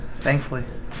Thankfully.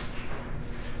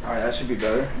 All right, that should be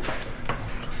better.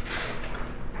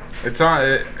 It's on.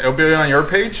 It'll be on your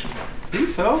page. I think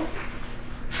so.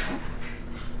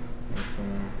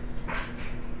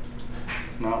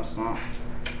 No, it's not.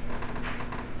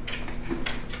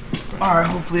 All right,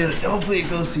 hopefully it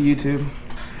goes to YouTube.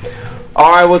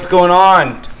 All right, what's going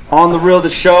on? On the Real the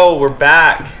Show, we're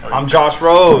back. I'm Josh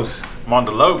Rose. I'm on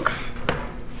the Lokes.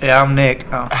 Yeah, I'm Nick.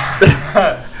 Oh.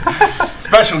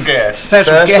 Special guest.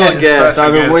 Special guest.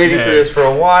 I've been waiting for this for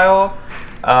a while.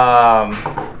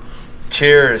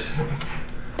 Cheers.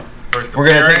 We're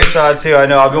going to take a shot too. I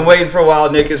know. I've been waiting for a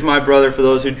while. Nick is my brother, for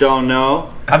those who don't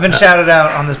know. I've been shouted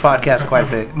out on this podcast quite a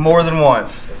bit. More than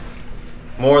once.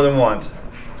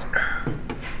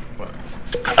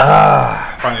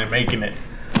 Finally making it.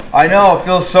 I know. It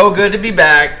feels so good to be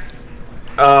back.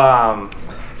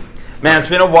 Man, it's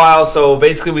been a while. So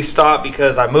basically we stopped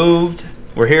because I moved.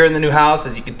 We're here in the new house.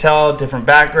 As you can tell, different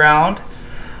background.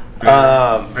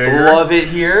 Bigger. Love it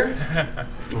here.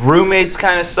 Roommates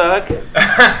kind of suck.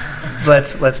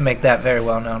 Let's make that very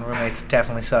well known. Roommates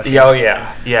definitely suck. Oh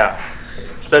yeah.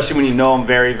 Especially when you know them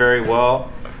very, very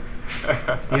well.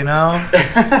 You know,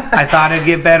 I thought it'd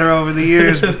get better over the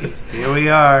years, but here we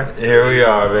are. Here we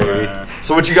are, baby.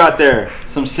 So what you got there?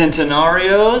 Some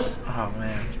Centenarios? Oh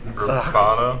man,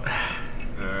 Reposado.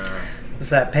 it's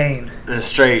that pain. This is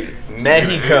straight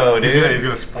Mexico, dude.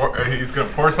 He's gonna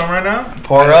pour some right now.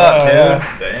 Pour up, dude.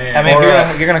 Yeah. Damn. I mean,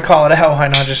 if you're gonna call it out, why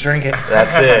not just drink it?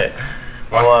 That's it.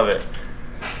 I love it.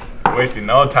 Wasting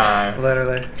no time.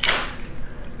 Literally.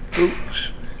 Oops.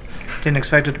 Didn't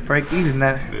expect it to break even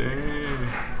that.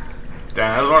 Damn,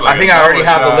 that's more like I think I already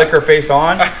have the liquor face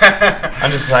on.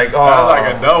 I'm just like, oh. That's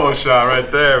like a double shot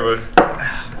right there, but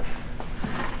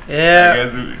Yeah. I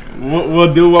guess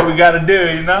we'll do what we gotta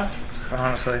do, you know?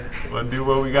 Honestly. We'll do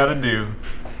what we gotta do.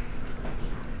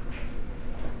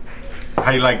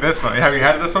 How you like this one? Have you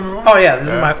had this one before? Oh yeah,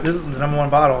 this is the number one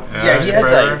bottle. Yeah, it's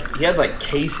he had like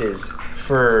cases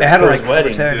for It had his like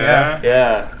wedding. 10, Yeah.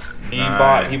 Yeah. He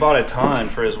Nice. bought a ton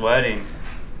for his wedding.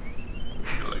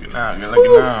 Good looking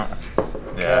out.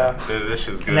 Yeah, this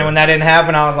shit's good. And then when that didn't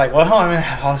happen, I was like, well, I'm gonna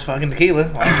have all this fucking tequila.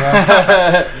 Might as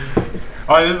well.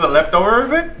 Oh, this is a leftover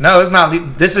of it? No, it's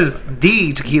not. This is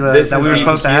the tequila This that is we were the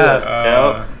supposed tequila. to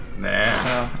have.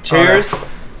 Nah. Cheers.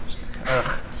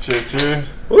 Ugh. Cheers.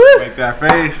 Woo. Make that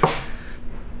face.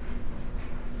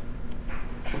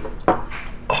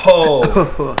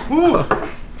 Oh.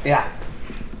 Yeah.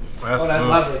 That's Oh, that's smooth.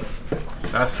 lovely.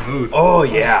 That's smooth. Oh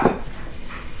yeah.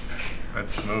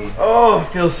 That's smooth. Oh, it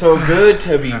feels so good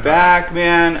to be back,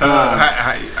 man. So,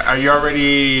 are you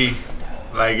already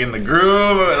like in the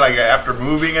groove, like after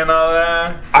moving and all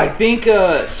that? I think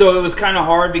so. It was kind of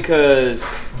hard because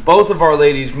both of our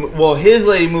ladies. Well, his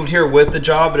lady moved here with the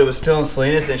job, but it was still in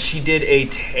Salinas, and she did a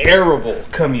terrible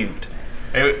commute.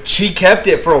 She kept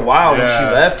it for a while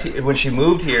when she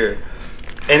moved here,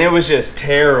 and it was just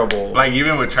terrible. Like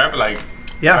even with traffic, like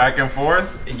back and forth.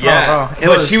 Yeah,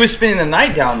 but she was spending the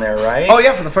night down there, right? Oh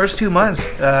yeah, for the first 2 months.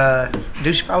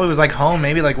 Dude, she probably was like home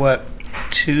maybe like what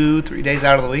 2-3 days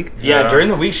out of the week. Yeah, during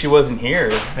the week she wasn't here.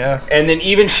 Yeah. And then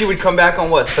even she would come back on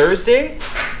what, Thursday?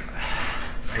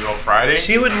 You go Friday.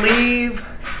 She would leave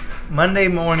Monday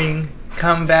morning,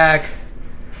 come back.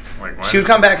 Like She would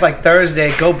come back like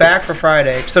Thursday, go back for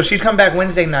Friday. So she'd come back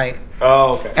Wednesday night,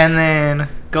 Oh, okay. and then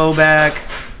go back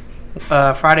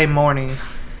Friday morning,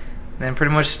 and then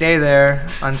pretty much stay there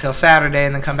until Saturday,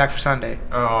 and then come back for Sunday.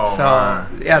 Oh, So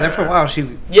man. yeah, there for a while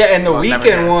she. Yeah, and the Well, never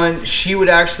weekend had. one, she would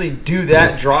actually do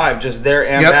that drive just there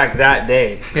and Yep. back that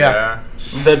day. Yeah.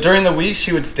 During the week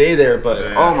she would stay there, but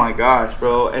Yeah. oh my gosh,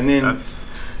 bro! And then That's.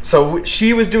 so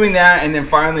she was doing that, and then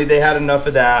finally they had enough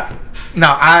of that. No,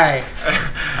 I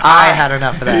had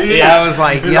enough of that. Yeah. I was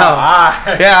like, yo,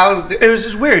 I. yeah, it was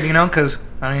just weird, you know, because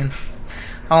I mean,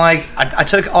 I'm like, I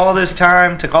took all this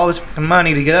time, took all this fucking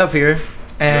money to get up here,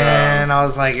 and I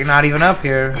was like, you're not even up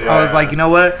here. I was Yeah. like, you know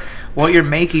what you're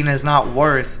making is not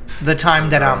worth the time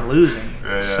that I'm losing.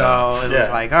 Yeah. So it was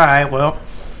Yeah. like, all right, well,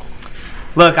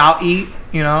 look, I'll eat,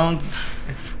 you know,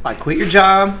 if I quit your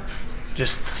job,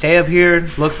 just stay up here,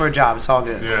 look for a job. It's all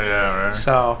good. Yeah, right.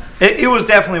 So it was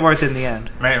definitely worth it in the end.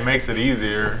 It makes it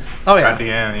easier. Oh, yeah. At the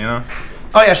end, you know.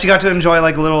 Oh yeah, she got to enjoy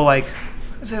like a little I'd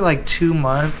say like 2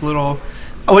 month little.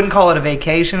 I wouldn't call it a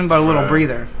vacation, but a little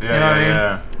breather. Yeah, you know what I mean?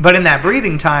 yeah. But in that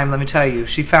breathing time, let me tell you,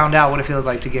 she found out what it feels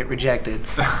like to get rejected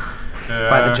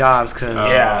by the jobs.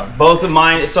 Cause Yeah, both of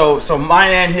mine. So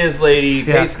mine and his lady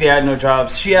basically had no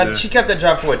jobs. She kept that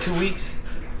job for what, 2 weeks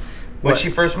when What?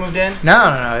 she first moved in.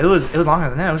 No, it was longer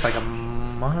than that. It was like a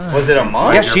month. Was it a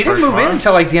month? Yeah, she didn't first move in month?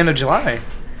 until like the end of July.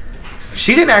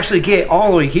 she didn't actually get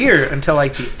all the way here until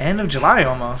like the end of July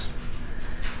almost.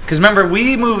 Because remember,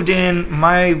 we moved in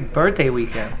my birthday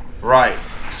weekend. Right.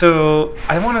 So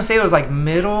I want to say it was like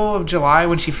middle of July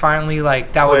when she finally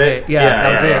like that was Quit? it. Yeah,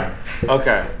 that was it.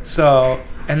 Okay. So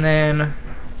and then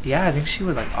yeah, I think she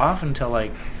was like off until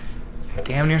like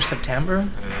damn near September.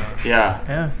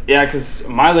 Yeah. Yeah, because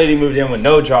my lady moved in with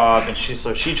no job, and she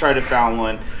tried to find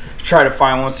one.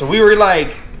 So we were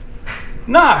like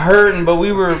not hurting, but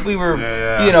we were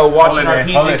you know, watching our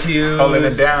P's and Q's, holding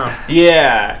it down.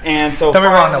 Yeah, and so don't get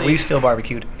me wrong, though, we still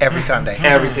barbecued every Sunday.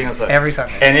 Every single Sunday. Every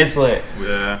Sunday. And it's lit.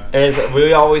 Yeah.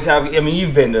 We always have. I mean,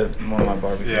 you've been to one of my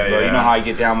barbecues, bro. You know how I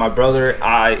get down. My brother,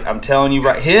 I'm telling you,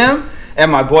 right, him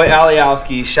and my boy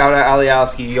Aliowski. Shout out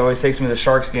Aliowski. He always takes me to the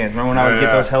Sharks games. Remember when I would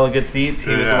get those hella good seats?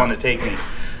 He was the one to take me.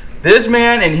 This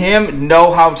man and him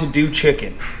know how to do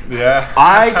chicken. Yeah.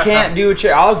 I can't do a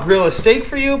chicken. I'll grill a steak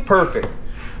for you, perfect.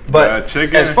 But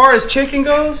chicken. As far as chicken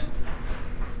goes,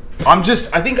 I'm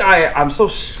so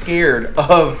scared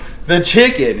of the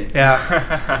chicken.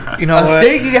 Yeah. You know a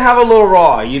steak you can have a little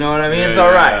raw, you know what I mean? It's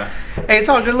all right. Hey, it's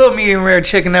all good. Little medium rare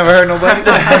chicken never hurt nobody.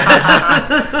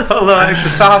 Put a little extra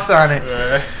sauce on it.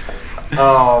 Right.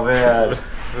 Oh man.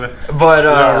 But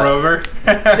Rover.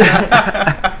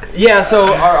 yeah,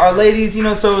 so our ladies, you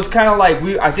know, so it was kind of like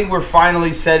I think we're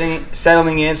finally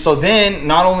settling in. So then,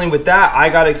 not only with that, I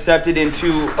got accepted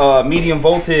into medium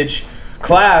voltage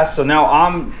class. So now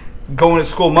I'm going to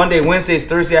school Monday, Wednesdays,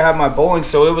 Thursday. I have my bowling.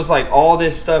 So it was like all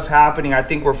this stuff happening. I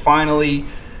think we're finally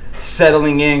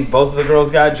settling in. Both of the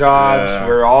girls got jobs. Yeah.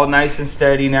 We're all nice and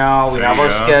steady now. We have our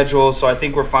schedule. So I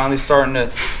think we're finally starting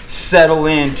to settle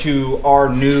into our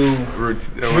new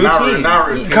routine. Not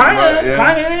routine. Kind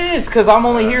of it is, because I'm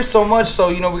only here so much. So,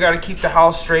 you know, we got to keep the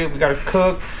house straight. We got to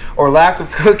cook, or lack of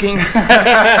cooking.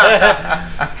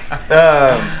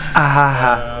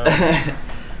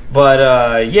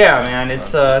 But yeah, man,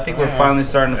 it's I think we're finally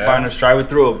starting to find our stride. We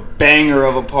threw a banger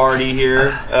of a party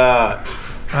here. Oh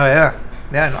yeah.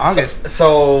 Yeah, in August.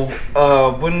 So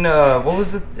when what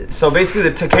was it? So basically,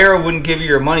 the Takara wouldn't give you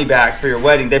your money back for your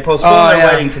wedding. They postponed their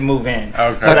wedding to move in.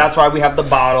 Okay. So that's why we have the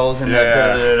bottles and the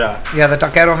da-da-da-da. Yeah, the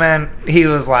Taquero man, he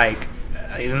was like,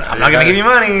 I'm not gonna give you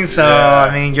money. So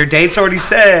I mean, your date's already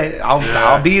set.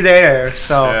 I'll be there.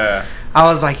 So I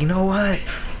was like, you know what?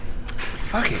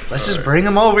 Fuck it. Let's just bring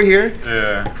them over here.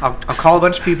 Yeah. I'll call a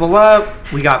bunch of people up.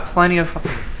 We got plenty of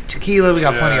fucking tequila. We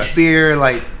got plenty of beer.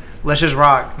 Like, let's just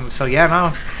rock. And so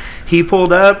he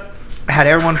pulled up, had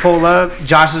everyone pull up.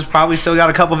 Josh has probably still got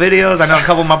a couple videos. I know a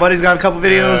couple of my buddies got a couple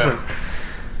videos of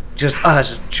just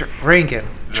us drinking.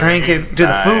 Dude,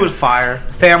 the food was fire.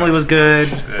 The family was good.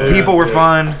 People were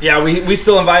fun. Yeah, we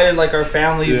still invited like our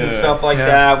families and stuff like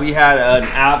that. We had an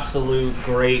absolute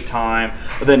great time.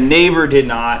 The neighbor did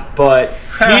not, but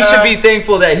he should be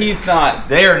thankful that he's not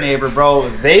their neighbor, bro.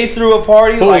 They threw a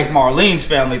party like Marlene's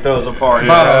family throws a party.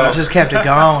 Bro, it just kept it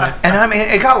going. And I mean,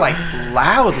 it got like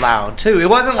loud too. It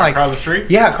wasn't like across the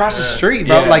street. Yeah, across the street,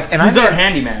 bro. Like, and he's our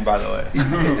handyman, by the way.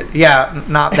 Yeah,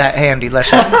 not that handy. Let's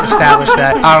just establish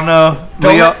that. I don't know,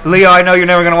 Leo. I know you're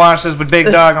never gonna watch this, but Big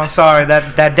Dog, I'm sorry.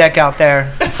 That deck out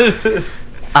there.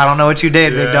 I don't know what you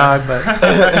did, Big Dog, but.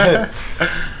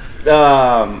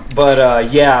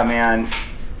 Yeah, man.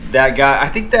 That guy, I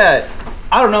think that,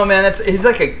 I don't know, man. He's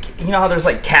like you know how there's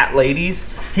like cat ladies?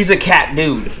 He's a cat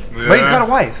dude. Yeah. But he's got a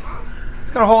wife.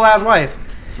 He's got a whole ass wife.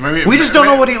 So we just don't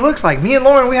know what he looks like. Me and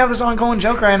Lauren, we have this ongoing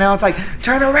joke right now. It's like,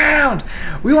 turn around.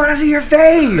 We want to see your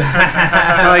face.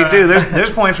 Like, dude,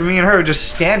 there's points for me and her just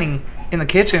standing in the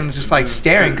kitchen, just like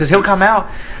staring, because he'll come out,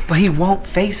 but he won't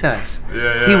face us.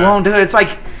 Yeah. He won't do it. It's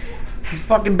like, he's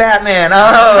fucking Batman. Oh,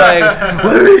 like,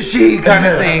 where is she? Kind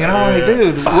of thing. And I'm like,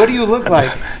 dude, what do you look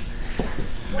like?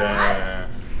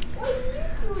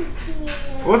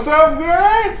 What's up,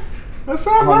 Greg? What's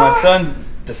up, bro? My son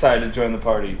decided to join the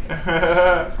party.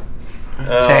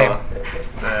 Same.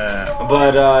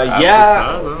 But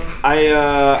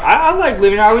I like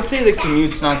living. I would say the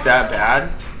commute's not that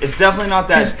bad. It's definitely not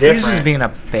that different. He's just being a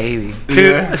baby.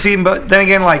 Dude, see, but then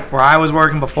again, like where I was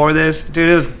working before this, dude,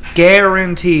 it was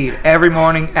guaranteed every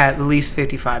morning at least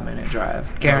 55-minute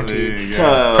drive. Guaranteed.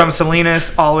 From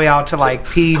Salinas all the way out to like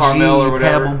PG, Carmel or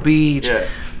whatever. Pebble Beach,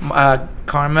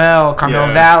 Carmel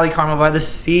Valley, Carmel by the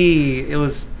Sea. It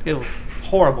was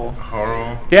horrible.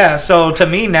 Yeah, so to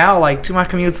me now, like, my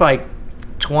commute's like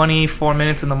 24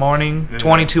 minutes in the morning,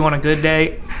 22 on a good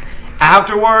day.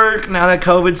 After work, now that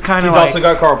COVID's kind of He's also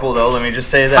got carpool, though. Let me just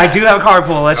say that. I do have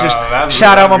carpool. Let's just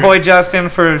shout out my boy Justin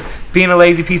for being a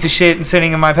lazy piece of shit and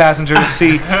sitting in my passenger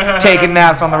seat, taking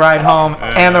naps on the ride home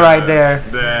and the ride there.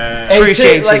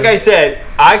 Appreciate you. Like I said,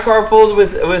 I carpooled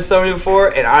with somebody before,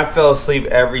 and I fell asleep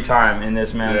every time in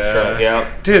this man's truck.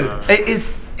 Yep. Dude,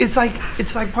 it's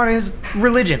like part of his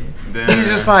religion. Damn. He's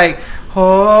just like,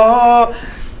 oh,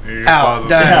 out, done.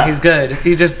 Yeah. He's good.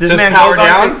 He just Just man power goes on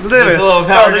down? literally. Just a little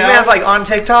power this down? man's like on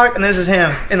TikTok, and this is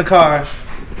him in the car.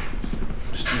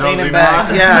 Leaning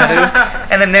back, yeah,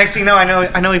 dude. And the next thing you know,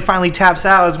 I know he finally taps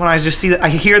out is when I just I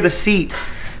hear the seat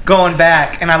going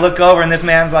back, and I look over, and this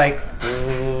man's like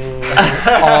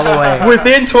all the way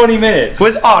Within 20 minutes.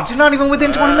 dude, not even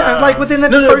within 20 minutes, like within the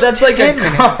first that's like 10 a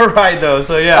minutes. car ride though.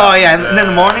 So yeah. Oh yeah, and then in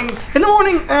the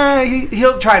morning,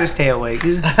 he'll try to stay awake.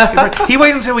 He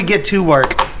waits until we get to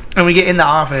work and we get in the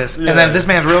office, and then if this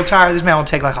man's real tired, this man will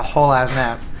take like a whole ass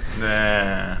nap.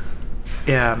 Nah.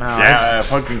 Yeah, no. Yeah,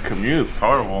 fucking commute's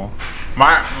horrible.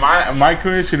 My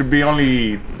commute should be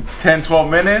only 10-12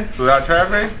 minutes without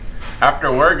traffic.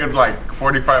 After work, it's like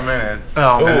 45 minutes.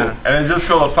 Oh man. And it's just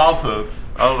to Los Altos.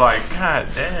 I was like, God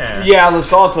damn. Yeah,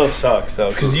 Los Altos sucks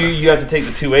though, because you have to take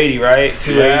the 280, right?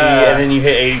 280, Yeah. and then you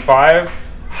hit 85.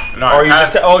 No, Or you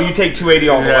you take 280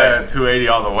 all the way. Yeah, 280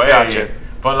 all the way. Gotcha.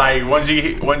 But like once you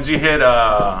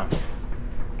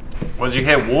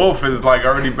hit Wolf, is like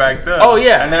already backed up. Oh,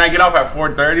 yeah. And then I get off at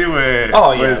 4:30 with.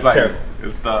 Oh, yeah, with it's like terrible.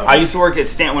 it's the. I used to work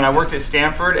when I worked at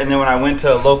Stanford, and then when I went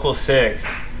to Local 6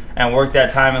 and worked that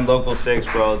time in Local 6,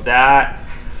 bro, that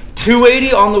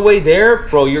 280 on the way there,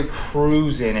 bro, you're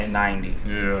cruising at 90.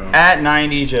 Yeah. At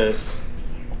 90, just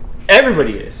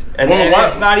everybody is, and Well, then what-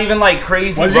 it's not even like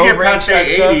crazy. Once you road get past rage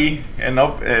type stuff. 880 and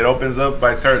it opens up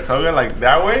by Saratoga, like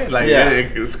that way, like Yeah.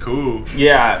 it's cool.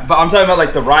 Yeah, but I'm talking about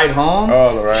like the ride home.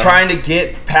 Oh, the ride home. Trying to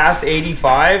get past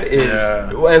 85 is,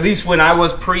 Yeah. well, at least when I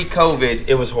was pre-COVID,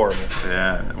 it was horrible.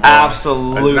 Yeah. Well,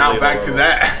 Absolutely. It's now back to horrible.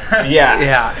 that. Yeah.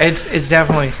 Yeah, it's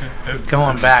definitely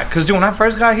going back. Because, dude, when I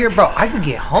first got here, bro, I could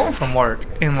get home from work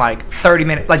in like 30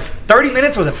 minutes. Like, 30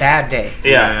 minutes was a bad day.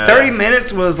 Yeah. 30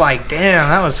 minutes was like, damn,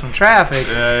 that was some traffic.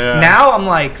 Yeah. Now I'm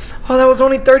like, oh, that was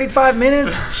only 35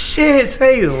 minutes? Shit,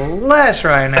 say less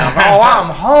right now. Oh, I'm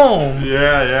home.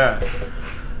 Yeah.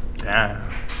 Damn.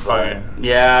 Fucking.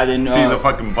 Yeah, I didn't know. See the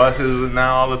fucking buses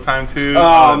now all the time too. Oh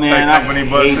All the man, tech I company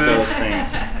hate those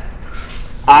things.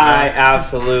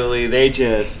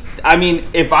 I mean,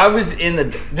 if I was in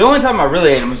the only time I really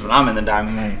hate them is when I'm in the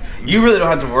Diamond Lane. You really don't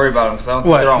have to worry about them because I don't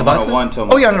think What, they're on the buses? 101 till.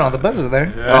 Oh, yeah, no, the buses are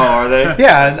there. Oh, are they?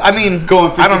 Yeah, I mean,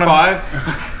 Going I don't know.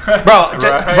 55? Bro,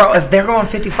 Right. bro, if they're going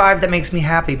 55, that makes me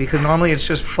happy because normally it's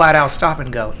just flat out stop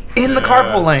and go in the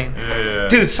carpool lane. Yeah.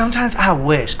 Dude, sometimes I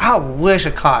wish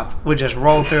a cop would just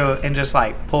roll through and just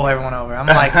like pull everyone over. I'm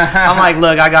like,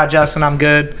 look, I got Justin, I'm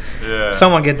good. Yeah.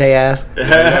 Someone get their ass.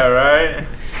 Yeah, right.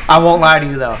 I won't lie to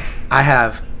you though. I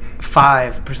have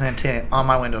 5% tint on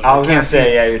my windows. I was gonna Can't say,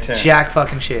 see yeah, you're 10. jack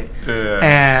fucking shit. Yeah.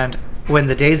 And when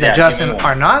the days that Yeah, give me Justin one.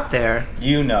 are not there,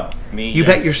 You know me. you yes.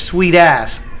 bet your sweet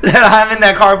ass that I'm in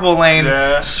that carpool lane,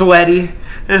 Yeah. sweaty,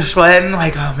 just sweating.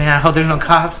 Like, oh man, I hope there's no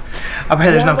cops. I pray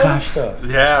there's no cops. Stuff.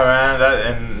 Yeah,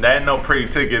 man. That ain't no pretty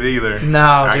ticket either. No,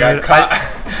 I dude. got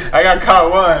caught. I got caught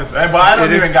once, but I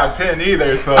don't even got 10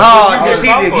 either. So. Oh, You you was see,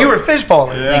 up for you it. were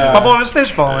fishbowling. Yeah. My boy was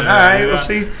fishbowling. Yeah, All right, yeah. we'll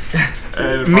see.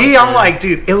 And Me, fucking- I'm like,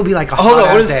 dude, it'll be like a Hold hot on,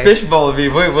 what ass does day. fishbowl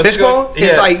mean? Wait, what's Fishbowl? good?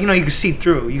 It's Yeah. like, you know, you can see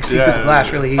through. You can see through the Yeah, glass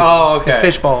yeah. really easy. Oh, okay. It's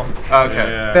fishbowl. Okay.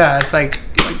 Yeah, it's like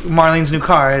Marlene's new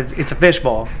car. It's a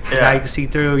fishbowl. Yeah. Now you can see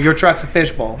through. Your truck's a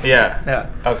fishbowl. Yeah. Yeah.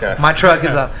 Okay. My truck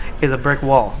is a brick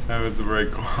wall. That was a very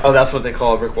cool. Oh, that's what they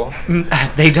call a brick wall?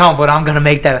 They don't, but I'm gonna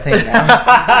make that a thing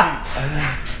now.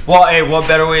 Well, hey, what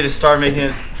better way to start making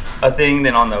it a thing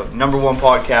than on the #1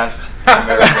 podcast in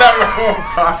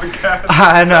America?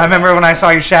 I know. I remember when I saw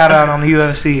your shout out on the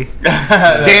UFC.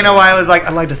 Dana White was like,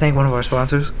 "I'd like to thank one of our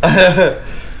sponsors."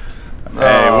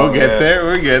 Hey, we'll get man. there.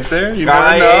 We'll get there. You never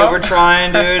Hey, know. we're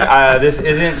trying, dude. This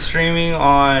isn't streaming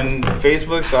on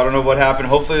Facebook, so I don't know what happened.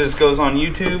 Hopefully this goes on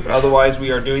YouTube. Otherwise,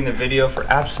 we are doing the video for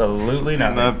absolutely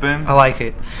nothing. Nothing. I like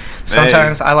it.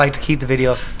 Sometimes I like to keep the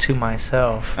video to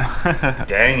myself.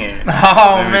 Dang it.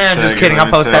 Oh Let me man, just check it, kidding. let I'll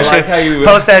me post check that it. I shit. like how you-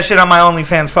 Post that shit on my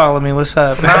OnlyFans. Follow me. What's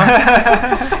up?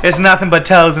 No? It's nothing but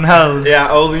toes and hoes. Yeah,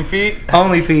 only feet.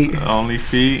 Only feet. Only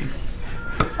feet.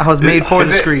 I was made for Is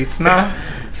the it- streets. No.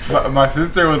 My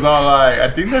sister was all like, I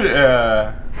think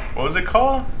that, what was it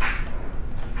called?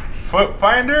 Foot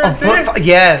finder? I think?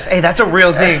 Yes. Hey, that's a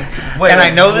real thing. Wait, and I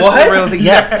know this is what? a real thing.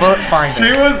 Yeah, foot finder.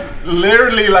 She was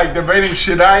literally like debating,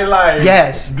 should I like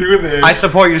Yes. do this? I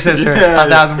support your sister Yeah.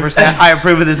 1000%. I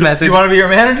approve of this message. You want to be your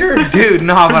manager? Dude,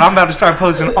 no, but I'm about to start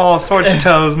posting all sorts of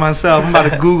toes myself. I'm about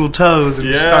to Google toes and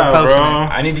just start Yeah, posting bro.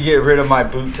 I need to get rid of my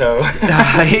boot toe.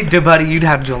 it. Dude, buddy, you'd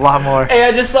have to do a lot more. Hey,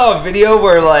 I just saw a video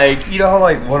where, like, you know how,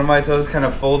 like, one of my toes kind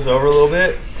of folds over a little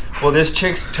bit? Well, this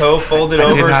chick's toe folded I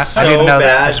over didn't so know that. I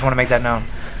bad. just want to make that known.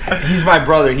 He's my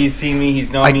brother. He's seen me. He's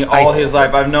known me all his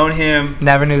life. I've known him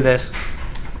Never knew this.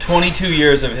 22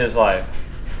 years of his life.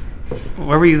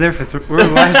 Where were you there for? Where were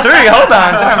the last 3? Hold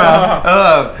on, time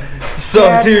out. So,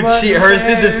 Daddy dude, wasn't hers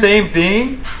did the there. same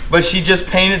thing, but she just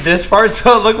painted this part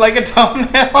so it looked like a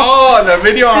toenail. Oh, the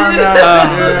video on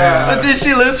that. But then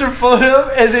she lifts her foot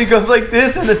up and then goes like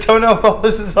this, and the toenail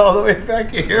polish all the way back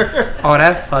here. Oh,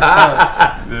 that's fucked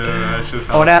up. Yeah, that's just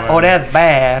Oh, that's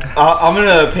bad. I'm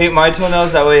gonna paint my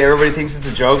toenails that way everybody thinks it's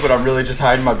a joke, but I'm really just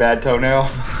hiding my bad toenail.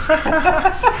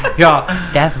 Yo,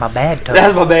 that's my bad toe.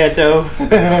 That's my bad toe.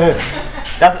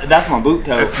 that's my boot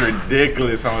toe. It's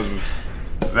ridiculous how much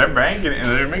they're banking and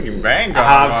they're making bank on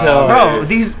I'm telling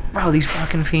you. Bro, these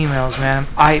fucking females, man.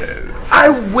 I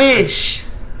wish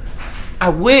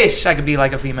I could be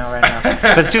like a female right now.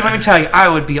 But dude, let me tell you, I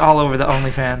would be all over the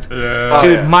OnlyFans. Yeah. Oh,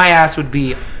 Dude, yeah. my ass would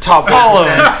be Top all over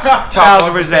 1%. it. Top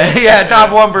 1,000%. Yeah, top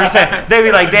 1%. They'd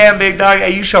be like, damn, big dog,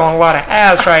 hey, you showing a lot of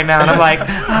ass right now. And I'm like,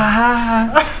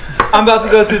 I'm about to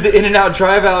go through the In-N-Out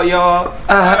drive-out, y'all.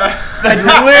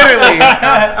 literally.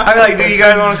 I'd be like, do you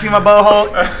guys want to see my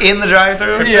butthole in the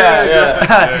drive-thru?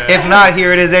 Yeah. If not,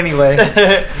 here it is anyway.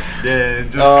 Yeah,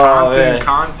 just man.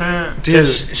 content. Dude,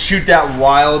 Just shoot that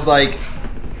wild, like...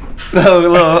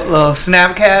 little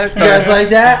snap cash. You guys like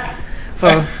that?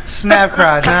 Little snap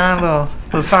crotch, huh?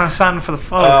 Little something for the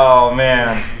folks. Oh,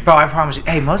 man. Bro, I promise you.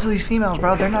 Hey, most of these females,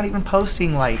 bro, they're not even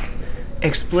posting, like,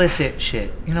 explicit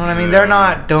shit. You know what I mean? They're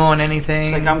not doing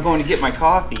anything. It's like I'm going to get my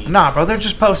coffee. Nah, bro, they're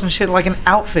just posting shit like in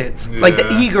outfits. Like the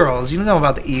Yeah. e-girls. You know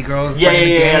about the e-girls? Yeah,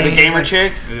 playing the games, gamer like-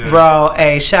 chicks. Yeah. Bro,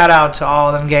 hey, shout out to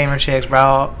all them gamer chicks,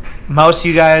 bro. Most of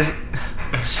you guys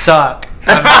suck.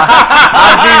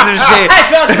 I've seen some shit.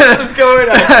 I thought this was going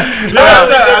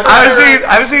on.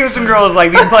 I've seen some girls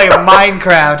like be playing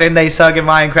Minecraft and they suck at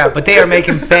Minecraft, but they are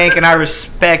making bank and I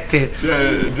respect it.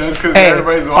 Just because Hey,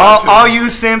 everybody's watching. all you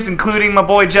simps, including my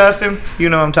boy Justin, you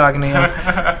know I'm talking to you.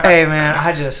 Hey man,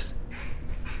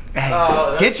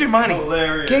 Oh, get your money.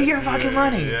 hilarious. Get your fucking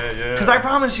money. Yeah. Because I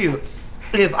promise you,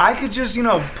 if I could just,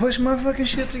 push my fucking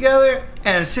shit together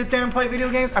and sit there and play video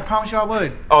games, I promise you I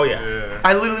would. Oh, yeah. Yeah.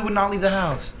 I literally would not leave the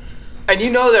house. And you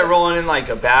know they're rolling in like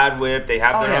a bad whip. They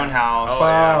have Oh, their yeah. own house. Oh,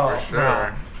 yeah, Bro, for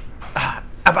sure.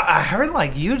 I heard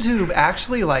like YouTube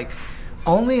actually like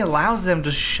only allows them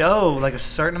to show like a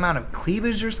certain amount of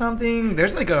cleavage or something.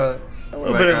 There's like a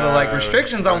little bit of like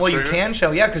restrictions on what you can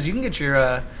show. Yeah, because you can get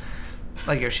your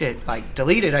your shit like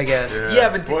deleted, I guess. Yeah,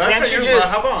 but well, can't that's you how just-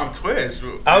 How about on Twitch?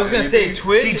 I was going to say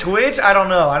Twitch. See, Twitch, I don't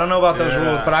know. I don't know about those Yeah.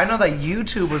 rules, but I know that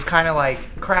YouTube was kind of like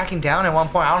cracking down at one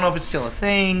point. I don't know if it's still a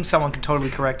thing. Someone can totally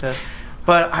correct us.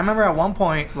 But I remember at one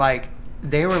point, like,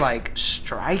 they were like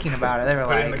striking about it. They were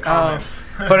Put it like, in the comments.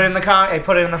 put it in the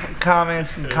put it in the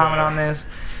comments and comment on this.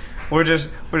 We're just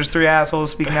 3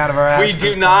 assholes speaking out of our asses.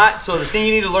 We do not. So the thing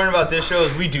you need to learn about this show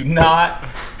is we do not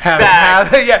have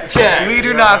yeah, check. We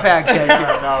do not fact check.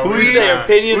 No, we say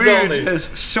opinions we're only.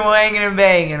 just swinging and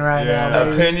banging right Yeah. now,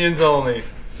 baby. Opinions only.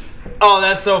 Oh,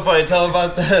 that's so funny. Tell them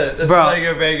about the Bro. swinging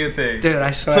and banging thing. Dude,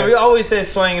 I swear. So we always say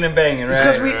swinging and banging, right? It's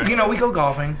because Right. we go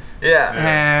golfing. Yeah.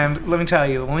 And let me tell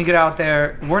you, when we get out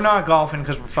there, we're not golfing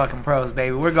because we're fucking pros,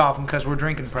 baby. We're golfing because we're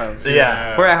drinking pros.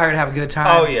 Yeah. We're out here to have a good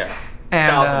time. Oh, yeah.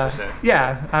 And 1000%.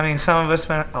 yeah, I mean, some of us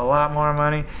spend a lot more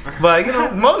money, but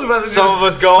most of us. Are Some just of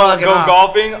us go fucking off.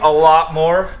 golfing a lot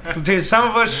more. Dude, some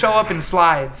of us show up in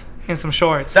slides in some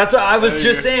shorts. That's what I was There you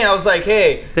just go. saying. I was like,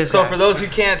 hey, This so guy. for those who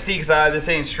can't see, because this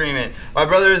ain't streaming, my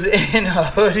brother is in a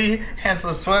hoodie and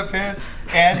some sweatpants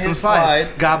and Some his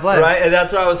slides. God bless. Right? And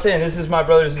that's what I was saying. This is my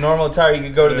brother's normal attire. He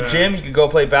could go to the Yeah. gym. He could go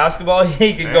play basketball.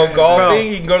 He could go Man. golfing. Bro.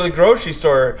 He can go to the grocery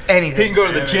store. Anything. He can go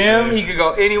to the gym. Anything. He could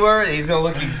go anywhere. And he's going to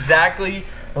look exactly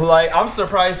like... I'm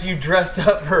surprised you dressed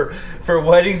up for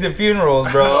weddings and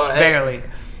funerals, bro. Barely.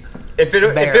 If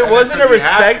it Barely. wasn't a That's 'cause you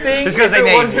have respect to. thing, It's 'cause if they it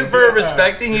named wasn't you. for a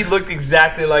respect thing, he looked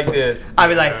exactly like this. I'd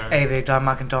be like, Yeah. hey, big dog,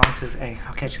 my condolences. Hey,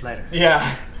 I'll catch you later.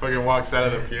 Yeah. Fucking walks out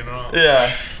of the funeral. Yeah.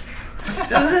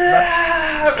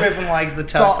 Ripping like the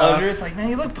It's all tux under. off. It's like, man,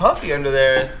 you look puffy under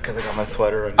there. It's because I got my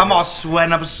sweater under. I'm all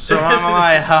sweating up, so I'm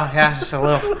like, yeah, it's just a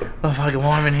little fucking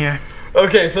warm in here.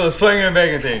 Okay, so the swinging and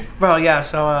banging thing. Bro, yeah,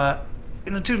 so,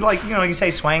 dude, like, you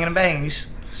say swinging and banging.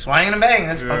 Swinging and banging,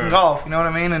 it's fucking Yeah. golf, you know what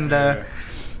I mean? And, Yeah.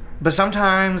 but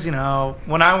sometimes,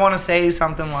 when I want to say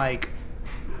something like,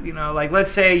 like,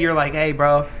 let's say you're like, hey,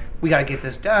 bro, we got to get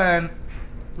this done.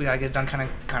 We got to get it done kind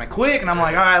of quick. And I'm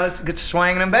like, all right, let's get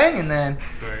swinging and banging then.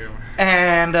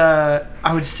 And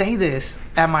I would say this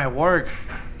at my work,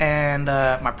 and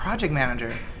my project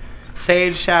manager,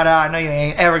 Sage, shout out. I know you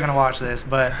ain't ever gonna watch this,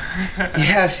 but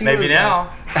yeah, she Maybe was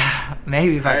now. like,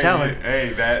 Maybe if I tell her.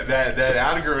 Hey, that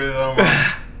algorithm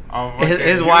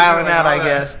is wilding out, I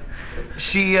guess.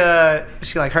 She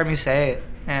like heard me say it,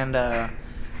 and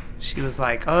she was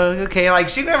like, oh, okay. Like,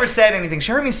 she never said anything.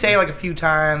 She heard me say it like a few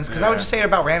times, because I would just say it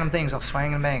about random things. I'll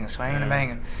swing and bang, swinging and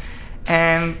banging.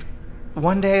 And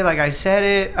one day, like, I said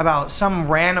it about some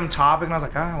random topic, and I was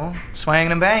like, oh, well,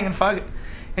 swinging and banging, fuck it.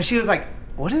 And she was like,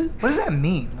 what does that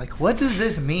mean? Like, what does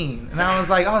this mean? And I was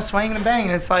like, oh, swinging and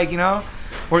banging. It's like, you know,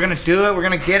 we're going to do it. We're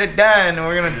going to get it done. And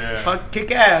we're going to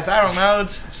kick ass. I don't know.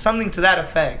 It's something to that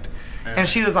effect. Yeah. And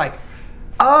she was like,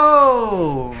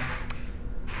 oh,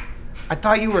 I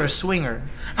thought you were a swinger.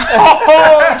 She's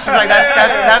like,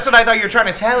 that's what I thought you were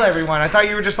trying to tell everyone. I thought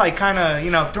you were just like kind of,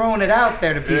 you know, throwing it out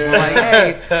there to people. Like,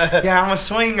 hey, yeah, I'm a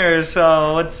swinger,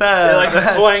 so what's up? You like to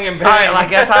swing and bang. I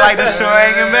guess I like to swing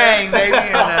and bang, baby.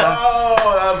 And,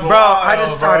 that's bro, wild, I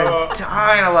just started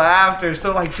dying of laughter.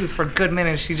 So, like, dude, for a good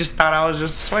minute, she just thought I was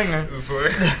just a swinger.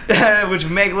 Which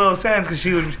would make little sense, because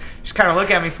she would just kind of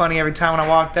look at me funny every time when I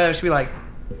walked up. She'd be like,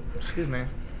 excuse me.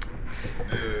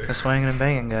 The swinging and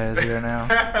banging guys here now.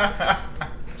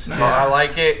 So I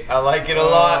like it. I like it a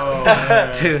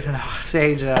lot. Dude, no,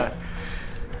 Sage,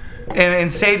 in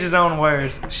Sage's own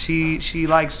words, she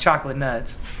likes chocolate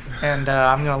nuts. And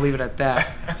I'm going to leave it at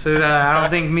that. So I don't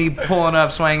think me pulling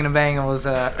up, swinging and banging was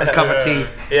a cup of tea.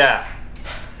 Yeah.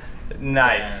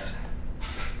 Nice.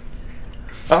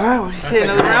 All right, what do you say,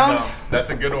 another round?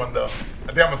 That's a good one, though.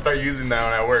 I think I'm going to start using that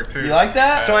one at work, too. You like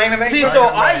that? Swinging and banging? See, so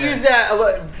I use that a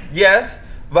lot. Yes.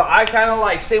 But I kind of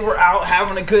like, say we're out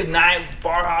having a good night,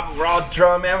 bar hopping, we're all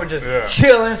drumming, we're just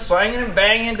chilling, swinging and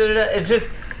banging. It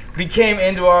just became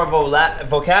into our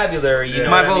vocabulary. You know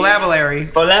my vocabulary.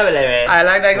 Vocabulary. I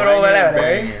like that good old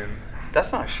vocabulary.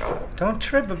 That's not a shot. Don't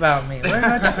trip about me. We're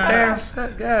not your parents.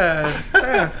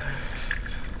 God.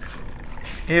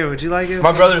 Here, would you like it?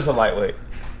 My brother's a lightweight.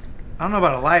 I don't know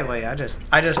about a lightweight. I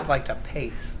just like to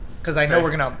pace, because I know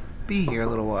we're gonna be here a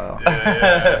little while.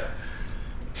 Yeah.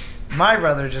 My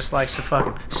brother just likes to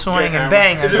fucking swing and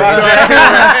bang. As they say.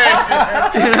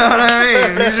 You know what I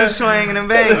mean? He's just swinging and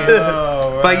banging.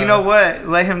 Oh, wow. But you know what?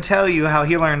 Let him tell you how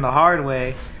he learned the hard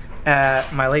way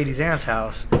at my lady's aunt's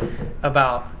house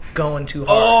about going too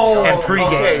hard and pregame.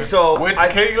 Okay, so with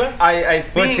tequila? I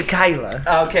think with tequila.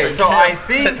 Okay, so I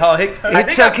think I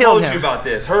told you about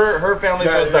this. Her family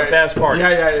throws the best party.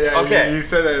 Yeah. Okay, you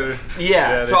said that.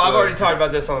 Yeah, so I've already talked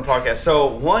about this on the podcast. So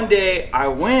one day I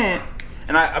went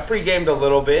and I pre-gamed a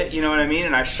little bit, you know what I mean?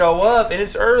 And I show up and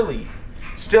it's early.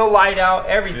 Still light out,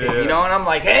 everything, you know? And I'm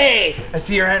like, hey, I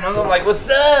see your hand. I'm like, what's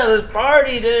up? Let's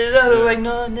party. They're like,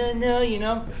 no, you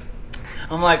know?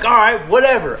 I'm like, all right,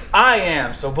 whatever. I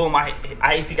am. So boom, I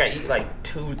think I eat like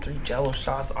 2-3 Jello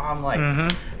shots. I'm like,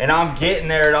 and I'm getting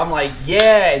there, and I'm like,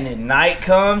 yeah. And then night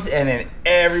comes, and then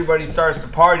everybody starts to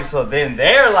party. So then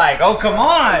they're like, oh, come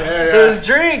on, let's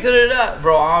drink,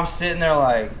 Bro, I'm sitting there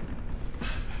like,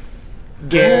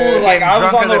 like I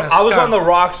was on the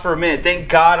rocks for a minute. Thank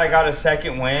God I got a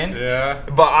second win. Yeah.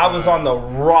 But I was on the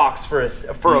rocks for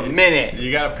a minute.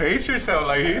 You gotta pace yourself,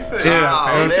 like he said. Dude,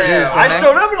 I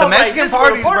showed up and I was like, this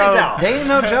parties, bro, out. They ain't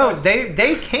no joke.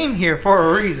 They came here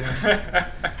for a reason.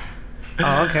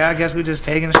 Oh, okay. I guess we just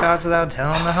taking shots without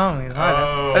telling the homies.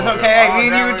 That's okay. Hey, me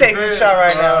and you would take this shot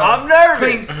right now. I'm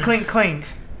nervous. Clink, clink.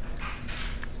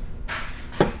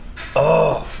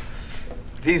 Oh,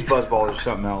 these buzz balls are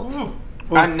something else. Ooh.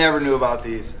 I never knew about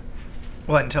these.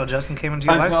 What, until Justin came into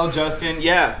your life? Until Justin,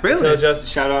 yeah. Really? Until Justin,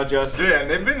 shout out Justin. Yeah,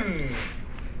 and they've been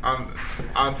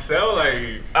on sale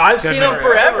like... I've seen them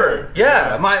forever.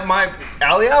 Yeah, my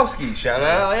Aliowski, shout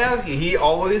out Aliowski. He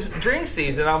always drinks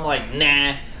these, and I'm like,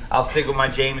 nah, I'll stick with my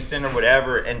Jameson or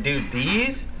whatever. And dude,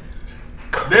 these...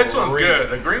 This one's good.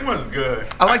 The green one's good.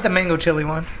 I like the mango chili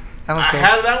one. That one's good. I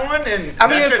had that one, and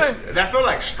that felt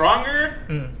like stronger,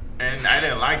 and I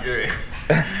didn't like it.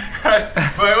 But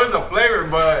it was a flavor,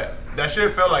 but that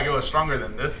shit felt like it was stronger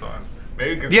than this one.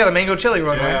 Maybe the mango chili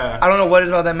one. Yeah. Right? I don't know what is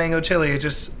about that mango chili. It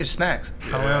smacks.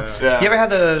 I don't know. Yeah. You ever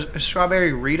had the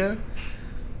strawberry Rita?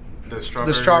 The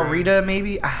strawberry. The straw Rita,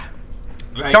 maybe.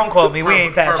 Like, don't quote me. We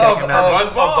ain't that checking nothing.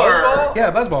 Buzzball?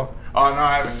 Yeah, Buzzball. Oh no,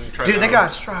 I haven't tried. Dude, they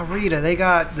got straw Rita. They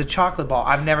got the chocolate ball.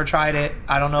 I've never tried it.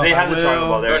 I don't know. They if have I the chocolate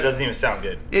ball there. It doesn't even sound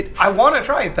good. I want to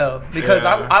try it though because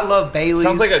I love Bailey's.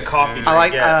 Sounds like a coffee drink. I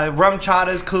like rum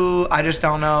chata's cool. I just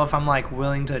don't know if I'm like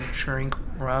willing to drink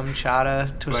rum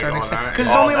chata to a certain extent because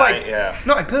it's only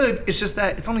not good. It's just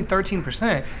that it's only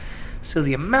 13%. So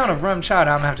the amount of rum chata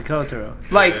I'm gonna have to go through,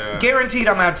 guaranteed,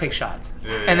 I'm gonna have to take shots,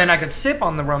 and then I could sip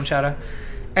on the rum chata,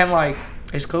 and like.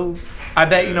 It's cool. I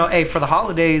bet hey, for the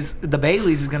holidays, the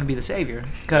Bailey's is gonna be the savior.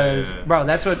 Cause bro,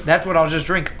 that's what I'll just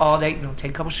drink all day.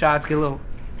 Take a couple shots, get a little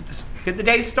get the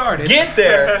day started. Get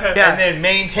there Yeah. and then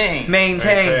maintain.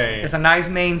 Maintain. It's a nice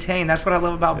maintain. That's what I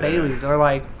love about Bailey's. Or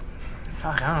like,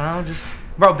 fuck, I don't know, just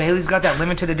bro. Bailey's got that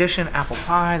limited edition apple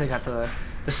pie. They got the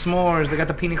s'mores. They got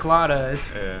the pina colada.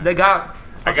 They got.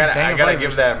 I gotta flavors.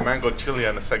 give that mango chili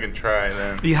on the second try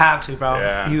then. You have to, bro.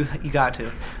 Yeah. You got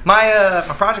to. My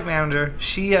project manager,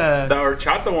 she The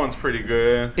horchata one's pretty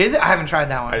good. is it? I haven't tried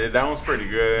that one. That one's pretty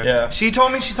good. Yeah. She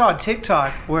told me she saw a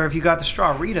TikTok where if you got the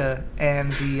straw Rita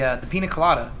and the pina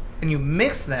colada and you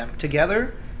mix them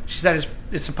together, she said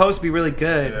it's supposed to be really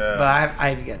good, Yeah. but I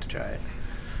have yet to try it.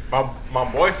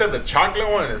 My boy said the chocolate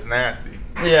one is nasty.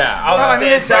 Yeah. I mean,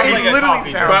 it sounds like a literally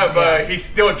coffee sounds- But he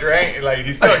still drank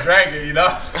it, you know?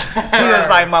 He was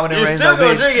like, "Mama didn't You're raise still no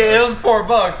gonna bitch." drink it. It was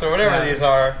 $4 or whatever Yeah. these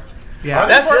are. Yeah,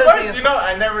 That's the other thing is- You know,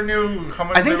 I never knew how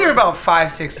much. I think they're about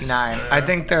 $5.69. I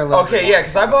think they're low. Okay, yeah,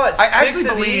 because I bought I six actually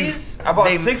of believe these. I bought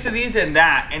they- 6 of these and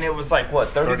that, and it was like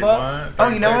what, $30? Oh,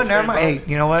 you know what? Never mind. Hey,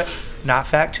 you know what? Not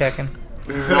fact checking.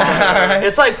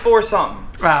 It's like 4 something.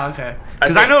 Oh, okay.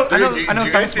 Because I know Did some you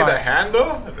guys see the spots.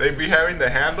 handle? They be having the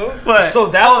handles. What? So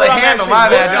that's oh, what the I'm handle. actually My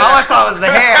bad. looking All I at. saw was the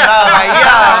hand. I was like,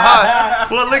 yeah.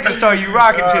 Huh? What liquor store you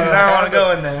rocking to? 'Cause I don't want to go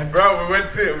in there. Bro,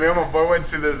 me and my boy went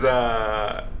to this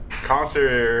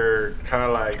concert, kind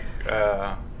of like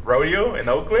rodeo in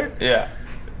Oakland. Yeah.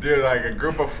 Dude, like a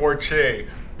group of 4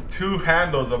 chicks, 2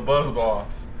 handles of Buzz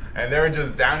Balls. And they were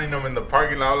just downing them in the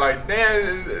parking lot. Like,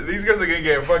 damn, these guys are gonna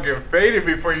get fucking faded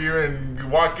before you even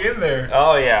walk in there.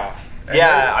 Oh yeah.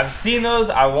 Yeah, I've seen those.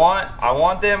 I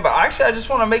want them, but actually I just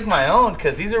want to make my own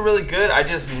because these are really good. I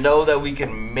just know that we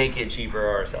can make it cheaper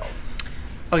ourselves.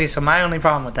 Okay, so my only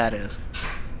problem with that is,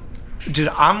 dude,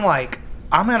 I'm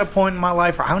at a point in my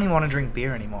life where I don't even want to drink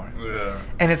beer anymore. Yeah.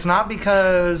 And it's not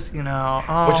because, you know,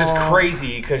 Which is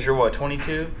crazy because you're what,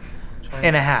 22?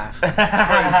 and a half.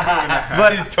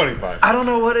 But he's 25. I don't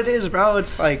know what it is, bro.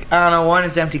 It's like, I don't know. One,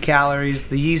 it's empty calories.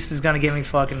 The yeast is going to get me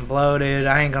fucking bloated.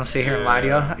 I ain't going to sit here and lie to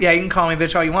you. Yeah, you can call me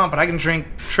bitch all you want, but I can drink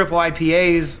triple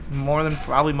IPAs more than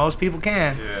probably most people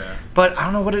can. Yeah. But I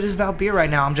don't know what it is about beer right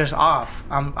now. I'm just off.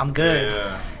 I'm good.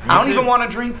 Yeah. I don't too. even want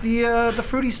to drink the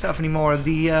fruity stuff anymore.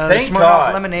 The Thank Smirnoff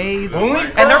God. lemonades. When we and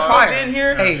first they're moved fire. in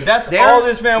here, Hey, that's they're all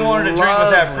this man wanted to drink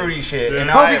was that lovely. fruity shit. Yeah.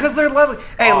 And Bro, I, because they're lovely.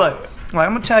 Hey, Oh. look. Like,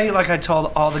 I'm going to tell you like I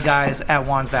told all the guys at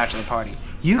Juan's bachelor party.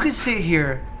 You could sit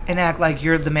here and act like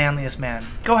you're the manliest man.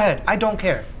 Go ahead. I don't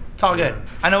care. It's all good.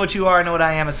 I know what you are. I know what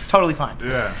I am. It's totally fine.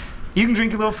 Yeah. You can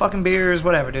drink your little fucking beers,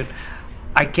 whatever, dude.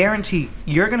 I guarantee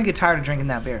you're going to get tired of drinking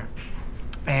that beer.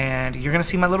 And you're going to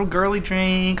see my little girly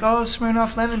drink. Oh,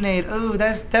 Smirnoff lemonade. Ooh,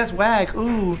 that's whack.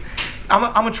 Ooh.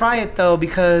 I'm going to try it, though,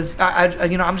 because,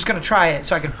 I'm just going to try it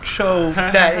so I can show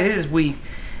that it is weak.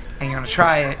 And you're going to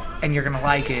try it, and you're going to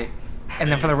like it. And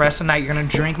then for the rest of the night, you're going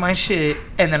to drink my shit,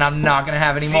 and then I'm not going to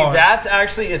have any see, more. that's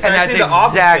actually, it's and that's actually the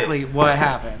opposite. exactly what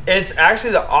happened. It's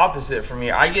actually the opposite for me.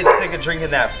 I get sick of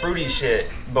drinking that fruity shit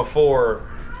before.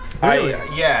 Really?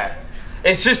 Yeah.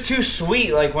 It's just too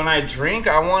sweet. Like when I drink,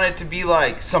 I want it to be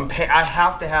like some pain. I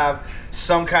have to have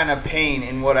some kind of pain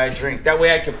in what I drink. That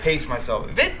way I can pace myself.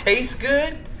 If it tastes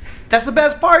good, That's the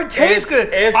best part. It tastes good.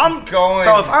 It's going.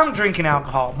 Bro, if I'm drinking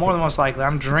alcohol, more than most likely,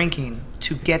 I'm drinking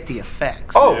to get the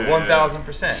effects. Oh, Yeah.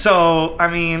 1000%. So, I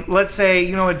mean, let's say,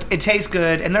 it tastes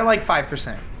good, and they're like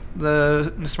 5%.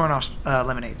 The Smirnoff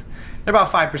lemonades. They're about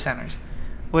 5%ers,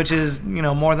 which is,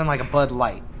 more than like a Bud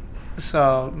Light.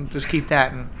 So, just keep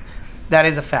that, and that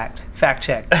is a fact. Fact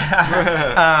check.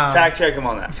 Fact check him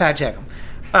on that. Fact check them.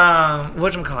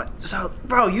 Whatchamacallit? So,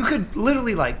 bro, you could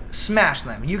literally, smash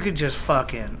them. You could just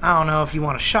fucking, I don't know if you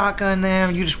want to shotgun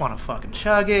them, you just want to fucking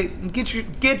chug it, get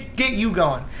you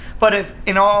going. But if,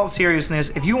 in all seriousness,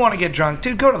 if you want to get drunk,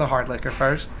 dude, go to the hard liquor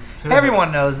first.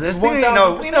 Everyone knows this. We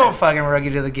know a fucking rookie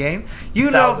to the game.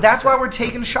 That's why we're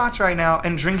taking shots right now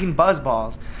and drinking Buzz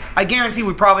Balls. I guarantee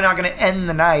we're probably not going to end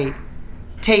the night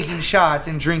taking shots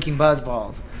and drinking Buzz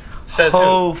Balls. Says who?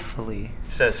 Hopefully.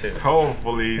 Says who?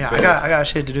 Hopefully. Yeah, so. I got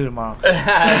shit to do tomorrow.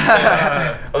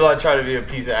 Although I try to be a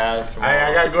piece of ass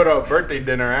tomorrow. I gotta go to a birthday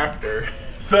dinner after.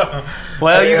 So.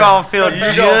 Well, you gonna feel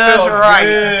just right.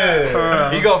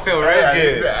 Good. You gonna feel real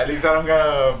good. At least I don't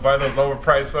gotta buy those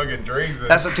overpriced fucking drinks.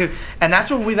 That's what, dude. And that's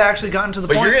what we've actually gotten to the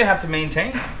But point. you're gonna have to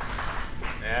maintain.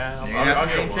 Yeah, You're gonna have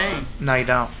to maintain. No, you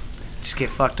don't. Just get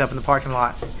fucked up in the parking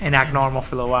lot and act normal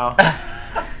for a little while.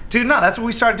 Dude, no, that's what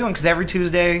we started doing. Because every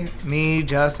Tuesday, me,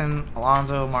 Justin,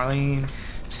 Alonzo, Marlene,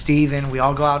 Steven, we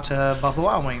all go out to Buffalo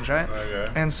Wild Wings, right?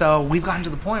 Okay. And so we've gotten to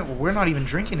the point where we're not even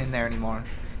drinking in there anymore.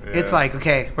 Yeah. It's like,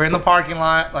 okay, we're in the parking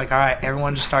lot. Like, all right,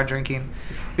 everyone just start drinking.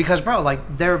 Because, bro,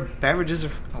 their beverages are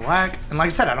whack. And like I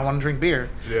said, I don't want to drink beer.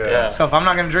 Yeah. So if I'm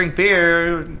not going to drink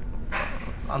beer,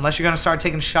 unless you're gonna start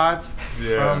taking shots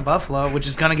from Buffalo, which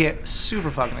is gonna get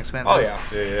super fucking expensive. Oh yeah.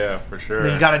 Yeah, for sure.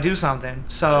 Then you got to do something.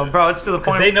 So, bro, it's to the point.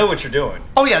 Because they know what you're doing.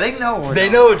 Oh yeah, they know. They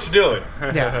know what you're doing.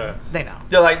 Yeah, they know.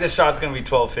 They're like, this shot's gonna be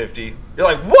 $12.50. You're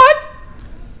like, what?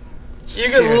 You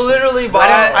can Seriously. literally buy.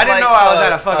 I didn't know I was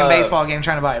at a fucking baseball game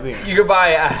trying to buy a beer. You could buy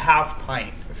a half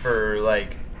pint for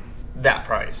like that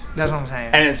price, That's what I'm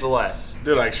saying. and it's less.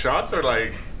 Dude, like shots are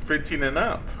like 15 and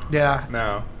up Yeah,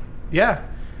 now. yeah.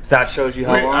 That shows you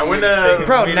how Wait, long. I went it's to- taking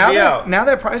Bro, for me to now be that out. now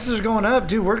that prices are going up,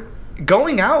 dude, we're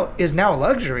going out is now a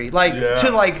luxury. Like Yeah.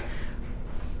 to like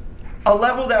a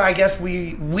level that I guess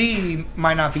we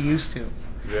might not be used to.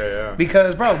 Yeah.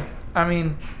 Because, bro, I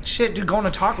mean, shit, dude, going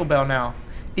to Taco Bell now.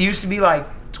 It used to be like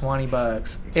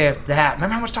 $20, if that.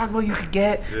 Remember how much Taco Bell you could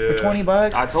get for Yeah.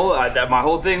 $20? I told that my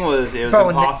whole thing was it was Bro,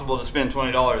 and impossible to spend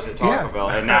 $20 at Taco Yeah. Bell,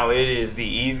 and now it is the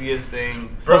easiest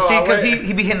thing. Bro, Well, see, I because went-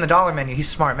 he be hitting the dollar menu. He's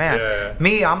a smart man. Yeah.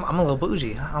 Me, I'm a little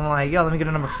bougie. I'm like, yo, let me get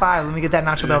a number 5. Let me get that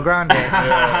Nacho Bel Grande. All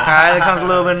right, it comes a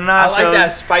little bit of nachos. I like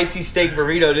that spicy steak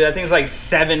burrito, dude. That thing's like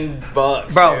 $7,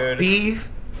 Bro, dude.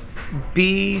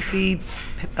 beefy,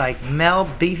 like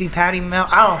beefy patty melt.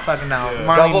 I don't fucking know. Yeah.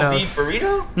 Marlene Double knows. beef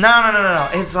burrito? No.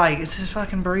 It's like, it's this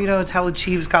fucking burrito. It's hella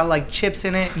cheap. It's got like chips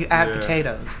in it. You add Yeah.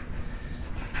 potatoes.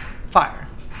 Fire.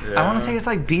 I want to say it's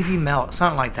like beefy melt,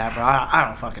 something like that, bro. I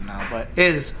don't fucking know, but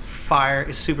it is fire.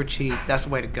 It's super cheap. That's the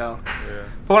way to go. Yeah.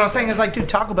 But what I'm saying is, like, dude,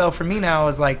 Taco Bell for me now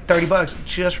is like $30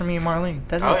 just for me and Marlene.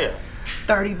 That's Oh it. yeah.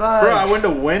 $30. Bro, I went to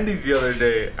Wendy's the other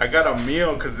day. I got a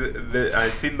meal because I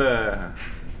seen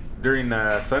during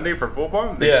Sunday for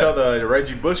football. They Yeah. show the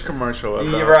Reggie Bush commercial.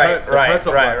 Of the Right, the right,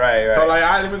 pretzel right, bar. right. So I'm like, all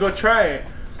right, let me go try it.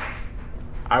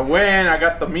 I went, I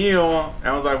got the meal, and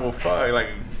I was like, well, fuck. Like,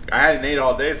 I hadn't ate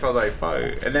all day, so I was like,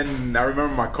 fuck. And then I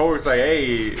remember my coworker's like,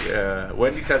 hey,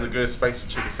 Wendy's has a good spicy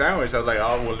chicken sandwich. I was like,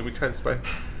 oh, well, let me try the spicy.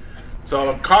 So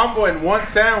a combo in one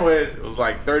sandwich was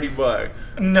like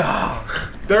 $30. No.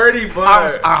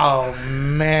 $30. Oh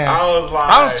man. I was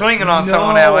like, I'm swinging on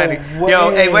someone at Wendy's. Yo,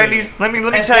 way. hey Wendy's, let me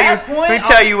At tell you. that point, Let me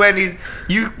tell you, Wendy's.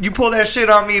 You pull that shit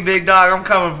on me, big dog. I'm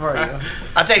coming for you.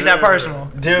 I take that Dude. personal.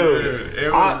 Dude,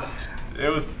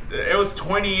 It was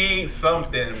 28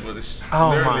 something. It was Oh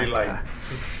literally my like God.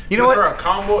 You know just what? for a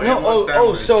combo No, and one oh,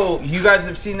 sandwich. so you guys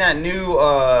have seen that new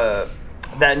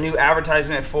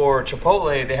advertisement for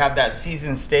Chipotle? They have that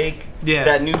seasoned steak. Yeah.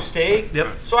 That new steak. Yep.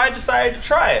 So I decided to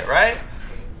try it, right?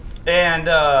 And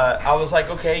I was like,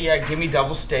 okay, yeah, give me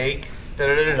double steak.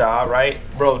 Right,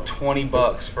 bro,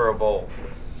 $20 for a bowl.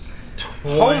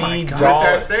 Oh my God. with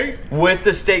that steak. With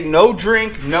the steak, no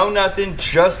drink, no nothing,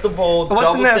 just the bowl. What's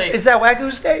in double that? steak. Is that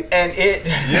Wagyu steak? And it.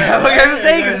 Yeah. What kind of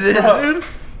steak is this, Bro. dude?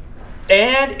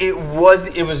 And it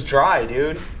was dry,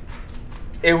 dude.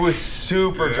 It was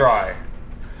super Yeah. dry.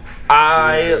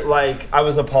 Dude. I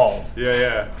was appalled.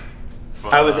 Yeah.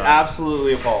 I was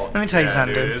absolutely appalled. Let me tell you Yeah,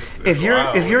 something, dude, dude. it's If your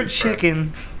wild if your when you try.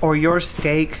 chicken or your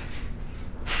steak,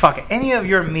 fuck it, any of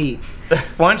your meat,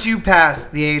 once you pass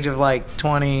the age of like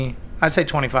 20, I'd say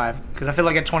 25, because I feel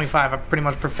like at 25 I've pretty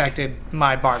much perfected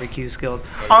my barbecue skills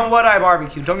on what I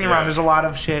barbecue. Don't get me wrong, Yeah. there's a lot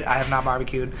of shit I have not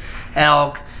barbecued.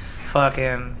 Elk,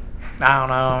 fucking, I don't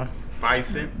know.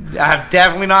 Bison. I've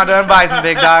definitely not done bison,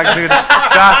 big dog, dude.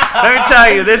 God, let me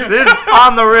tell you, this is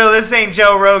on the real. This ain't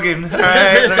Joe Rogan. All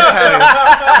right, let me tell you,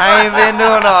 I ain't been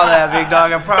doing all that, big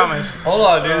dog. I promise. Hold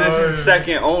on, dude. This is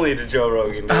second only to Joe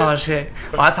Rogan, dude. Oh shit!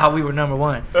 Well, I thought we were number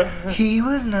one. He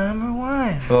was number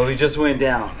one. Well, we just went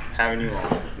down having you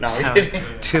on. No, we So,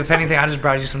 didn't. dude, if anything, I just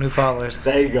brought you some new followers.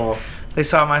 There you go. They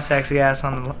saw my sexy ass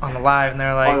on the live, and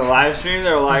they're On the like, live stream,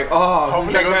 they were like, "Oh,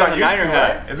 who's Hopefully that it goes guy on in the Niner YouTube,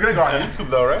 hat?" right? It's gonna go on YouTube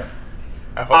though, right?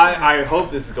 I hope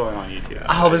this is going on YouTube.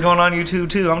 I hope it's going on YouTube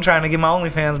too. I'm trying to get my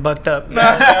OnlyFans bucked up. I'm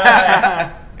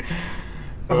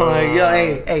like, yo,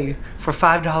 hey, for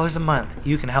 $5 a month,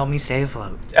 you can help me save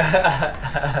float.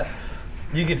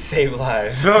 You could save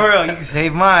lives. For real, you can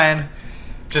save mine.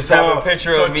 Just have a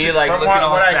picture of me like from looking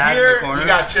all what I sad hear, in the corner. You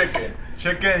got chicken.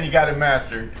 Chicken, you got it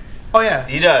mastered. Oh yeah,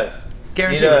 He does.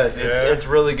 Guaranteed. He does. Yeah. It's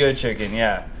really good chicken.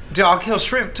 Yeah. dude, I'll kill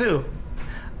shrimp too.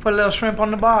 Put a little shrimp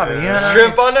on the barbie. You know what I mean?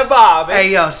 Shrimp on the bob.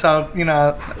 Hey yo, so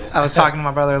I was talking to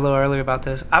my brother a little earlier about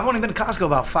this. I've only been to Costco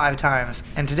about 5 times,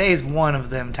 and today is one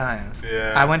of them times.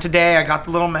 Yeah. I went today. I got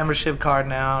the little membership card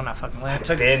now, and I fucking went.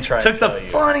 Took been trying to the tell you.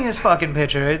 funniest fucking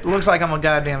picture. It looks like I'm a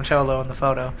goddamn cholo in the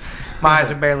photo. My eyes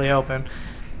are barely open.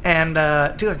 And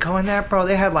dude, I go in there, bro.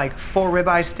 They had like 4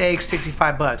 ribeye steaks,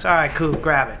 $65. All right, cool,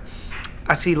 grab it.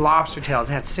 I see lobster tails.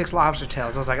 They had 6 lobster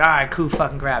tails. I was like, all right, cool,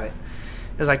 fucking grab it.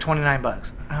 It was like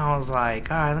 $29. I was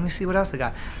like, all right, let me see what else they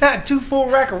got. They had 2 full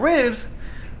rack of ribs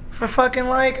for fucking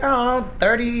like, I don't know,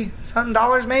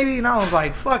 $30-something maybe. And I was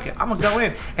like, fuck it, I'm gonna go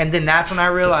in. And then that's when I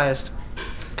realized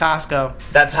Costco.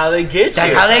 That's how they get you.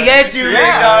 That's how they get you, big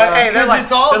dog. Hey, they're because like,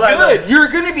 it's all they're like, good. look, You're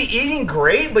gonna be eating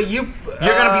great, but you're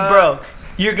gonna be broke.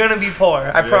 You're gonna be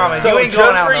poor. I promise. So you ain't going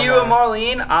just out for no you more. and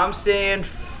Marlene, I'm saying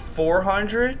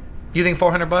 400. You think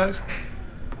 $400?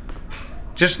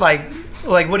 Just like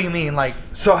what do you mean? Like,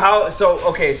 So how? So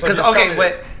okay. So because just tell okay, me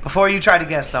wait. this. Before you try to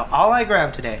guess though, all I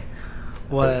grabbed today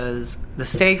was the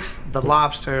steaks, the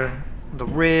lobster, the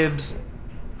ribs.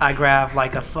 I grabbed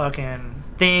like a fucking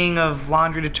thing of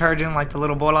laundry detergent, like the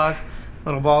little balls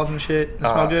and shit. That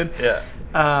smell good.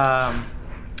 Yeah.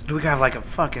 Do we grab like a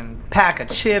fucking pack of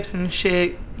chips and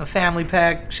shit, a family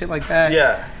pack, shit like that?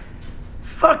 Yeah.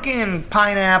 Fucking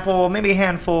pineapple, maybe a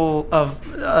handful of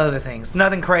other things.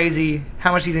 Nothing crazy.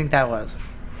 How much do you think that was?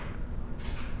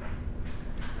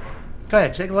 Go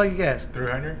ahead, take a look at guess.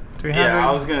 300. 300. Yeah,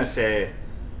 I was gonna say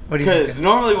What do you because think?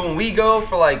 normally when we go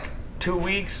for like 2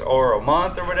 weeks or a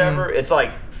month or whatever, it's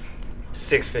like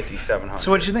 650, 700.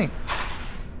 So what you think?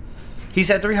 He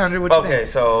said 300. What you Okay, think?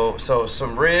 so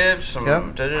some ribs, some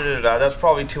Yep. that's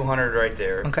probably 200 right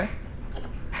there. Okay.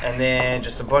 And then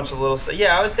just a bunch of little stuff.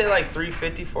 Yeah, I would say like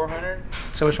 350, 400.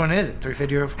 So which one is it?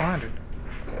 350 or 400?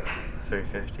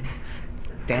 350.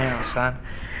 Damn, son.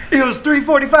 It was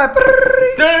 345.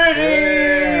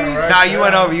 Damn, right Nah, you there.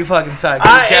 went over. You fucking suck. You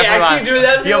I definitely keep lost. doing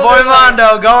that. Your boy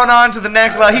Mondo going on to the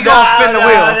next level. He gonna spin the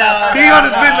wheel. He gonna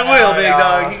spin the wheel, big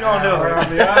dog. He gonna do We're it.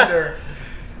 on the under.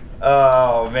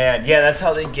 Oh man, yeah, that's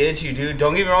how they get you, dude.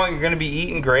 Don't get me wrong, you're gonna be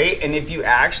eating great, and if you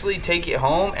actually take it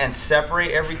home and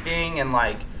separate everything and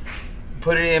like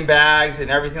put it in bags and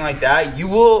everything like that, you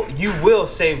will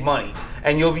save money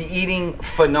and you'll be eating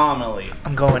phenomenally.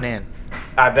 I'm going in.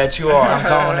 I bet you are. I'm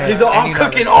going in. He's all, And I'm you know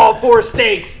cooking this. all 4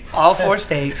 steaks. All 4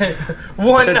 steaks,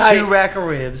 One the night. 2 rack of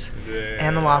ribs,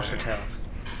 and the Yeah. lobster tails.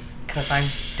 Cause I'm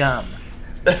dumb.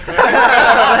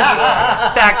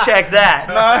 Fact check that.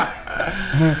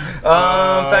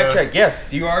 Fact check.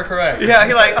 Yes, you are correct. Yeah,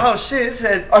 you're like, oh shit. It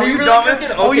says, Are you really dumb? cooking?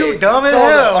 Oh, you Okay, dumb as so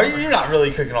hell. Are you? You're not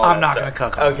really cooking all I'm that not stuff.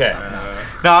 gonna cook all that Okay.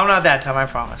 No, I'm not that dumb. I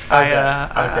promise. Okay.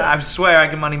 I swear I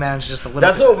can money manage just a little.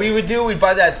 That's bit. what we would do. We'd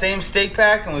buy that same steak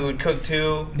pack and we would cook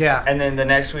 2. Yeah. And then the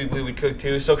next week we would cook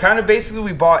 2. So kind of basically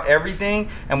we bought everything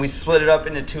and we split it up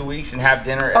into 2 weeks and have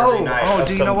dinner every night. Oh, of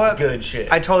do you some know what? Good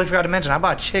shit. I totally forgot to mention. I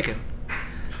bought chicken.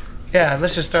 Yeah,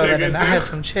 let's just throw that Chicken in. I too? had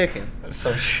some chicken.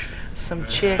 Some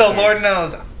chicken. The Lord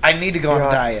knows I need to go on a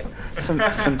diet.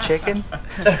 Some chicken.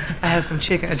 I have some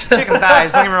chicken. It's chicken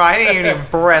thighs. Don't get me wrong. I ain't even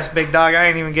breast, big dog. I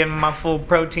ain't even getting my full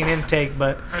protein intake.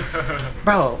 But,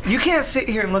 bro, you can't sit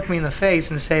here and look me in the face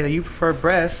and say that you prefer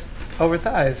breasts over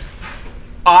thighs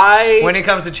when it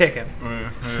comes to chicken.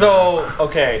 So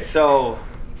okay, so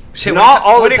Shit, not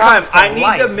all when the it time. comes to I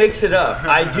need to life. mix it up.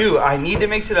 I do. I need to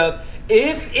mix it up.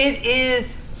 If it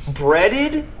is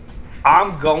breaded,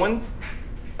 I'm going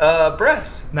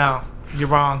breast. No, you're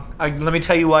wrong. Let me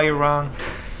tell you why you're wrong.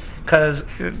 Because,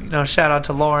 shout out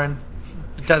to Lauren.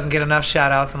 Doesn't get enough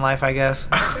shout outs in life, I guess.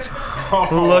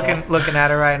 Looking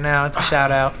at her right now, it's a shout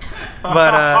out.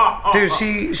 But dude,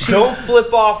 she Don't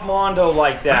flip off Mondo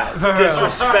like that. It's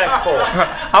disrespectful.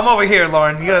 I'm over here,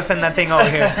 Lauren. You gotta send that thing over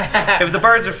here. If the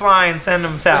birds are flying, send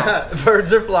them south.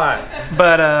 Birds are flying.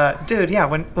 But dude, yeah,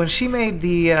 when she made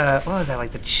the what was that,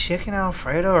 like the chicken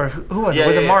Alfredo, or who was it? Yeah,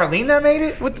 Was it yeah. Marlene that made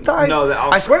it with the thighs? No,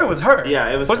 I swear it was her. Yeah,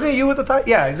 it was Wasn't her. it you with the thighs?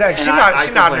 Yeah, exactly. And I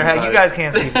She nodded her head. complained You about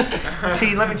guys can't see.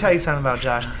 See, let me tell you something about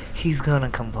Josh. He's gonna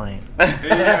complain.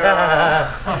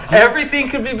 Everything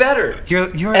could be better. You're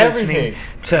Everything. listening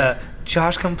to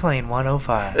Josh Complain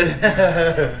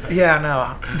 105. Yeah,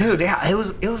 no, dude. Yeah, it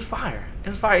was fire. It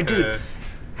was fire, dude.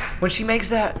 When she makes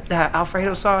that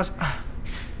Alfredo sauce.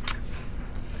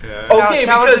 Yeah. Okay,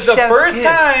 that was because the the chef's first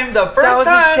kiss. time, That was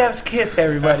the chef's kiss,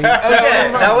 everybody.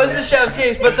 Okay, that was the chef's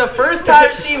case. But the first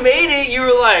time she made it, you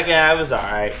were like, yeah, it was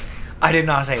alright. I did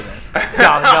not say this.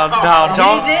 No,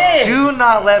 don't. did. Do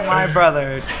not let my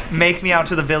brother make me out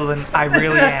to the villain I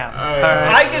really am. All right?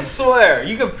 I can swear.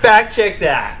 You can fact check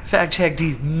that. Fact check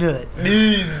these nuts.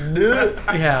 These nuts.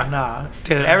 Yeah, nah.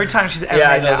 Dude, every time she's ever Yeah,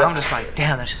 I made know that, that. I'm just like,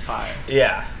 damn, that's just fire.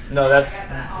 Yeah. No, that's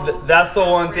the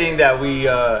one thing that we.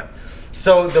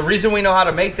 So the reason we know how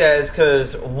to make that is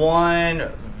because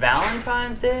one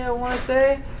Valentine's Day, I want to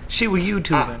say. She was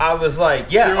YouTubing. I was like,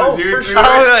 yeah, She was for YouTubing? sure.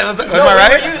 am I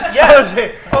right? Yeah. Yeah,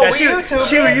 we she YouTubing, was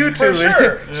for YouTubing.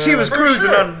 sure. She was For cruising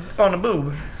sure. on the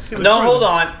boob. She was No, cruising. hold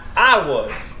on.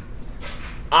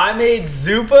 I made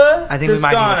Zupa. I think we might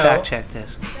need to Toscano. fact check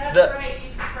this. That's The- right, you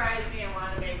surprised me and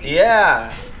wanted to make me.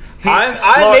 Yeah.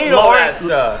 I made all that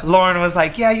stuff. Lauren was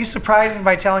like, "Yeah, you surprised me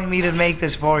by telling me to make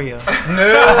this for you."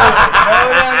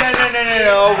 No.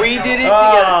 We did it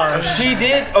together. She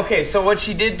did. Okay, so what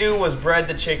she did do was bread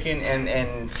the chicken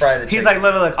and fry the chicken. He's like,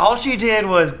 look, all she did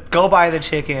was go buy the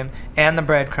chicken and the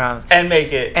breadcrumbs and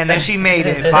make it. And then she made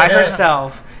it by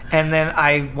herself. And then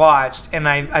I watched and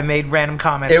I made random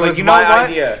comments. It was my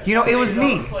idea. You know, it was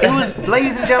me. It was,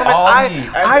 ladies and gentlemen, All I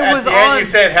At was the end, on. you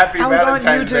said Happy I was on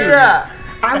Valentine's Day. YouTube. Yeah.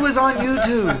 I was on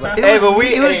YouTube.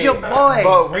 It was your boy.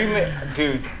 But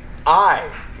dude, I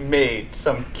made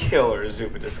some killer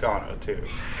Zuppa Toscano too.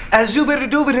 As zoobity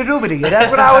doobity doobity.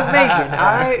 That's what I was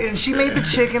making. And she made the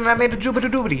chicken and I made the zoobity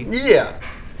doobity. Yeah.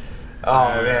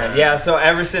 Oh man, yeah. So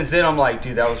ever since then, I'm like,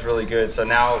 dude, that was really good. So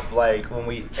now, like,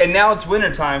 now it's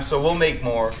wintertime, so we'll make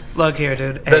more. Look here,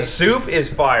 dude. The soup is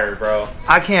fire, bro.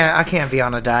 I can't be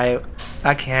on a diet.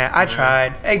 I can't. I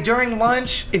tried. Hey, during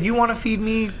lunch, if you want to feed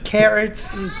me carrots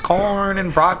and corn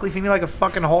and broccoli, feed me like a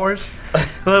fucking horse. A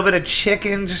little bit of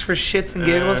chicken just for shits and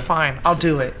giggles, fine. I'll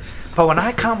do it. But when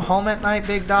I come home at night,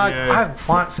 big dog, I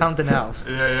want something else.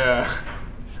 Yeah.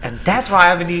 And that's why I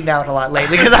haven't eaten out a lot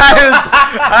lately, because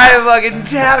I fucking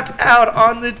tapped out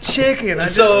on the chicken.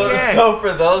 So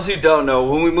for those who don't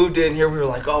know, when we moved in here, we were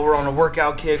like, oh, we're on a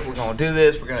workout kick. We're gonna do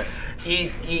this. We're gonna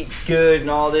eat good and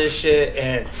all this shit.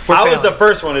 And I was the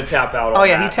first one to tap out on that. Oh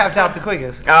yeah, he tapped out the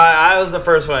quickest. I was the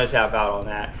first one to tap out on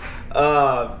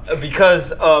that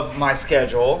because of my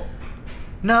schedule.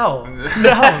 No. He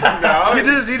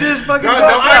just fucking No, tapped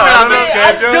don't out. blame it on the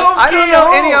schedule. I don't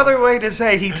know any other way to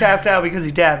say he tapped out because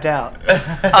he tapped out,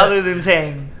 other than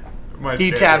saying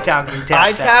he tapped out because he tapped out.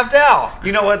 I tapped out.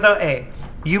 You know what though? Hey,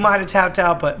 you might have tapped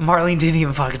out, but Marlene didn't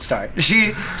even fucking start.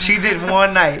 She did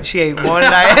one night. She ate one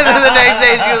night, and then the next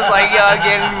day she was like, "Yo, I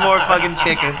can't eat any more fucking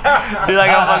chicken." She's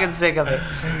like, "I'm fucking sick of it."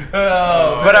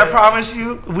 But I promise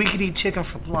you, we could eat chicken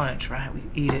for lunch, right? We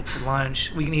eat it for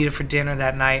lunch. We can eat it for dinner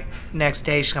that night. Next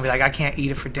day, she's gonna be like, "I can't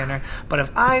eat it for dinner." But if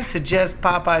I suggest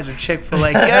Popeyes or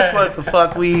Chick-fil-A, guess what the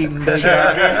fuck we eating? We eating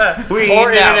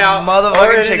that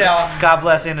motherfucking chicken. God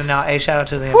bless In-N-Out. Hey, shout out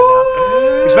to the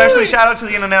In-N-Out. Especially shout out to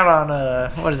the In-N-Out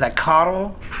on what is that?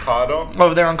 Caudle?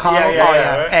 Over there on Caudle?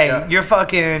 Yeah. Hey, you're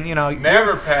fucking,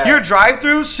 Never packed. Your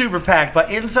drive-through super packed, but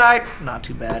inside not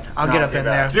too bad. I'll get up in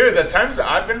there. Dude, the times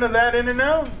that I've been to that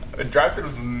In-N-Out, the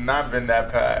drive-thru's not been that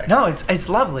packed. No, it's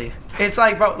lovely. It's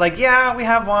like, bro, we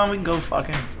have one. We can go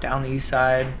fucking down the east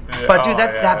side. Yeah. But dude,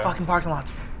 that fucking parking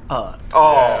lot's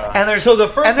and there's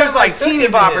like teeny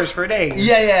boppers for days.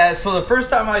 Yeah. So the first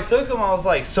time I took them, I was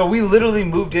like, so we literally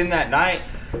moved in that night,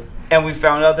 and we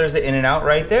found out there's an In-N-Out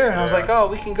right there, and I was like, oh,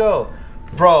 we can go.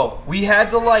 Bro, we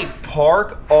had to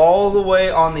park all the way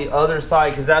on the other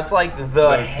side because that's like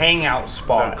the hangout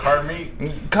spot. The car meet?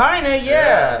 Kinda,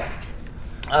 yeah.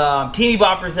 Teeny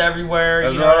boppers everywhere.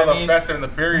 Those you know are what all I mean? the Fast and the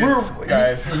Furious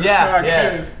guys.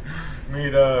 Yeah.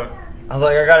 Meet I was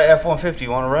like, I got an F-150.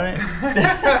 You want to run it?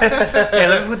 Hey,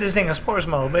 let me put this thing in sports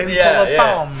mode, baby. Yeah, Pull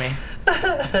up on me.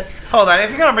 Hold on, if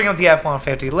you're gonna bring up the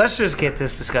F-150, let's just get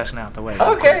this discussion out the way.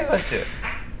 Okay, let's do it.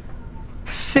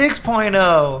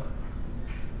 6.0.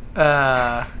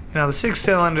 The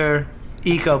 6-cylinder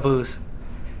EcoBoost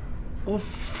will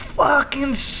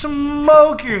fucking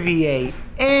smoke your V8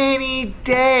 any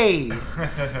day.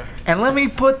 And let me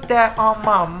put that on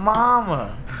my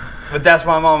mama. But that's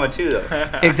my mama too,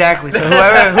 though. Exactly. So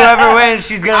whoever wins,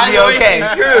 she's gonna be okay. She's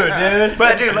screwed, dude.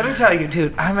 But dude, let me tell you,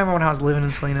 dude. I remember when I was living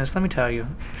in Salinas. Let me tell you,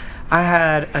 I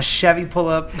had a Chevy pull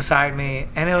up beside me,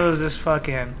 and it was this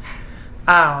fucking,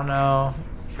 I don't know.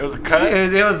 It was a cut?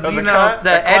 It was the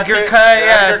Edgar cut,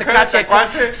 yeah,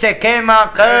 Tecache se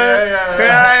quema cut. Yeah. You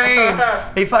know what I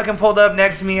mean? He fucking pulled up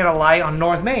next to me at a light on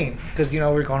North Main because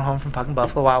we're going home from fucking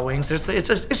Buffalo Wild Wings. It's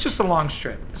just a long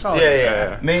strip. That's all.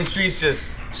 Yeah. Main Street's just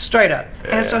straight up.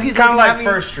 Yeah. And so he's kind of like me,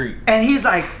 First Street. and he's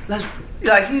like,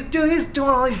 he's doing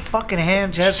all these fucking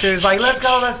hand gestures, like let's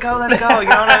go. You know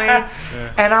what I mean?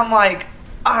 Yeah. And I'm like,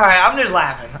 all right, I'm just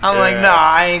laughing. I'm like, nah,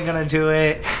 I ain't gonna do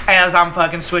it. As I'm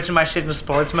fucking switching my shit into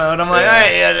sports mode, I'm like,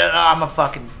 hey, I'm a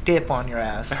fucking dip on your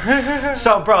ass.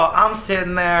 So, bro, I'm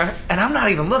sitting there, and I'm not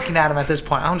even looking at him at this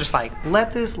point. I'm just like, let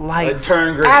this light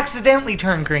turn green. accidentally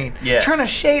turn green. Yeah. Turn a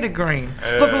shade of green,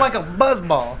 looking like a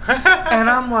buzzball. And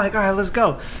I'm like, all right, let's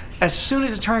go. As soon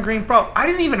as it turned green, bro, I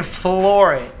didn't even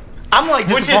floor it. I'm like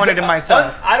disappointed in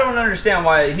myself. I don't understand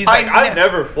why he's like, I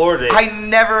never floored it. I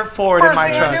never floored in my truck.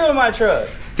 First thing I do in my truck.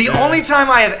 The only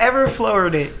time I have ever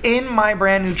floated in my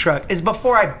brand new truck is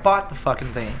before I bought the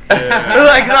fucking thing.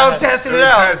 Like, 'cause I was testing it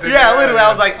out. Yeah, literally, I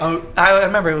was like, oh, I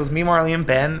remember it was me, Marley, and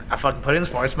Ben. I fucking put it in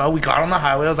sports mode. We got on the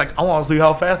highway. I was like, I want to see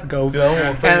how fast it goes.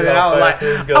 And then I was like,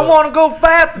 I want to go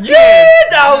fast again.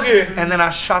 Yeah, doggy. And then I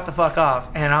shot the fuck off.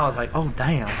 And I was like, oh,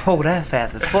 damn. Oh, that's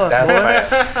fast as fuck, That's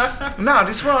boy. fast. No,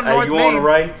 just run Hey, North you want Main. a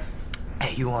Wraith?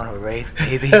 Hey, you want a Wraith,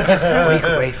 baby? We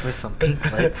can Wraith with some pink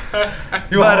clips.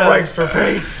 You want a Wraith for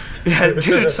pigs? Yeah,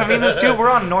 dude, so me and this dude, we're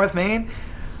on North Main.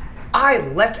 I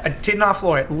did not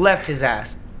floor it, left his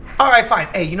ass. All right, fine.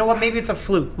 Hey, you know what? Maybe it's a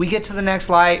fluke. We get to the next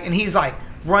light, and he's like,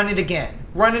 run it again.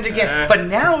 But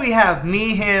now we have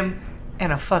me, him,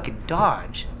 and a fucking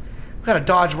Dodge. We got a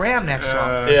Dodge Ram next to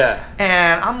him. Yeah.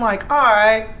 And I'm like, all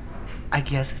right, I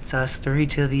guess it's us three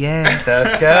till the end.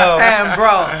 Let's go. And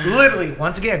bro, literally,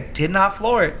 once again, did not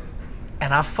floor it.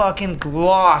 And I fucking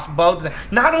glossed both of them.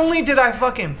 Not only did I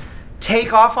fucking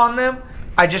take off on them,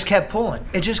 I just kept pulling.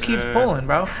 It just keeps pulling,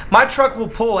 bro. My truck will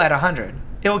pull at 100.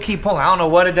 It will keep pulling. I don't know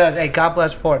what it does. Hey, God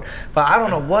bless Ford. But I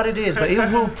don't know what it is, but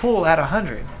it will pull at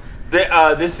 100.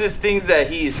 This is things that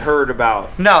he's heard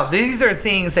about. No, these are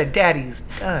things that Daddy's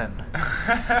done.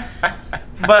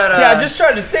 But Yeah, I just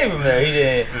tried to save him there. He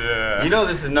didn't. Yeah. You know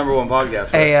this is #1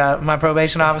 podcast. Right? Hey, my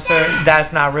probation officer,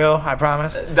 that's not real, I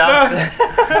promise. That's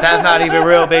That's not even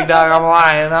real, big dog. I'm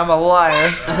lying. I'm a liar.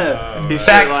 he's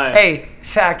straight lying. Hey,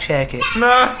 fact check it.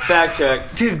 Fact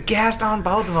check. Dude, gassed on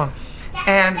both of them.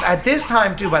 And at this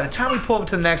time, dude, by the time we pull up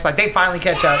to the next light, they finally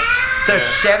catch up. The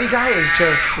Chevy guy is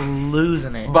just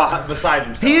losing it. Beside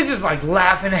himself. He's just like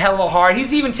laughing hella hard.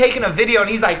 He's even taking a video and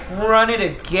he's like, run it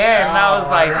again. And I was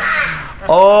like,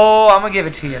 oh, I'm going to give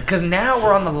it to you. Because now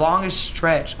we're on the longest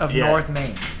stretch of North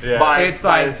Main. Yeah. It's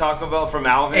by like- the Taco Bell from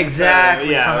Alvin. Exactly.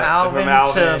 To, from Alvin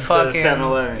to fucking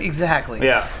 7-Eleven. Exactly.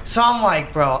 Yeah. So I'm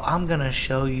like, bro, I'm going to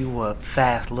show you what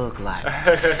fast look like.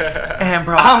 And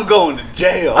bro, I'm going to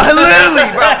jail. I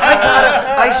literally, bro,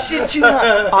 I shit you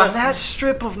not, on that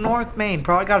strip of North Main,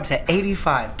 bro, I got up to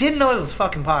 85. Didn't know it was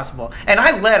fucking possible. And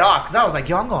I let off, because I was like,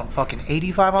 yo, I'm going fucking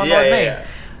 85 on North Main. Yeah.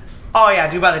 Oh, yeah,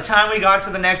 dude, by the time we got to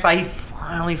the next light, he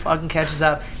finally fucking catches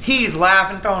up. He's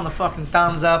laughing, throwing the fucking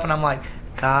thumbs up, and I'm like,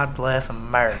 God bless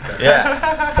America.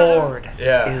 Yeah. Ford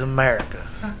Yeah. is America.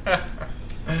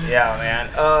 Yeah,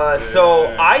 man.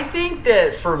 So I think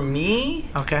that for me,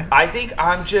 Okay. I think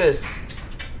I'm just...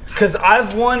 Because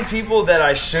I've won people that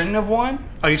I shouldn't have won.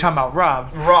 Oh, you're talking about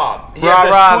Rob. Rob. He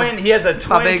has a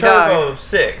twin big turbo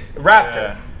 6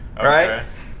 Raptor, Yeah. right? Okay.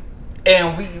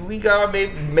 And we got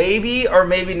maybe or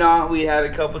maybe not. We had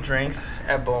a couple drinks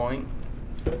at bowling.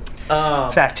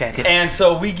 Fact check it. And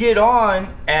so we get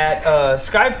on at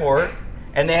Skyport,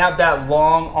 and they have that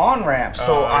long on ramp.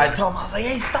 So I told him, I was like,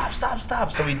 hey, stop.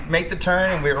 So we make the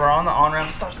turn, and we were on the on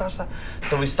ramp. Stop. So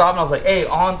we stopped, and I was like, hey,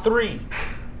 on 3.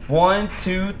 1,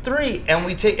 2, 3,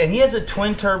 and he has a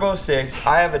twin turbo 6.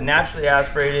 I have a naturally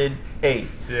aspirated 8.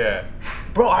 Yeah.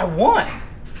 Bro, I won.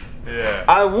 Yeah.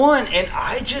 I won, and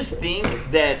I just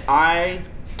think that I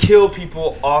kill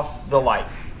people off the light.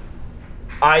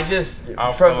 I just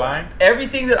Off from the line?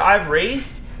 everything that I've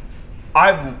raced,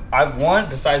 I've won.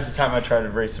 Besides the time I tried to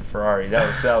race a Ferrari,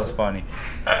 that was funny.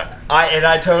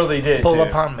 I totally did. Pull too.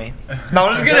 upon me. No,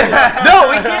 I'm just kidding. No,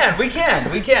 we can.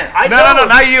 No,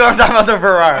 not you. I'm talking about the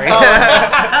Ferrari.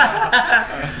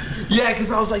 Yeah,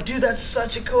 because I was like, dude, that's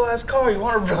such a cool ass car. You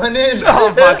want to run in?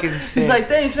 Oh, fucking sick. He's like,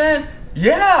 thanks, man.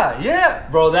 Yeah.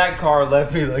 Bro, that car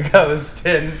left me like I was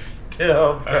standing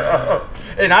still, bro.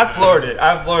 And I floored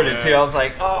it. Too. I was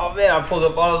like, oh, man. I pulled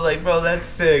up on it. I was like, bro, that's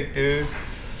sick, dude.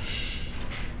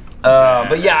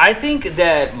 But yeah, I think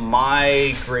that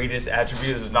my greatest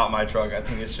attribute is not my truck. I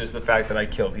think it's just the fact that I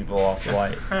kill people off the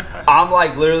light. I'm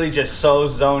like literally just so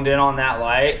zoned in on that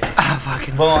light. I'm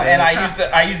fucking Well, sick. and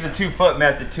I use the 2-foot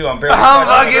method too. I'm barely I'm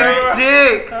touching the fucking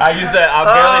brake. sick. I'm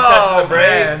barely touching the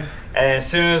brake. Man. And as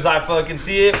soon as I fucking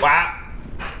see it, wow,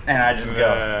 and I just go.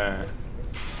 Yeah.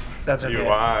 That's You okay.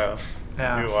 wild.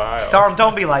 Yeah. You wild.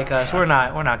 Don't be like us. We're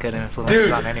not good influences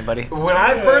Dude, on anybody. When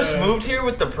I first moved here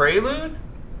with the Prelude,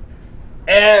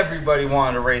 everybody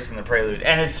wanted to race in the Prelude,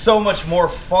 and it's so much more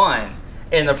fun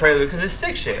in the Prelude because it's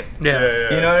stick shift. Yeah.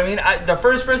 You know what I mean? The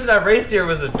first person I raced here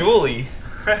was a dually.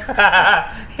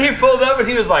 He pulled up and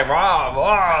he was like, Rob.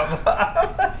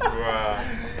 Wow.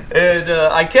 And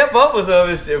I kept up with him.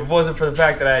 It wasn't for the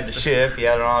fact that I had to shift. He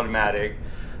had an automatic.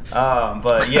 But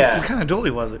What yeah. kind of dually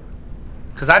was it?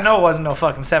 Because I know it wasn't no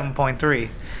fucking 7.3.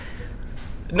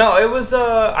 No, it was.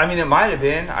 I mean, it might have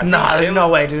been. Nah, there's no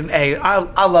way, dude. Hey,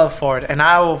 I love Ford, and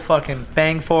I will fucking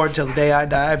bang Ford till the day I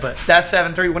die. But that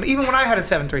 7.3, even when I had a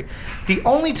 7.3, the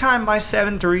only time my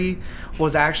 7.3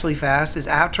 was actually fast is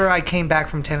after I came back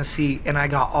from Tennessee and I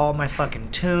got all my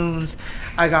fucking tunes.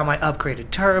 I got my upgraded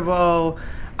turbo.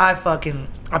 I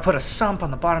put a sump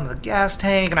on the bottom of the gas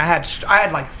tank, and I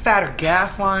had like fatter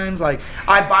gas lines. Like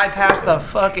I bypassed the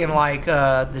fucking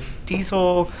the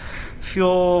diesel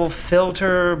fuel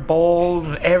filter bowl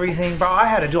and everything, bro. I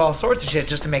had to do all sorts of shit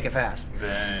just to make it fast.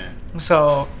 Damn.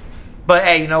 So, but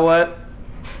hey, you know what?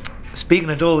 Speaking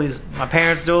of dualies, my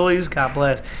parents' dualies, God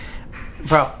bless,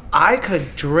 bro. I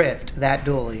could drift that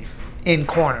dually in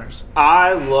corners.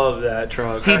 I love that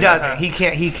truck. He doesn't. He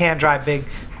can't drive big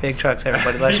trucks.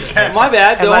 Everybody, let's just. My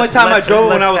bad. The only time I drove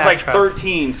when I was like backtrack.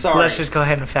 13. Sorry. Let's just go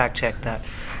ahead and fact check that.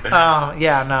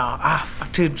 Yeah, no.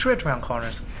 Dude, drift around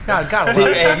corners. God, See,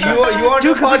 hey, you want to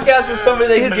do a podcast with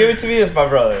somebody that can give it to me? It's my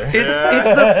brother.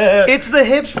 It's the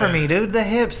hips for me, dude. The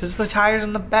hips. It's the tires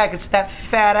in the back. It's that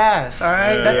fat ass. All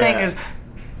right, that thing is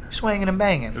swinging and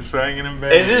banging. It's swinging and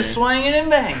banging. Is it swinging and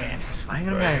banging? Swinging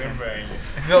and banging.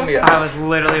 Feel me? I was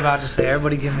literally about to say,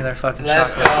 everybody give me their fucking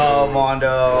Let's shotguns. go,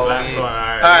 Mondo. Last one,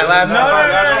 alright. All right, last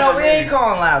one. No, we ain't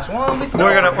calling last one.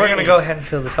 We're gonna go ahead and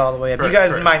fill this all the way up. You Correct, guys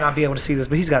correct. might not be able to see this,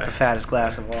 but he's got the fattest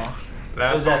glass of all.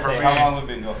 Last one for me. How long we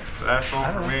been going? Last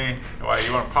one for me. Why,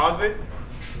 you want to pause it?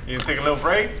 You can take a little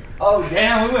break? Oh,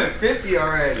 damn, we went 50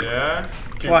 already. Yeah.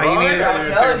 Keep Why, you rolling, need- or I'm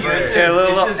take a telling you, break? it's Yeah, a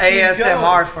little It just keeps ASMR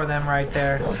going. for them right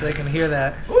there, so they can hear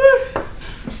that.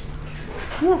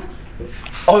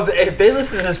 Oh, if they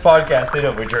listen to this podcast, they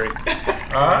know we drink.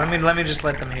 Let me just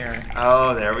let them hear it.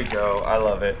 Oh, there we go. I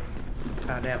love it.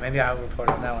 Oh damn, maybe I'll report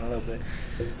on that one a little bit.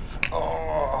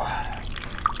 Oh.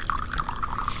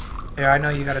 Yeah, I know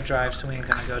you gotta drive, so we ain't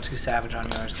gonna go too savage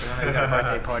on yours. Cause I know you got a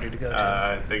birthday party to go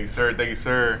to. Thank you, sir. Thank you,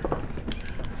 sir.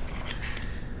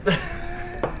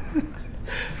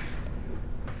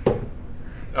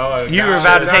 Oh, You were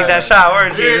about to take that shot,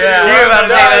 weren't you? Yeah, You were about to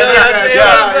take that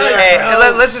shot. yeah.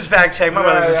 Hey, let's just fact check. My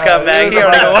brother's a scumbag. He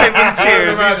don't even wipe his tears. He I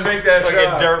was about to just take that Fucking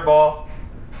shot. dirt ball.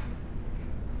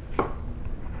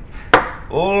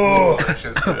 Oh, that's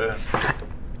just good.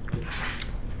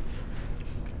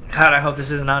 God, I hope this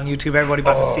isn't on YouTube. Everybody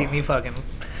about to see me fucking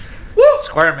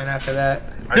squirming after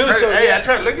that. Dude, I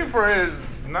tried looking for it.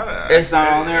 It's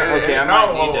not on there? Okay, I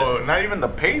might need to. Not even the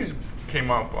page came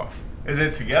up. Is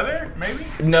it together? Maybe?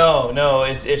 No,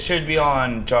 it should be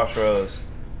on Josh Rose.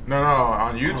 No,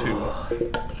 on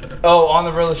YouTube. Oh, on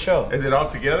the Rilla Show. Is it all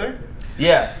together?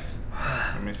 Yeah.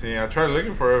 Let me see. I tried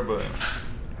looking for it, but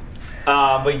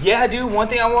But yeah, dude, one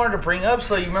thing I wanted to bring up,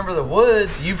 so you remember the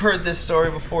Woods. You've heard this story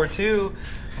before too.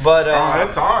 But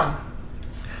it's on.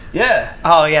 yeah.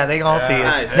 Oh yeah, they gonna see it.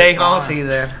 Nice. They It's gonna on. see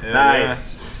that. Yeah.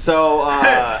 Nice. So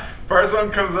First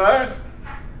one comes out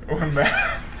when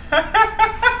Matt.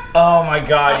 oh my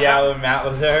god, yeah, when Matt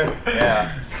was there.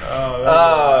 Yeah.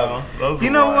 Those You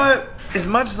were know wild. what? As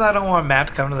much as I don't want Matt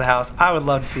to come to the house, I would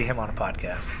love to see him on a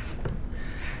podcast.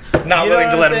 Not You know willing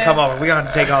to what let I'm him come saying? over. We're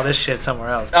gonna take all this shit somewhere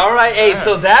else. All right, hey,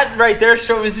 so that right there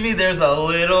shows me there's a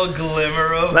little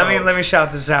glimmer of Let hope. me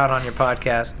shout this out on your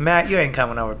podcast, Matt. You ain't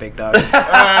coming over, big dog.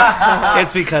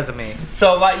 It's because of me.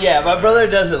 So my brother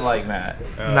doesn't like Matt.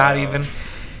 Not even.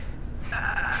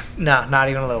 No, not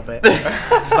even a little bit.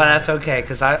 But that's okay,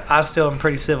 because I still am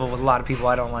pretty civil with a lot of people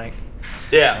I don't like.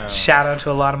 Yeah. Shout out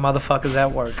to a lot of motherfuckers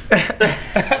at work. Damn.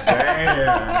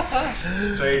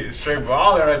 Straight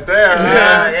baller right there.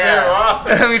 Yeah.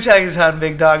 Straight baller. Let me tell you something,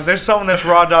 big dog. There's someone that's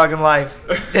raw dog in life.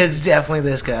 It's definitely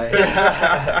this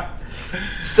guy.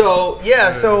 So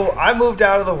I moved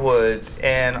out of the Woods,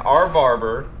 and our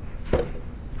barber,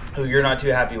 who you're not too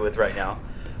happy with right now,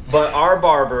 but our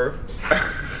barber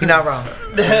You're not wrong.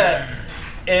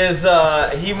 is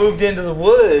he moved into the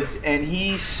Woods, and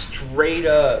he straight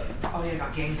up Oh, yeah,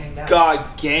 got gang banged out.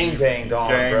 got gangbanged on,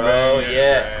 Gang bro. bang, Yeah.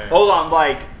 yeah. Hold on,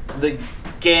 like the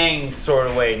gang sort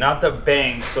of way, not the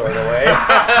bang sort of way.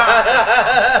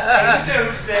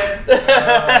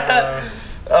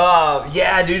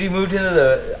 Yeah, dude, he moved into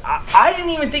the. I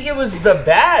didn't even think it was the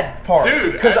bad part,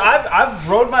 Dude, because I've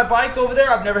rode my bike over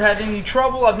there. I've never had any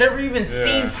trouble. I've never even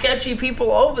seen sketchy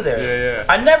people over there. Yeah.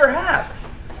 I never have.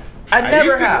 I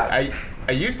never have.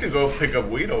 I used to go pick up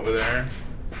weed over there.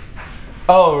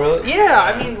 Oh, really? Yeah,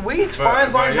 I mean, weed's fine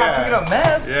as long as you're not picking up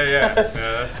meth. Yeah. That's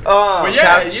true. Uh, But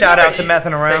yeah, you shout never- out to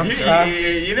messing around.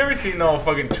 You never seen no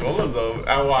fucking cholas though.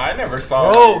 Well, I never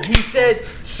saw. Bro, he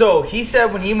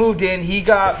said when he moved in, he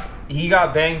got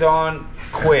banged on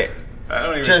quick. That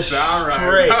don't even just sound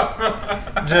straight.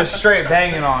 right. Just straight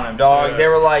banging on him, dog. Yeah. They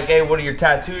were like, "Hey, what do your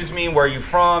tattoos mean? Where are you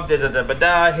from?" Da da da da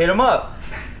da. Hit him up.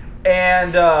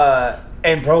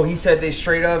 And bro, he said they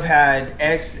straight up had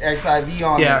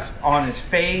XIV on his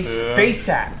face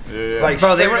tats. Yeah. Like,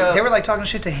 Bro, they straight up. were like talking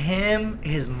shit to him,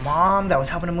 his mom that was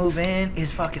helping him move in,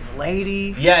 his fucking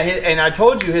lady. Yeah, and I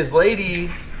told you his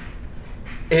lady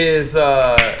is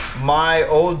my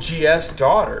old GF's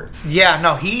daughter. Yeah,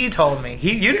 no, he told me.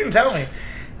 You didn't tell me.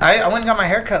 I went and got my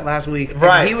hair cut last week. And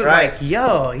Right, he was right. like,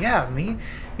 yo, yeah, me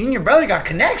and your brother got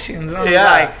connections. And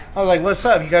Yeah. I was like, what's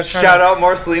up? You guys trying Shout to... out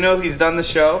Marcelino, he's done the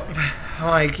show. I'm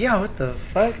like, yeah, what the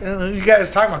fuck? You guys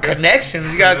talking about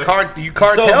connections? You got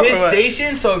cartel So or his what?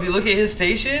 station, so if you look at his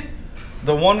station,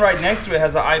 the one right next to it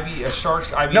has a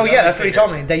Sharks IBW. No, yeah, that's what he sticker.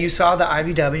 told me. That you saw the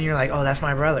IBW and you're like, oh, that's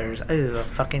my brother's. Ooh, a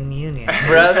fucking union.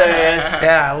 Brothers.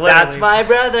 Yeah, literally. That's my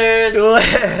brothers.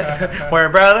 We're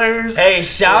brothers. Hey,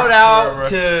 shout out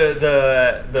to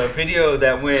the video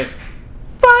that went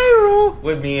viral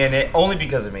with me in it, only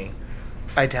because of me.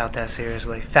 I doubt that,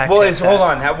 seriously. Fact Well, check that. hold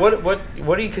on.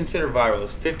 What do you consider viral?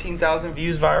 Is 15,000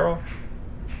 views viral?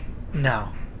 No,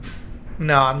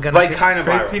 I'm gonna Like kind of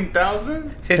viral.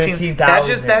 15,000? 15,000.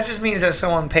 15,000. That just means that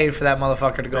someone paid for that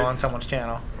motherfucker to go on someone's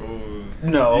channel.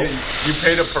 No, You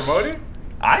paid to promote it?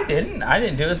 I didn't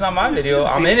do it. It's not my video.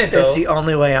 I'm in it though. That's the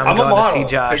only way I'm I'm a going to model. see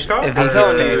Josh. TikTok? If he I'm gets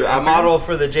telling paid. you, I model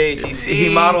for the JTC. He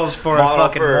models for a model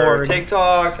fucking for board.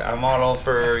 TikTok. I model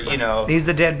for He's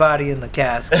the dead body in the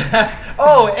cask.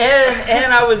 Oh,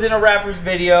 and I was in a rapper's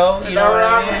video. You know what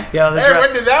I mean? Yo, this Hey, rap-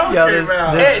 when did that one yo, came this-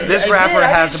 out? this- this rapper I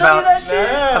has didn't show you about- that shit?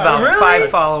 Yeah. About Really? 5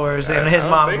 followers, and his I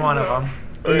don't mom's think one so. of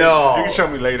them. No. You can show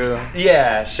me later though.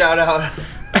 Yeah, shout out,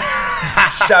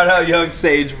 shout out, Young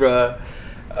Sage, bruh.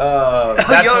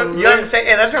 That's Young Sage.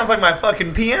 Hey, that sounds like my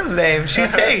fucking PM's name.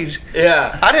 She's Sage.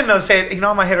 Yeah, I didn't know Sage. You know,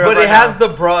 I'm gonna hit her but up it right has now.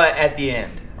 the bruh at the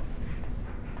end.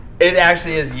 It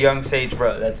actually is Young Sage,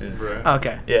 bruh. That's his. Bruh.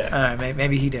 Okay. Yeah. All right.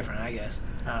 Maybe he different. I guess.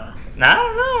 I don't know. I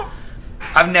don't know.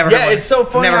 I've never. heard Yeah, one- it's so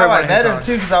funny never how heard one I of his met him songs.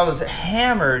 too, because I was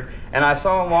hammered and I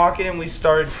saw him walking and we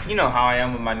started. You know how I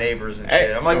am with my neighbors and shit.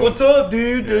 Hey, I'm like, cool. "What's up,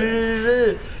 dude?" Yeah.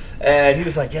 Da-da-da-da. And he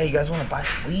was like, "Yeah, you guys want to buy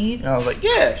some weed?" And I was like,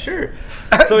 "Yeah, sure."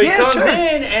 So he Yeah, comes sure.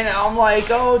 in and I'm like,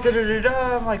 "Oh,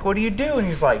 da-da-da-da." I'm like, "What do you do?" And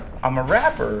he's like, "I'm a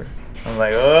rapper." I'm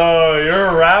like, "Oh, you're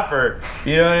a rapper."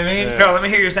 You know what I mean? Yeah. Bro, let me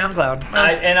hear your SoundCloud.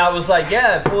 And I was like,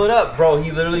 "Yeah, pull it up, bro."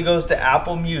 He literally goes to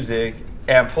Apple Music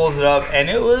and pulls it up, and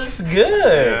it was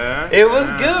good. Yeah, It was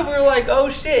yeah. good. We were like, "Oh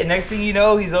shit!" Next thing you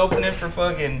know, he's opening for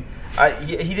fucking.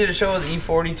 He did a show with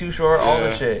E40 Too Short, all the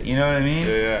Yeah. shit. You know what I mean?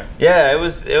 Yeah. Yeah, it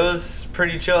was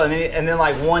pretty chill. And then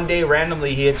like one day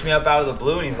randomly he hits me up out of the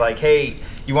blue and he's like, "Hey,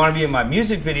 you want to be in my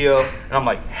music video?" And I'm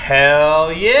like,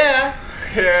 "Hell yeah!"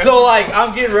 Yeah. So like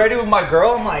I'm getting ready with my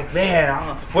girl. I'm like, "Man,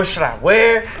 what should I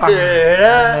wear?"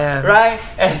 man. Right?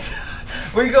 And so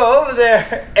we go over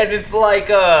there and it's like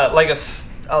a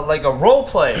role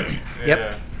play. Yep.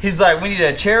 Yeah. He's like, "We need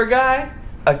a chair guy,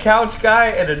 a couch guy,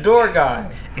 and a door guy."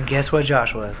 And guess what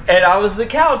Josh was? And I was the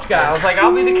couch guy. I was like,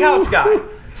 "I'll be the couch guy."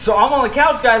 So I'm on the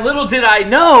couch guy. Little did I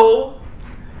know,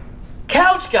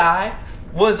 couch guy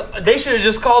they should have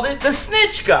just called it the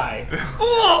snitch guy.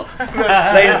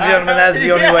 Ladies and gentlemen, that's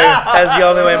the only way. That's the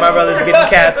only way my brother's getting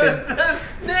casted. The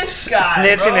snitch guy.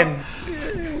 Snitching bro.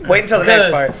 and wait until the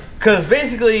next part. Because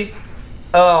basically,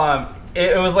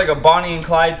 it was like a Bonnie and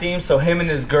Clyde theme. So him and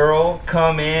his girl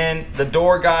come in. The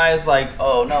door guy is like,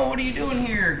 "Oh no, what are you doing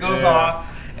here?" Goes Yeah. off.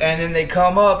 And then they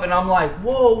come up and I'm like,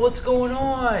 "Whoa, what's going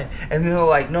on?" And then they're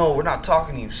like, "No, we're not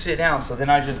talking to you. Sit down." So then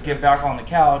I just get back on the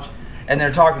couch and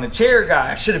they're talking to chair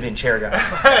guy. I should have been chair guy.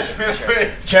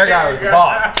 Chair guy was the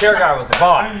boss. Chair guy was the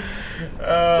boss.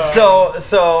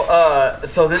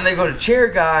 So then they go to chair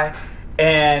guy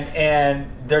and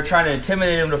they're trying to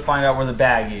intimidate him to find out where the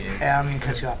bag is. Hey, I'm gonna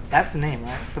cut you off. That's the name,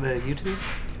 right, for the YouTube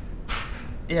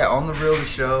Yeah, on the real the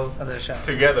show. of the show.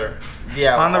 Together.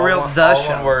 Yeah, On the all real one- the all show.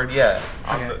 One word, yeah.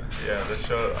 On Okay. the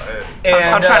show. And,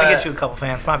 I'm trying to get you a couple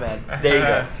fans. My bad. There you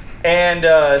go.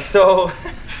 And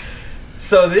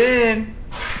so then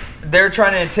they're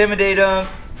trying to intimidate him,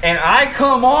 and I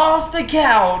come off the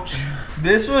couch.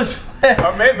 This was.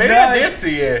 Maybe I did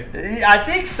see it. I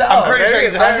think so. I'm pretty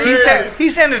sure maybe-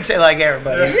 he sent it to like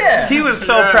everybody. Yeah. He was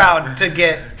so Yeah. proud to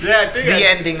get Yeah, I think the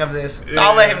I- ending of this. Yeah.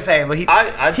 I'll let him say it, but he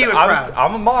was proud.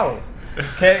 I'm a model.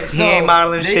 Okay, so ain't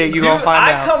modeling shit, you gonna find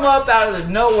I out. come up out of the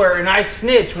nowhere and I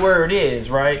snitch where it is,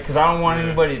 right? Because I don't want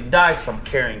anybody to die because I'm a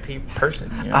caring person.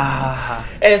 You know? Ah.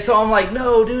 And so I'm like,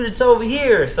 "No, dude, it's over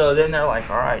here." So then they're like,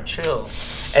 "All right, chill."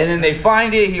 And then they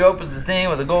find it. He opens his thing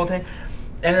with a gold thing.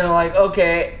 And then they're like,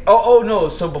 "Okay." Oh, no.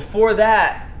 So before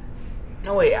that,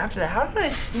 no, wait, after that, how did I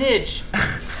snitch?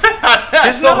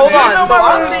 Just So hold on. know So my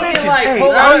I'm brother's thinking snitching. like, Hey,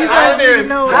 hold how on. you guys I even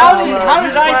know How that? did He's I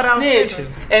flat out snitch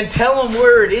snitching. and tell them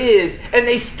where it is, and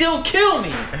they still kill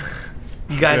me?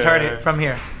 You guys heard Yeah. it from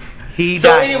here. He So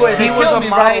died. anyway, he they was killed a me,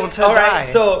 model right? to All die. right,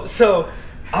 so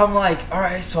I'm like, all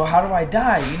right, so how do I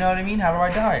die? You know what I mean? How do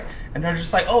I die? And they're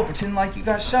just like, oh, pretend like you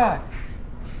got shot.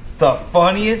 The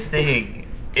funniest thing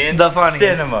in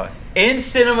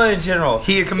cinema in general,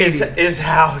 He a comedian. is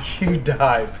how you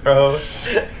die, bro.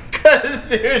 Because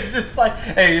they're just like,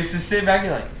 hey, you're just sitting back,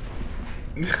 you're like.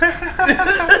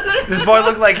 This boy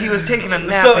looked like he was taking a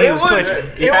nap. So and he it was was twitching.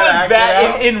 it You had to was act it bad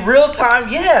out? in real time.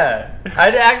 Yeah, I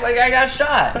had to act like I got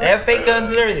shot. They have fake guns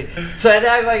and everything, so I had to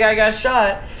act like I got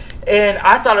shot. And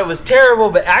I thought it was terrible,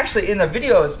 but actually in the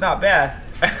video it's not bad.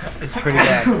 It's pretty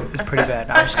bad. It's pretty bad.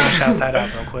 I'm just gonna shout that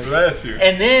out real quick. Bless you.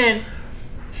 And then,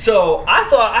 so I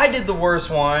thought I did the worst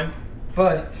one,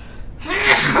 but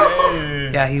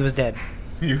Hey. Yeah, he was dead.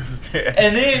 He was dead.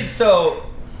 and then so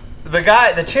the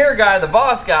guy, the chair guy, the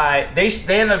boss guy, they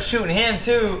end up shooting him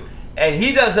too. And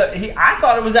he does I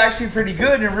thought it was actually pretty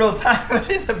good in real time, but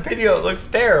in the video it looks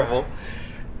terrible.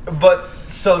 But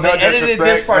so No they edited this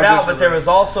disrespect, part no out, but there disrespect. was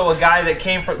also a guy that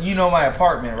came from my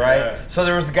apartment, right? Yeah. So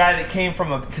there was a guy that came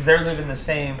from because they're living the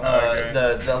same Okay.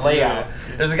 the layout. Yeah.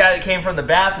 There's a guy that came from the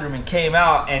bathroom and came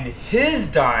out, and his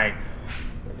dying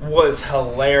was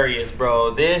hilarious,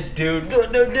 bro. This dude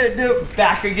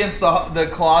back against the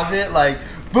closet, like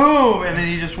boom, and then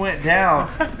he just went down.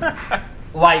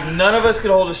 Like none of us could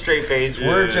hold a straight face.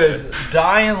 We're Yeah. just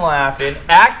dying laughing.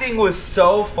 Acting was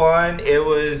so fun. It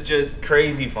was just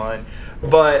crazy fun.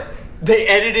 But they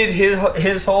edited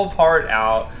his whole part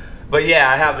out. But yeah,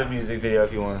 I have the music video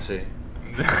if you want to see.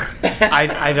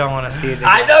 I don't want to see it again.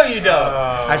 I know you don't.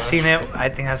 I've seen it. I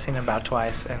think I've seen it about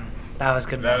twice, and that was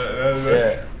good enough.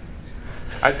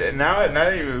 Yeah. Now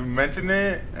that you mention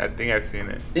it, I think I've seen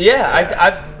it. Yeah,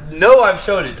 I know I've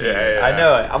showed it to you. Yeah. I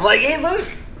know it. I'm like, hey, look.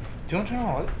 Do you want to turn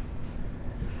on?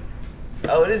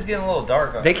 Oh, it is getting a little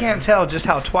dark. On They can't tell just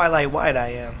how Twilight White I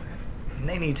am. And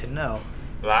they need to know.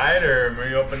 Light, or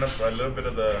maybe open up a little bit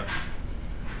of the.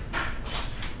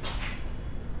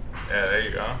 Yeah, there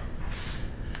you go.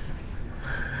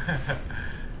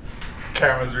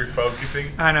 Camera's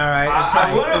refocusing. I know, right? It's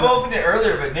I would like- have opened it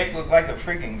earlier, but Nick looked like a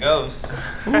freaking ghost.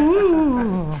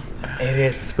 Ooh. It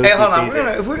is spooky. Hey, hold on.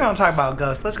 If we're gonna talk about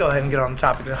ghosts, let's go ahead and get on the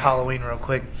topic of Halloween real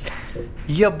quick.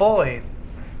 Your boy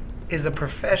is a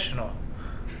professional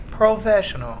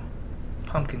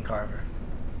pumpkin carver,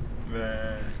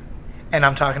 and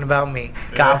I'm talking about me.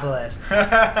 God bless.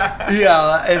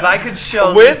 Yeah, if I could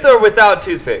show With or without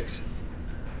toothpicks?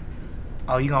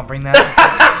 Oh, you gonna bring that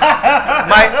up?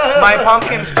 my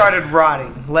pumpkin started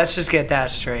rotting. Let's just get that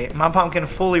straight. My pumpkin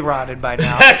fully rotted by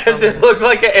now. Because it looked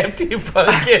like an empty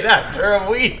pumpkin after a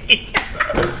week.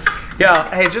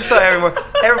 Yeah, hey, just so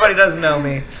everybody doesn't know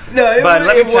me. No, it But was,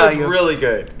 let me it tell was you. really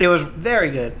good. It was very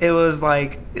good. It was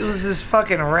this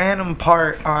fucking random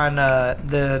part on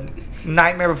the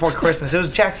Nightmare Before Christmas. It was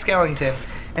Jack Skellington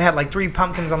and had like 3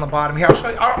 pumpkins on the bottom. Here,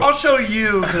 I'll show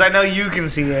you because I know you can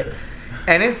see it.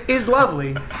 And it's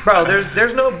lovely, bro.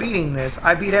 There's no beating this.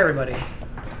 I beat everybody.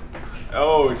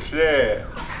 Oh shit!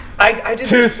 I did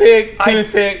Toothpick.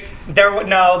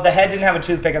 The head didn't have a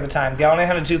toothpick at the time. They only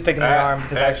had a toothpick in the arm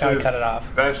because I That's accidentally just- cut it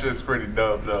off. That's just pretty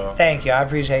dope, though. Thank you, I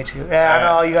appreciate you. Yeah, I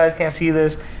know you guys can't see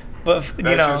this, but you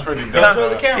That's know, just pretty you dope. know, Show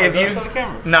the camera. if Go you- show the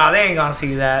camera. No, they ain't gonna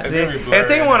see that. It's gonna be If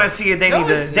they blurry. want to see it, they No,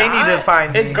 need it's to not.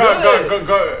 find It's me.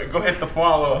 good. Go hit the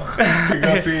follow. to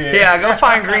go see it. Yeah, go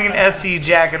find Green SC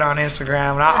Jacket on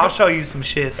Instagram, and I'll show you some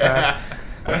shit, son.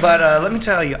 But let me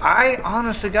tell you,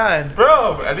 honest to God.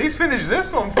 Bro, at least finish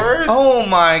this one first. Oh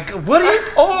my god! What are you?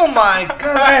 Oh my god!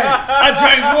 I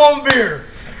drank 1 beer.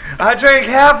 I drank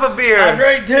half a beer. I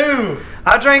drank 2.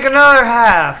 I drank another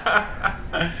half.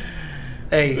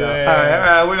 There you go. Yeah. All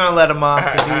right, we're gonna let him off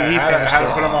because he finished had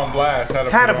to it. put him on blast.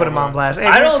 Had to put him on blast. Hey,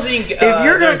 I don't think if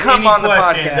you're gonna there's come any on the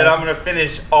question podcast, that I'm gonna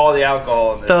finish all the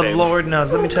alcohol in this the table. Lord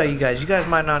knows. Let me tell you guys. You guys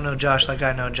might not know Josh like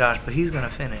I know Josh, but he's gonna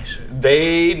finish.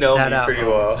 They know That me pretty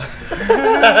alcohol.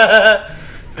 well.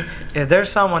 If there's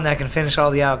someone that can finish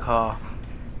all the alcohol,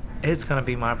 it's gonna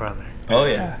be my brother. Oh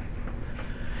yeah.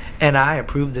 And I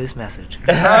approve this message.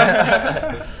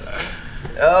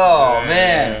 Oh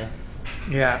man.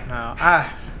 Yeah,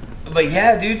 no, But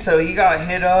yeah, dude. So he got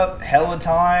hit up hella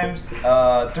times.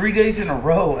 3 days in a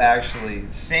row, actually.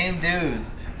 Same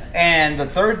dudes. And the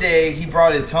 3rd day, he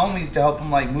brought his homies to help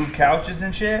him like move couches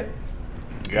and shit.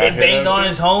 They banged on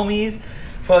his homies.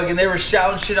 Fucking, they were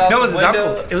shouting shit out no, it the was his window.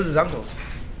 uncles. It was his uncles.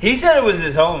 He said it was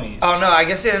his homies. Oh no, I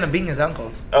guess it ended up being his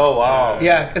uncles. Oh wow.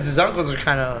 Yeah, because his uncles are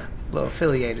kind of little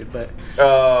affiliated, but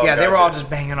Oh, yeah, they were gotcha. all just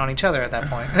banging on each other at that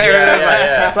point. They Yeah, were just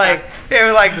yeah, like they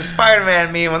were like the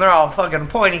Spider-Man meme when they're all fucking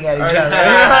pointing at each Oh, other. yeah.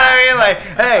 You know what I mean?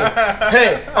 Like,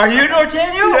 hey, Are you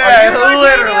Norteno? yeah, Are you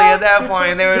literally Norteno? at that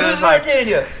point they were Who's just like,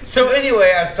 Norteno? So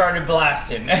anyway, I started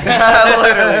blasting.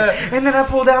 literally, and then I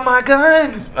pulled out my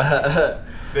gun.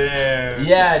 Damn.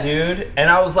 Yeah, dude. And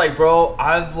I was like, bro,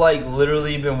 I've like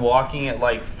literally been walking at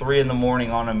like 3 a.m.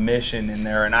 on a mission in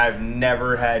there, and I've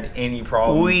never had any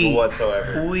problems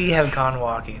whatsoever. We have gone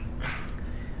walking.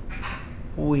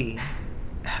 We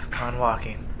have gone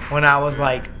walking. When I was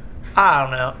like, I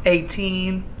don't know,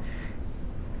 18.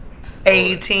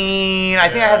 I think I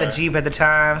had the Jeep at the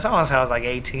time. So I want to say I was like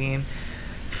 18.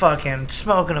 Fucking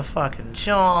smoking a fucking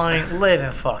joint,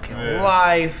 living fucking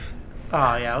life.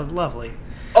 Oh, yeah, it was lovely.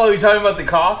 Oh, you're talking about the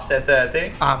cops at that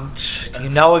thing? You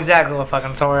know exactly what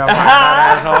fucking story I'm talking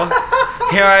about, asshole.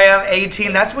 Here I am,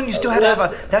 18. That's when you still had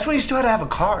to have a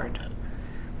card.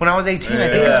 When I was 18, I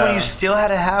think that's when you still had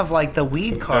to have like the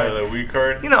weed card. The weed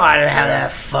card. You know I didn't have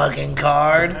that fucking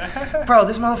card. Bro,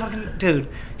 this motherfucking dude,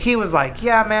 he was like,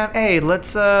 yeah, man, hey,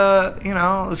 let's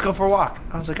let's go for a walk.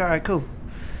 I was like, all right, cool.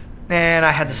 And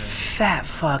I had this fat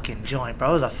fucking joint, bro.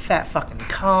 It was a fat fucking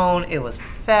cone. It was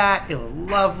fat. It was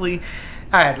lovely.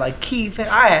 I had like keef. Dude,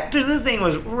 this thing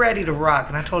was ready to rock.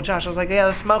 And I told Josh, I was like, yeah,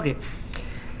 let's smoke it.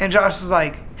 And Josh was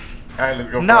like, All right, let's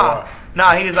go. nah.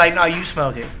 He was like, no, you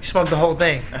smoke it. You smoke the whole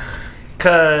thing.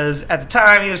 Cause at the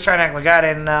time he was trying to act like I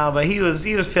didn't know, but he was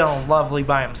feeling lovely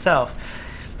by himself.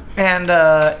 And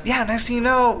next thing you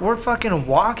know, we're fucking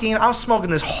walking. I was smoking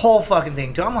this whole fucking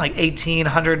thing too. I'm like 18,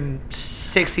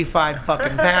 165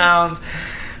 fucking pounds.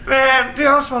 Man, dude,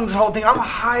 I'm smoking this whole thing. I'm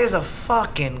high as a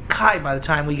fucking kite by the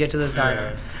time we get to this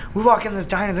diner. Yeah. We walk in this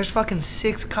diner, there's fucking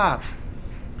 6 cops.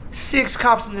 6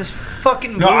 cops in this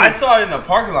fucking No, booth. I saw it in the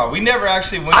parking lot. We never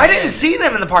actually went I in. didn't see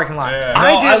them in the parking lot. Yeah.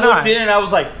 I No, did I not. looked in and I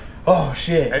was like, oh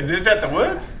shit. Is this at the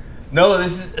Woods? No,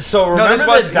 this is so. Remember this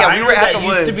was- the yeah, we diner were at that the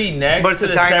used to Woods, be next but it's to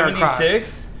the the diner across.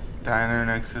 76. Diner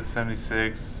next to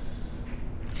 76.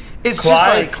 It's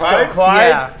Clyde's, just like so Clyde's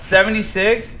yeah.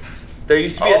 76. There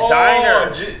used to be a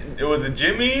diner. It was a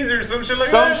Jimmy's or some shit like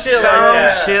Some that? shit like Some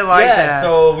that. shit like yeah, that.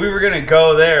 So we were gonna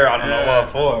go there. I don't know Yeah. what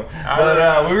for, I but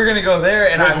don't know. we were gonna go there,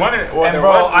 and There's I one in- well, and there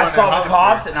bro, was one I in saw the Hollister.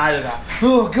 cops, and I got,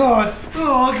 oh god,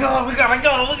 we gotta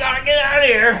go, we gotta get out of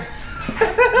here.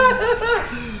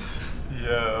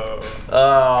 Yo.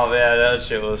 Oh man, that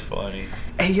shit was funny.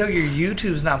 Hey, yo, your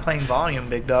YouTube's not playing volume,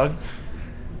 big dog.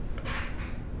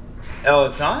 Oh,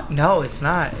 it's not? No, it's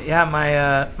not. Yeah,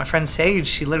 my friend Sage,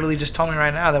 she literally just told me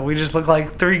right now that we just look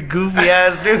like 3 goofy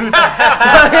ass dudes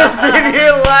sitting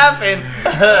here laughing.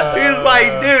 He's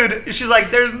like, dude, she's like,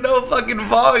 there's no fucking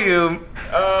volume.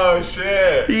 Oh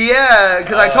shit. Yeah,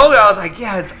 because I told her, I was like,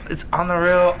 yeah, it's on the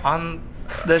real, on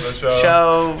the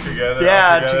show. Together,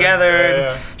 Yeah, all together. together.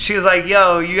 Yeah, And she was like,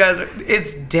 yo, you guys are,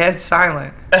 it's dead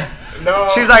silent. No.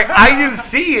 She's like, I can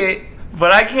see it,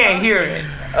 but I can't hear it.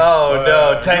 Oh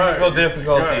no, Go technical ahead.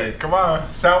 difficulties. Come on,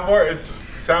 soundboard is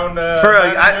sound. For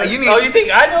real, you need. Oh, you think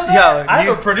I know that? Yo, I'm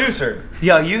you- a producer.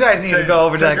 Yo, you guys need to Check- go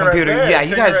over to check that it right computer. there. Yeah,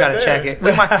 you Check guys it got right to check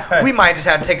there. it. We might just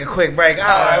have to take a quick break. All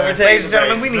right, we're taking ladies and a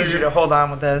gentlemen, break. we need you to hold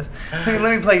on with this.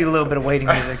 Let me play you a little bit of waiting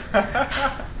music.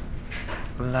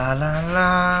 La la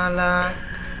la la.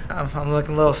 I'm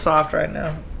looking a little soft right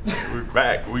now. We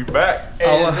back. We back.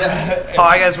 Oh,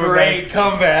 I guess we're Great back.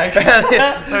 comeback.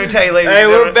 Let me tell you, ladies Hey, and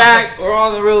we're gentlemen. back. We're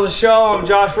on the Real Show. I'm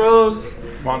Josh Rose.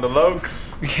 Mondo Lokes.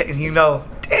 You know,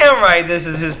 damn right, this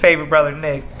is his favorite brother,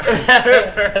 Nick.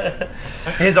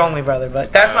 His only brother,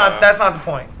 but that's not the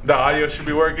point. The audio should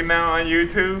be working now on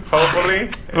YouTube. Hopefully.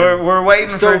 We're waiting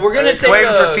So for we're gonna take waiting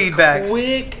a for feedback.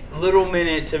 quick little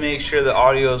minute to make sure the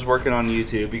audio is working on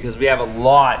YouTube because we have a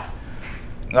lot,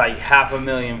 like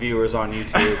 500,000 viewers on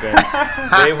YouTube,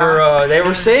 and they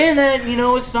were saying that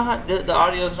it's not the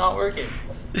audio's not working.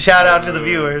 Shout out to the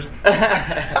viewers.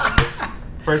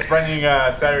 First branding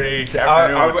Saturday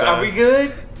afternoon. Are we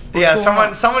good? Yeah, What's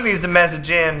going someone needs to message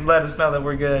in, let us know that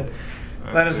we're good.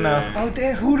 Let us know. Okay. Oh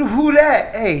damn, who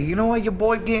that? Hey, you know what? Your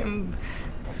boy getting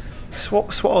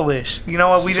swollish. You know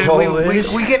what? We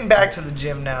Swollish? getting back to the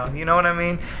gym now. You know what I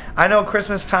mean? I know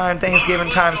Christmas time, Thanksgiving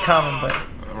time's coming, but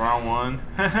Round one.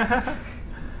 I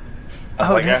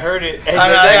Oh, I damn. heard it.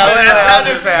 I was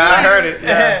gonna say, I heard it.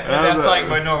 Yeah. That's like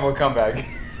my normal comeback.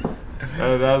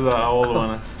 That was an old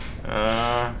one.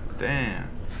 Damn.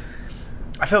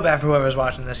 I feel bad for whoever's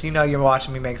watching this. You know you're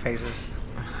watching me make faces.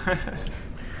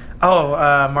 Oh,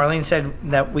 Marlene said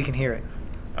that we can hear it.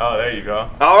 Oh, there you go.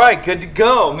 All right, good to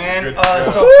go, man. Good to go.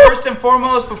 So first and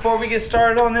foremost, before we get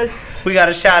started on this, We got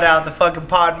to shout out the fucking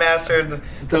Podmaster, the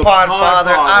The Pod Pod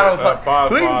Father. I don't Father.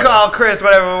 fuck. We can Pod call Chris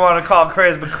whatever we want to call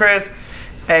Chris, but Chris,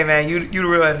 hey man, you the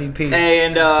real MVP.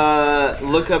 and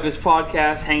look up his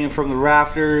podcast, Hanging from the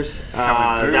Rafters.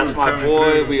 Coming through, That's my coming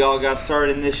boy. through. We all got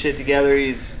started in this shit together.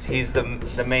 He's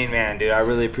the main man, dude. I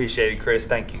really appreciate it, Chris.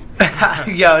 Thank you.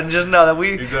 Yo, and just know that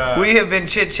we He's, have been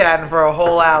chit chatting for a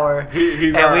whole hour,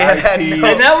 He's and our we have had IT.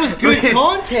 no. And that was good It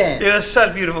content. was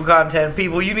such beautiful content.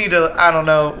 People, you need to. I don't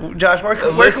know, Josh. Where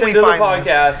can Listen we to the find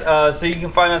this? podcast. So you can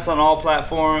find us on all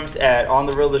platforms at On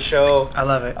the Real The Show. I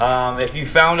love it. If you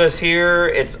found us here,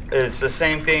 it's the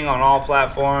same thing on all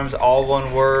platforms, all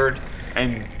one word.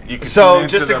 And you can So tune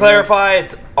into just to the clarify,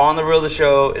 it's On the Real The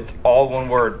Show. It's all one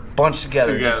word, bunched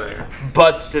together. Together. Just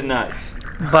butts to nuts.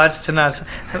 Butts to nuts.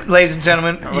 Ladies and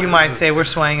gentlemen, you might say we're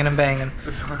swinging and banging.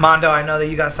 Mondo, I know that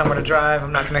you got somewhere to drive.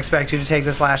 I'm not going to expect you to take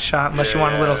this last shot unless you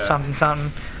want a little Yeah.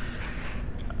 something.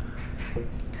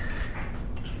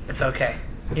 It's okay.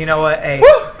 You know what? Hey,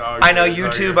 It's all I know good,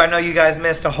 it's all YouTube. good. I know you guys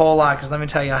missed a whole lot because let me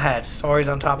tell you, I had stories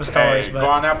on top of stories. Hey, but go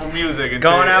on Apple Music and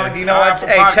going check- out, you know what? Apple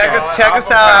Hey, Podcast, check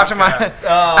us Apple out after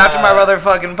Podcast. my brother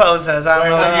fucking post says. I don't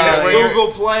know what to wait, tell wait, you.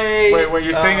 Google Play. Wait, when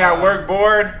you're sitting at work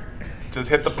bored, just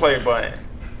hit the play button.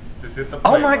 Just hit the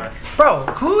play Oh my, button. bro,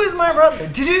 who is my brother?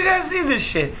 Did you guys see this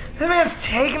shit? This man's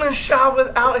taking a shot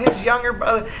without his younger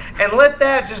brother, and let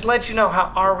you know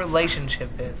how our relationship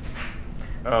is.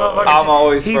 Oh, I'm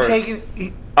always first.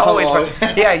 Always always-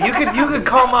 first. Yeah, you could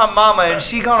call my mama, and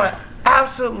she gonna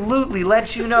absolutely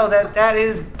let you know that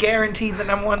is guaranteed the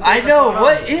number one thing. I that's know. going on.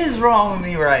 What is wrong with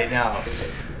me right now?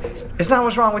 It's not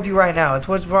what's wrong with you right now. It's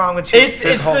what's wrong with you. It's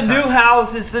this whole the time. new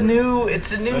house. It's the new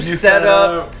new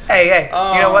setup. Hey, you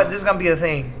know Um, what? This is gonna be a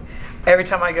thing. Every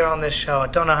time I get on this show, I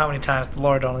don't know how many times, the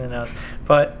Lord only knows,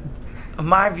 but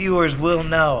my viewers will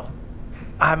know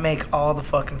I make all the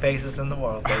fucking faces in the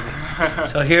world, baby.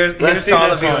 So here's Let's to all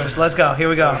the see this one. viewers. Let's go. Here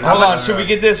we go. Hold on. Should we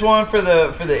get this one for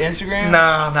the Instagram?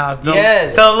 No.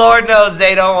 Yes. The Lord knows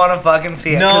they don't want to fucking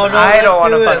see it. No, 'cause no. I don't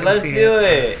want want to fucking Let's see do it.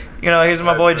 it. You know, here's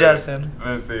my boy That's it. Justin.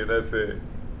 That's it. That's it.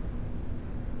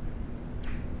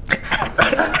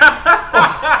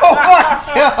 Oh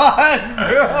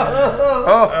my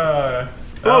God!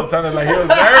 That sounded like he was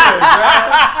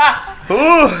nervous. Man.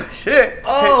 Ooh, shit.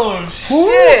 Oh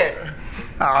shit!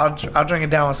 I'll drink it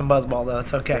down with some Buzzball though.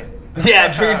 It's okay.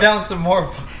 Yeah, drink down some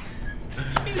more.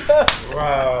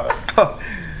 Wow.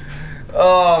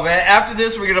 Oh man! After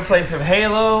this, we're gonna play some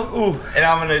Halo. Ooh. And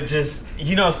I'm gonna just,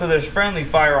 so there's friendly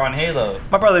fire on Halo.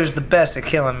 My brother's the best at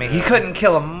killing me. He couldn't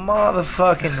kill a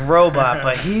motherfucking robot,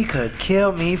 but he could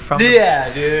kill me from the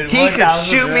Yeah, dude. He could 1000%.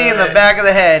 shoot me in the back of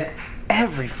the head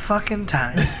every fucking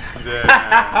time.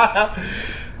 Yeah.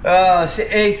 Oh shit!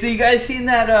 Hey, so you guys seen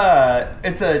that?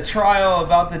 It's a trial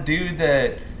about the dude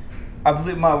that I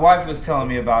believe my wife was telling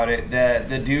me about it. That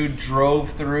the dude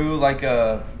drove through like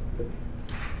a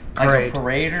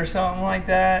parade or something like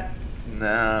that. No,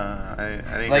 I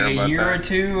didn't Like hear a about year that. or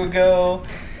two ago.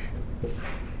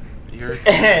 Year or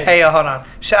two. Hey, yo, hold on.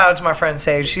 Shout out to my friend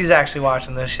Sage. She's actually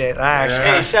watching this shit. Hey,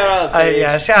 shout out Sage.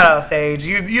 Yeah, shout out Sage.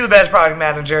 You the best product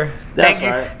manager. That's Thank you.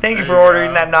 right. Thank you There for you ordering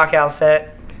go. that knockout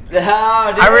set. Oh,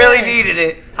 I really needed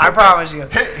it. I promise you.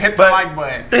 Hit the But- like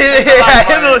button.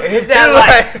 Hit that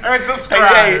like. And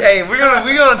subscribe. Hey, we're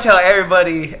gonna tell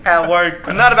everybody at work,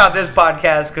 but not about this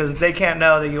podcast because they can't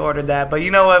know that you ordered that. But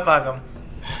you know what? Fuck them.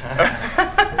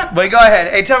 But go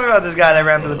ahead. Hey, tell me about this guy that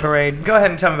ran through the parade. Go ahead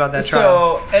and tell me about that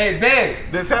trial. So, hey, babe.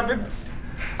 This happened.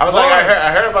 I was like,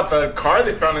 I heard about the car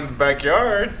they found in the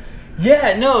backyard.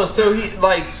 Yeah, no. So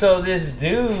this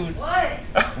dude. What?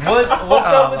 What's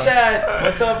up with that?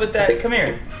 What's up with that? Come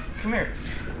here.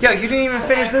 Yo, you didn't even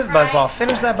finish this buzzball.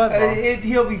 Finish that buzzball.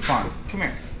 He'll be fine. Come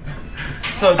here.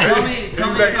 So tell me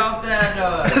about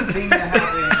that thing that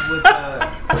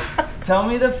happened with. Tell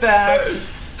me the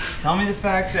facts. Tell me the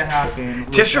facts that happened.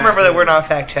 with Just remember that dude. we're not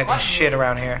fact checking shit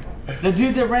around here. The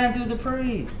dude that ran through the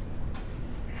parade.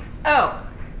 Oh,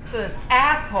 so this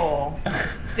asshole,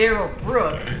 Daryl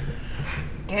Brooks,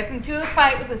 gets into a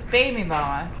fight with this baby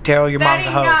mama. Daryl, your That mom's he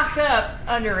a hoe. knocked up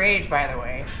underage, by the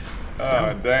way.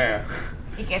 Oh, damn.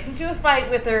 He gets into a fight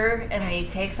with her, and then he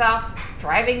takes off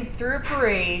driving through a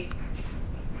parade,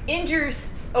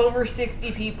 injures over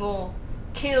 60 people,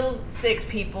 kills 6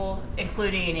 people,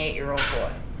 including an 8-year-old boy.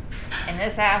 And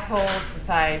this asshole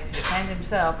decides to defend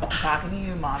himself. I'm talking to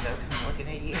you, Mondo, because I'm looking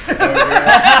at you. Oh,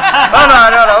 no.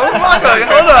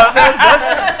 Hold on. That's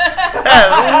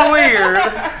weird.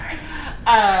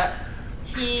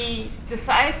 He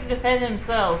decides to defend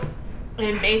himself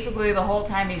And basically the whole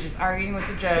time he's just arguing with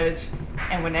the judge,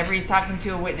 and whenever he's talking to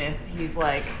a witness, he's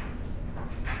like,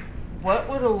 what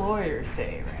would a lawyer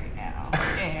say right now?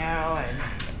 You know,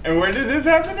 And where did this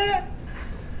happen at?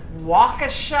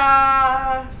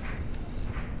 Waukesha,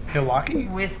 Milwaukee.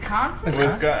 Wisconsin?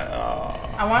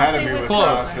 I wanna had to say be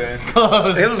Wisconsin.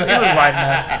 Close. It was wide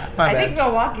enough. My I bad. think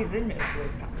Milwaukee's in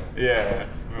Wisconsin. Yeah,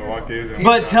 Milwaukee is in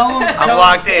But tell him. I'm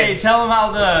locked in. Hey, tell him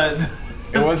how the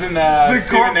it wasn't the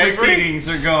court Stephen Avery. proceedings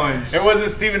are going. It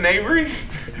wasn't Stephen Avery.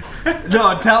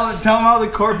 No, tell him how the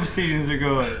court proceedings are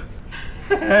going.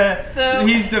 So-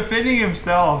 he's defending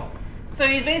himself. So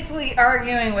he's basically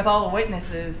arguing with all the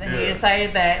witnesses, and he Yeah.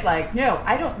 decided that, like, no,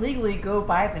 I don't legally go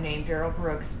by the name Daryl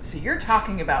Brooks, so you're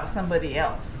talking about somebody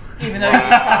else. Even though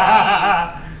you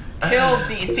saw me killed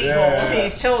these people, Yeah.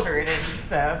 these children and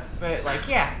stuff. But, like,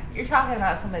 yeah, you're talking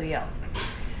about somebody else.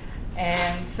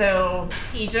 And so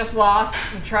he just lost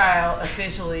the trial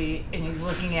officially, and he's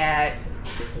looking at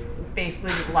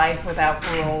basically life without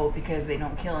parole because they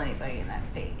don't kill anybody in that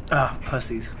state. Oh,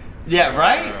 pussies. Yeah,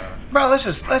 right. Bro, let's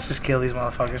just kill these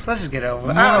motherfuckers. Let's just get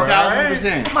over it. I don't-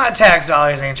 1,000%. My tax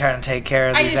dollars ain't trying to take care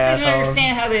of I these just didn't assholes.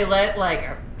 understand how they let like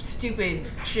a stupid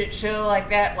shit show like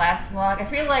that last as long. I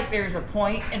feel like there's a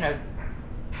point in a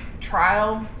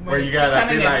trial Where where you it's gotta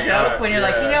becoming be a like, joke when you're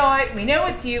like, yeah. you know what? We know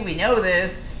it's you. We know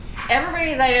this.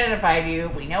 Everybody's identified you.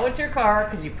 We know it's your car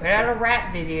because you put out a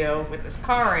rap video with this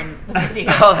car in the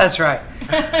video. Oh, that's right.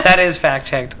 That is fact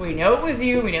checked. We know it was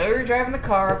you. We know you were driving the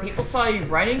car. People saw you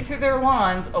running through their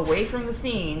lawns away from the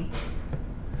scene.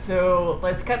 So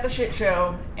let's cut the shit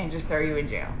show and just throw you in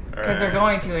jail. Because they're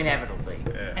going to inevitably.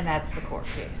 Yeah. And that's the court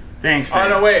case. Thanks. Oh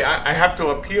no, man. wait! I have to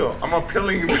appeal. I'm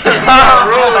appealing. Oh,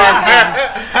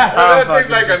 That takes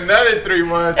fucking like shit. another 3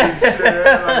 months and shit.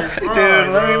 Like, come Dude,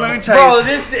 on, let bro. me tell you.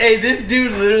 Bro, this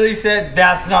dude literally said,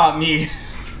 "That's not me."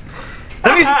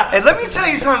 Let me tell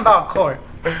you something about court.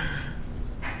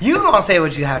 You gonna say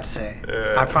what you have to say.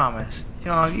 Yeah. I promise. You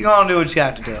gonna do what you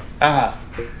have to do. Uh-huh.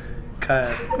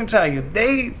 Cause let me tell you,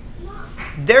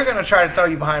 they're gonna try to throw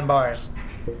you behind bars,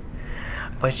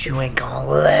 but you ain't gonna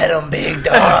let them, big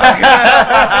dog.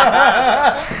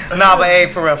 Nah, but hey,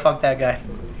 for real, fuck that guy.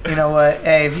 You know what?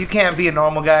 Hey, if you can't be a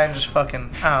normal guy and just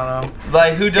fucking, I don't know.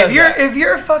 Like, who does that? If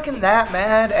you're fucking that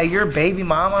mad at your baby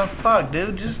mama, fuck,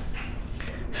 dude, just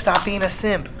stop being a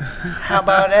simp. How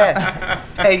about that?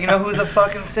 Hey, you know who's a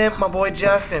fucking simp? My boy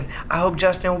Justin. I hope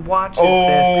Justin watches this,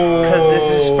 because this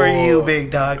is for you, big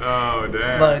dog. Oh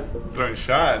damn! Look. Throwing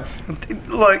shots.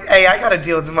 Look, hey, I gotta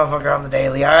deal with this motherfucker on the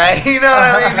daily, alright? You know what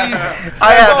I mean? I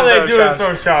That's have all to they throw do shots. is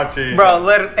throw shots at you.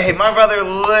 Bro, hey, my brother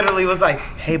literally was like,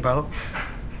 hey, bro,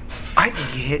 I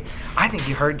think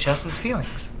you hurt Justin's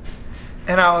feelings.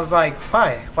 And I was like,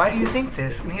 why? Why do you think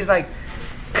this? And he's like,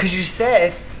 because you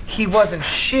said he wasn't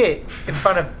shit in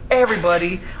front of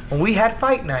everybody when we had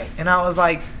fight night. And I was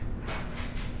like,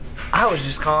 I was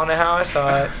just calling it how I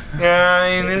saw it. You know what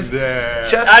I mean? It's Yeah.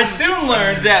 Justin I soon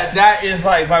learned that is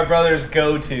like my brother's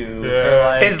go-to. Yeah. for,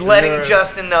 like, is letting Yeah.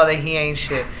 Justin know that he ain't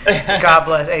shit. God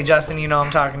bless. Hey, Justin, you know I'm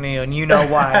talking to you, and you know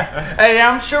why. Hey,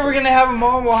 I'm sure we're gonna have him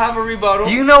on. We'll have a rebuttal.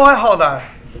 You know what? Hold on.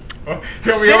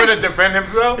 He'll be able to defend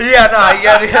himself. Yeah, no, you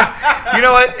gotta. You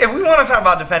know what? If we want to talk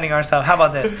about defending ourselves, how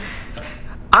about this?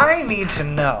 I need to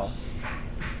know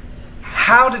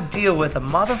how to deal with a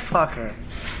motherfucker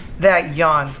that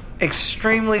yawns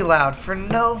extremely loud for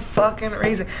no fucking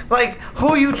reason. Like, who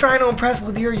are you trying to impress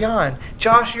with your yawn?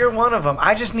 Josh, you're one of them.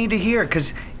 I just need to hear,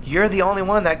 because you're the only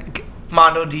one that...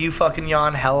 Mondo, do you fucking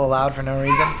yawn hella loud for no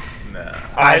reason? Nah.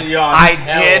 I yawn I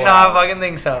hella did not loud. fucking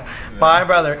think so. My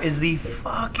brother is the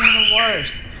fucking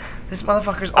worst. This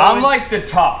motherfucker's always... I'm like the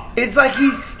top. It's like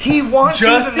he wants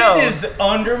Justin you to know. is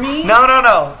under me.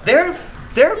 No. They're Neck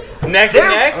and they're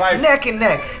neck? Like- neck and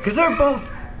neck, because they're both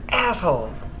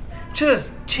assholes,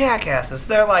 just jackasses.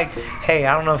 They're like, hey,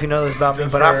 I don't know if you know this about me,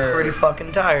 Just but I'm for- pretty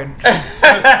fucking tired.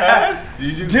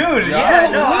 You just Dude, yawn? yeah,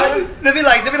 no, They'll be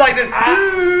like this.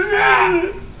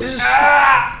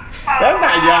 That's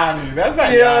not yawning. That's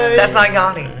not Yeah, yawning. That's not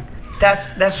yawning.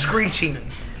 That's screeching.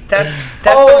 That's some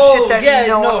oh, shit that yeah,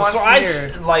 no one wants so to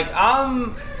hear.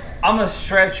 I'm a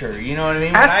stretcher. You know what I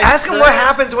mean? When I Ask him stretch- what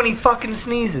happens when he fucking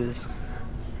sneezes.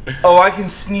 Oh, I can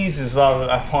sneeze as loud as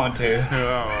I want to.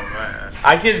 Oh man.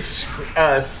 I can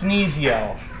sneeze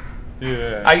yell.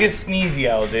 Yeah. I can sneeze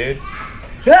yell, dude.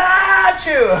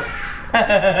 Achoo!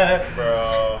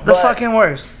 Bro. The But- fucking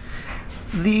worst.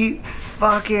 The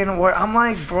fucking worst. I'm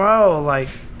like, bro, like,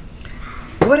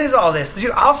 what is all this?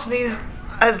 Dude, I'll sneeze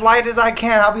as light as I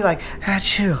can. I'll be like,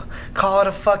 achoo. Call it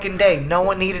a fucking day. No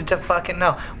one needed to fucking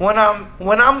know. When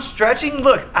I'm stretching,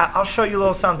 look, I'll show you a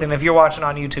little something if you're watching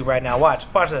on YouTube right now. Watch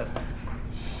this.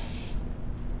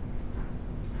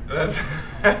 That's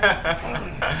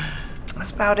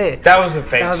about it. That was a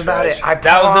fake. That was about stretch. it. I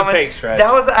that was a promise. fake stretch.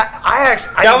 That was. I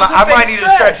actually. That was a I might fake need to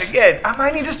stretch. stretch again. I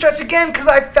might need to stretch again because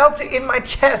I felt it in my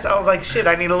chest. I was like, shit,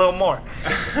 I need a little more.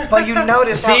 But you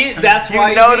notice. See, that's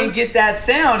why you didn't get that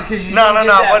sound because you. No. didn't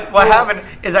get that What happened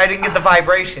is I didn't get the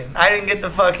vibration. I didn't get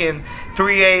the fucking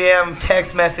 3 a.m.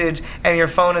 text message and your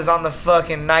phone is on the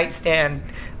fucking nightstand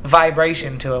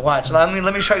vibration to it. Watch. Let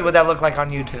me show you what that looked like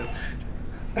on YouTube.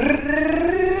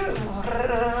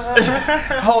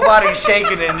 Whole body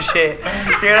shaking and shit.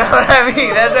 You know what I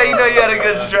mean? That's how you know you had a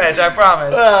good stretch. I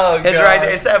promise. Oh, it's God. right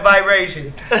there. It's that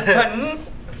vibration. But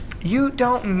you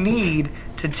don't need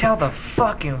to tell the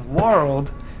fucking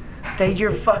world that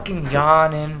you're fucking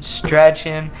yawning,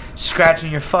 stretching,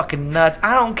 scratching your fucking nuts.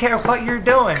 I don't care what you're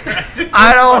doing.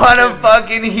 I don't want to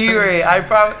fucking hear it. I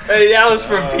promise. Hey, that was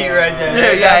from Pete right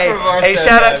there. Yeah. Hey,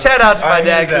 shout out to my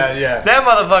dad. 'Cause Yeah. that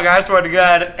motherfucker, I swear to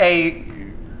God,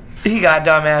 he got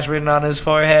dumbass written on his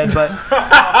forehead, but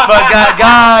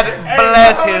God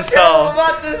bless his Tell soul. him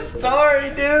about this story,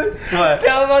 dude. What?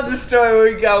 Tell him about the story where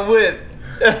he got whipped.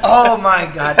 Oh my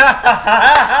God! All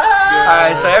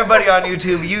right, so everybody on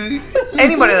YouTube,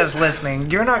 anybody that's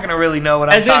listening, you're not gonna really know what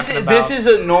I'm talking about. This is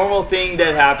a normal thing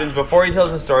that happens before he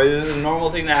tells the story. This is a normal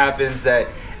thing that happens that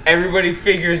everybody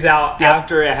figures out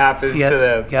after it happens to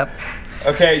them. Yep.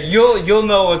 Okay, you'll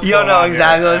know what's going on. You'll know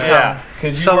exactly what's going on. Yeah,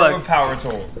 because you work with power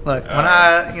tools. Look,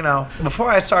 when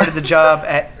before I started the job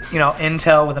at,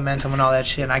 Intel with Amentum and all that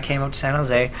shit, and I came up to San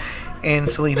Jose in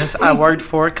Salinas, I worked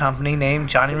for a company named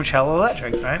Johnny Riccello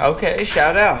Electric, right? Okay,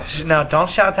 shout out. No, don't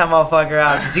shout that motherfucker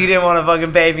out, because he didn't want to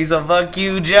fucking pay me, so fuck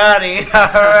you, Johnny. All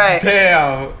right.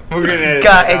 Damn, we're gonna edit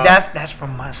God, that hey, out. that's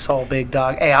from my soul, big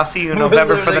dog. Hey, I'll see you in We're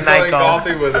November for the literally night going golf.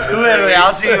 golfing with him. Literally,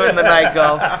 I'll see you in the night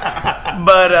golf.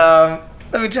 But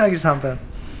let me tell you something.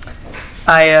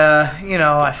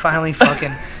 I finally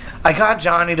fucking, I got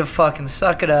Johnny to fucking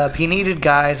suck it up. He needed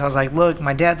guys. I was like, look,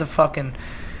 my dad's a fucking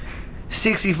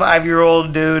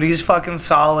 65-year-old dude. He's fucking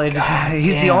solid.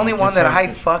 He's the only one that I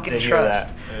fucking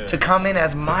trust to come in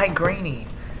as my greenie.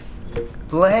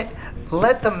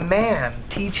 Let the man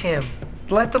teach him.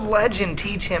 Let the legend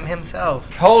teach him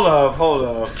himself. Hold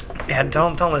up. Yeah,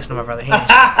 don't listen to my brother.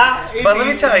 But let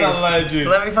me tell you.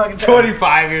 Let me fucking tell you.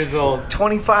 25 years old.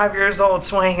 25 years old,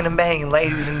 swinging and banging,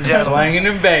 ladies and gentlemen. Swinging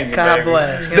and banging. God baby.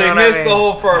 bless. You They know what I missed mean? the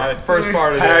whole first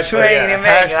part of this. Swinging and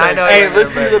banging. I know. Hey, you're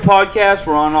listen to there, the podcast.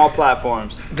 We're on all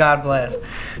platforms. God bless.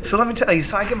 So let me tell you.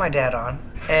 So I get my dad on,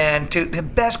 and dude, the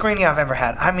best greenie I've ever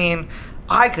had. I mean,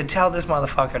 I could tell this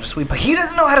motherfucker to sweep, but he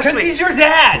doesn't know how to Because sweep. he's your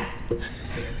dad.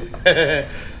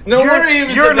 No wonder he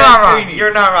was You're the not best wrong. greenie.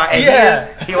 You're not wrong. And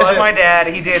Yeah. he was my dad.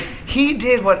 He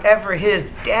did whatever his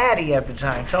daddy at the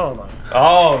time told him.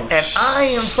 Oh, And I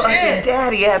am fucking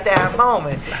daddy at that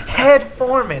moment. Head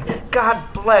foreman. God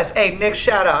bless. Hey, Nick,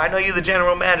 shout out. I know you're the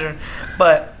general manager,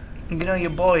 but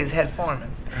your boy is head foreman.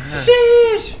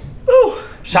 sheesh. Ooh.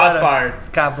 Shots But, fired.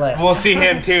 God bless. We'll see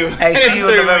him too. Hey, see you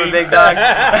in 3 November, weeks. big dog.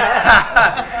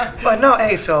 But no,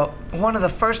 hey, so one of the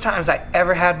first times I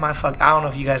ever had my I don't know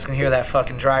if you guys can hear that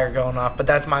fucking dryer going off, but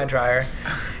that's my dryer.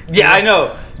 Yeah, I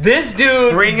know. This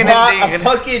dude Ringing and bought a dinging.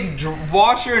 fucking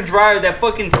washer and dryer that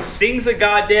fucking sings a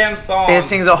goddamn song. It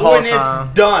sings a whole when song.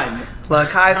 it's done. Look,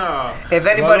 if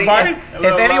anybody, Lullaby?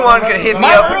 if anyone could hit me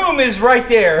My up, room is right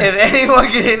there. if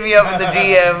anyone could hit me up in the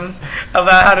DMs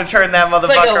about how to turn that It's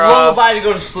like a motherfucker off, lullaby to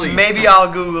go to sleep. maybe I'll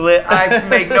Google it. I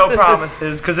make no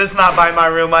promises because it's not by my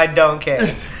room. I don't care.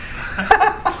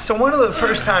 So one of the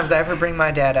first times I ever bring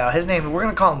my dad out, his name, we're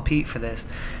gonna call him Pete for this.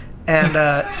 And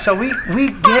so we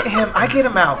get him. I get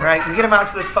him out, right? We get him out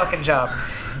to this fucking job,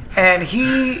 and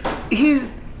he's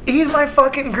my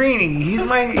fucking greenie. He's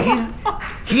my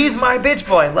bitch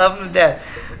boy. Love him to death.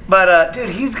 But dude,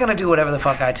 he's gonna do whatever the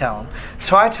fuck I tell him.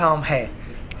 So I tell him, hey,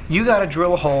 you gotta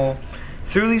drill a hole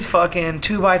through these fucking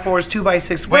 2x4s,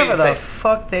 2x6, whatever the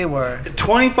fuck they were.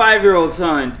 25-year-old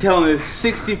son telling his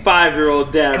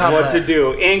 65-year-old dad God what bless. to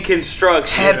do in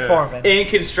construction. Head foreman. In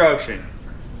construction.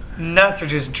 Nuts are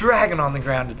just dragging on the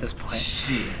ground at this point.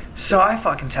 Shit. So I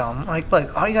fucking tell him, like,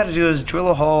 look, all you got to do is drill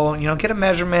a hole, get a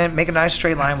measurement, make a nice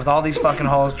straight line with all these fucking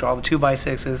holes, draw the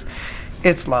 2x6s.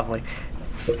 It's lovely.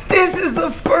 This is the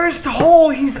first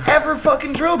hole he's ever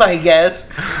fucking drilled, I guess.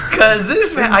 Because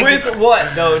this man... With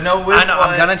what? No, with I know, what?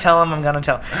 I'm going to tell him.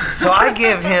 So I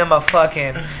give him a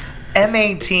fucking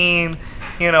M18,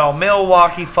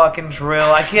 Milwaukee fucking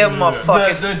drill. I give him a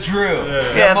fucking... The drill.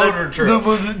 Yeah, the motor drill.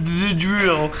 The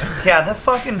drill. Yeah, the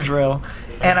fucking drill.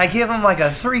 And I give him like a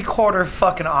 3/4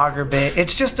 fucking auger bit.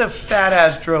 It's just a fat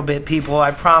ass drill bit, people. I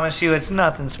promise you, it's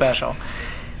nothing special.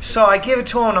 So I give it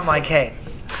to him and I'm like, hey,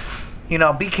 you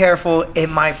know, be careful. It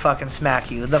might fucking smack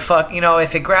you.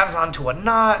 If it grabs onto a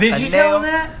knot. Did you tell him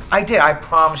that? I did. I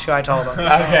promise you, I told him.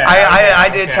 Okay. I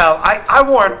did tell. I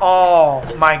warned all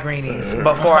my greenies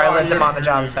before I let them on the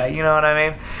job site. You know what I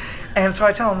mean? And so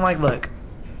I tell them, like, look,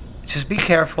 just be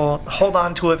careful. Hold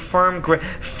on to it.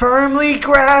 Firmly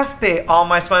grasp it. All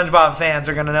my SpongeBob fans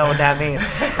are going to know what that means.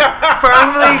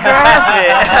 Firmly grasp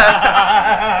it.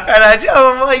 And I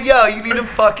tell them, like, yo, you need to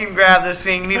fucking grab this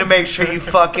thing. You need to make sure you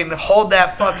fucking hold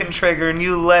that fucking trigger and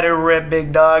you let it rip,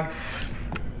 big dog.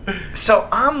 So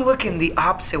I'm looking the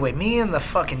opposite way. Me and the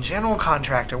fucking general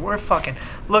contractor, we're fucking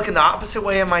looking the opposite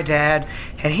way of my dad,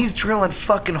 and he's drilling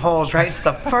fucking holes, right? It's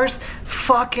the first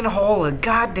fucking hole of the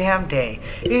goddamn day.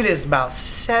 It is about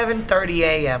 7:30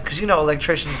 a.m. because you know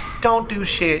electricians don't do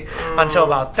shit until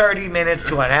about 30 minutes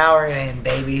to an hour in,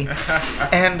 baby.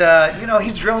 And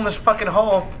he's drilling this fucking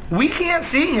hole. We can't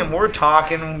see him. We're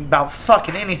talking about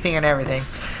fucking anything and everything,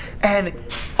 and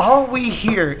all we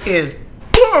hear is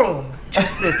boom.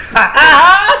 Just this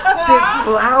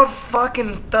loud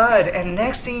fucking thud, and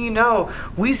next thing you know,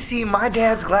 we see my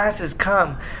dad's glasses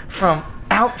come from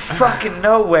out fucking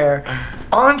nowhere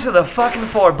onto the fucking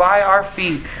floor by our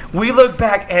feet. We look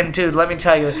back, and dude, let me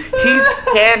tell you, he's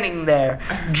standing there,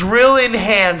 drill in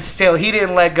hand still. He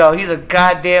didn't let go. He's a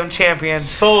goddamn champion.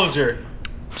 Soldier.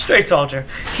 Straight soldier.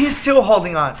 He's still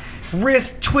holding on.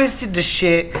 Wrist twisted to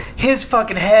shit. His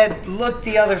fucking head looked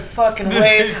the other fucking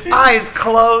way. Eyes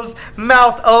closed.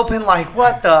 Mouth open like,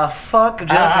 what the fuck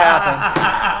just happened?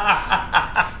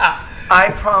 I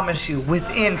promise you,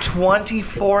 within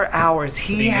 24 hours,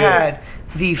 he had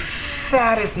the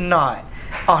fattest knot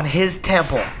on his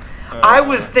temple. I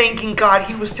was thanking God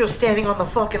he was still standing on the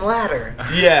fucking ladder.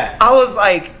 Yeah. I was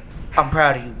like, I'm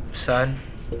proud of you, son.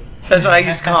 That's what I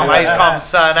used to call him. I used to call him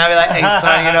son. I'd be like, hey,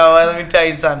 son, you know what? Let me tell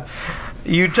you, son.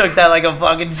 You took that like a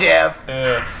fucking champ.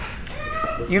 Yeah.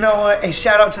 You know what? Hey,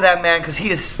 shout out to that man because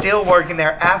he is still working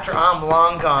there after I'm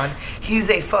long gone. He's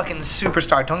a fucking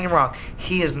superstar. Don't get me wrong.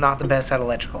 He is not the best at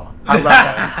electrical. I love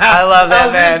that. I love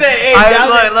that man.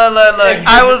 Look.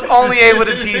 I was only able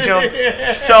to teach him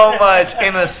so much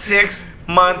in a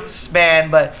 6-month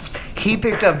span, but he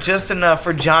picked up just enough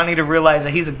for Johnny to realize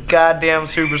that he's a goddamn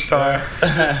superstar.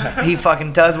 He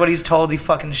fucking does what he's told. He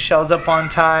fucking shows up on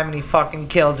time and he fucking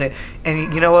kills it.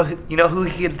 And you know what? You know who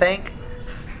he can thank?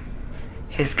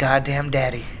 His goddamn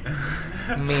daddy.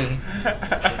 Me.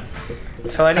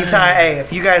 So anytime, hey,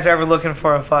 if you guys are ever looking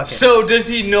for a fucking... So does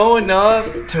he know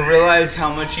enough to realize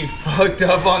how much he fucked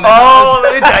up on the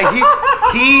let me tell you,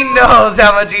 he knows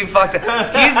how much he fucked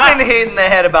up. He's been hit in the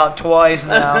head about twice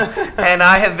now, and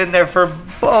I have been there for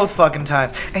both fucking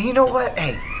times. And you know what?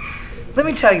 Hey, let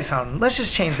me tell you something. Let's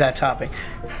just change that topic.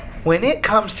 When it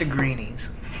comes to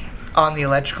greenies on the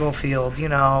electrical field, you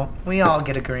know, we all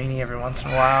get a greenie every once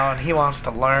in a while, and he wants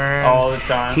to learn all the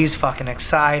time. He's fucking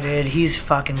excited. He's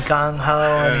fucking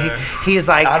gung-ho, and he's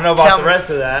like... I don't know about the rest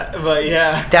of that, but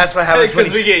yeah. That's what happens when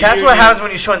what happens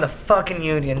when you join the fucking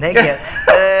union. They get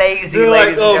lazy, They're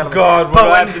ladies like, and gentlemen. oh God, what do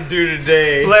I have to do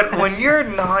today? When you're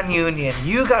non-union,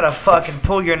 you gotta fucking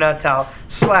pull your nuts out,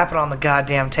 slap it on the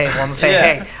goddamn table, and say,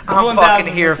 hey, I'm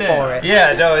fucking here for it.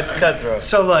 Yeah, no, it's cutthroat.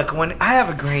 So look, when I have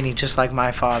a greenie just like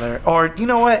my father, or you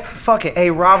know what? Fuck it.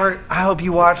 Hey, Robert, I hope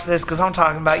you watch this because I'm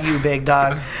talking about you, big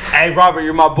dog. Hey, Robert,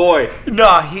 you're my boy.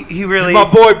 No, he really... You're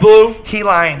my boy, Blue. He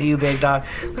lying to you, big dog.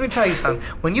 Let me tell you something.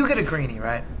 When you get a greenie,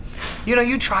 right? You know,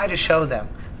 you try to show them.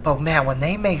 But man, when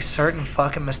they make certain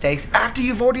fucking mistakes after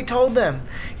you've already told them,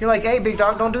 you're like, hey, big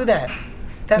dog, don't do that.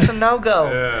 That's a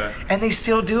no-go. Yeah. And they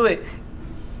still do it.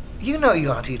 You know you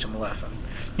gotta teach them a lesson.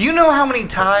 You know how many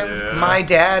times my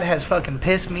dad has fucking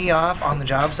pissed me off on the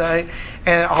job site,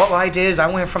 and all I did is I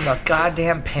went from the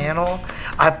goddamn panel,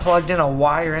 I plugged in a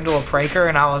wire into a breaker,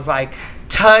 and I was like,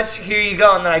 touch, here you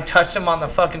go, and then I touched him on the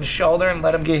fucking shoulder and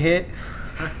let him get hit.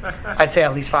 I'd say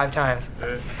at least 5 times.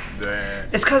 Damn.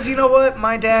 It's because, you know what,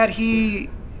 my dad, I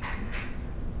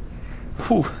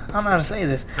don't know how to say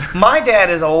this. My dad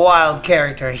is a wild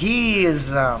character. He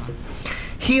is,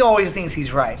 he always thinks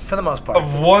he's right, for the most part.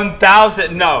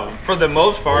 1,000? No, for the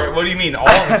most part. What do you mean, all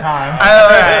the time? All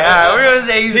right. We're going to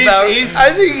say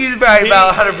I think he's probably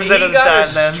about 100% of the time, He got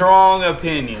then. a strong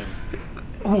opinion.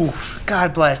 Ooh,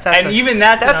 God bless. That's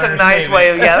a nice way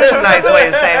of, that's a nice way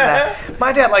of saying that.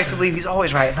 My dad likes to believe he's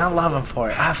always right, and I love him for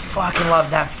it. I fucking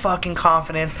love that fucking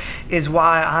confidence is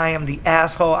why I am the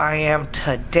asshole I am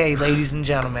today, ladies and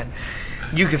gentlemen.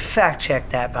 You could fact check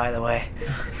that, by the way.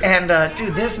 And,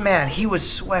 dude, this man, he would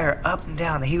swear up and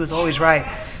down that he was always right.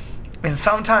 And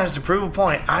sometimes, to prove a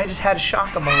point, I just had to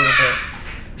shock him a little bit.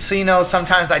 So, you know,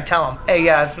 sometimes I'd tell him, hey,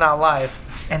 yeah, it's not live.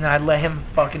 And then I'd let him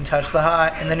fucking touch the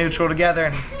hot and the neutral together,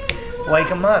 and Wake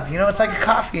him up. You know, it's like a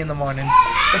coffee in the mornings.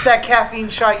 It's that caffeine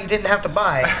shot you didn't have to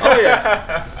buy. Oh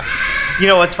yeah. You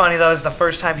know what's funny though is the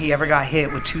first time he ever got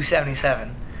hit with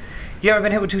 277. You ever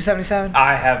been hit with 277?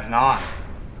 I have not.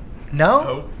 No?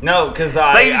 Nope. No, because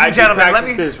Ladies and gentlemen,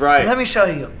 let right. me show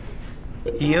you.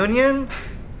 Union,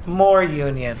 more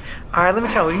union. All right, let me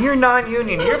tell you, when you're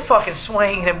non-union, you're fucking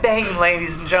swinging and banging,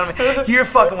 ladies and gentlemen. You're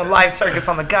fucking with live circuits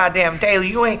on the goddamn daily.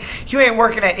 You ain't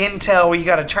working at Intel where you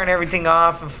got to turn everything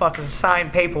off and fucking sign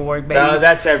paperwork, baby. No,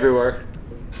 that's everywhere.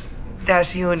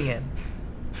 That's union.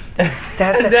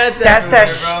 That's That's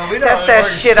that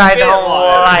shit I don't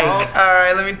like. Bro. All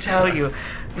right, let me tell you.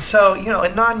 So, you know,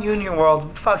 in non-union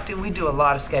world, fuck, dude, we do a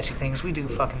lot of sketchy things. We do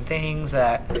fucking things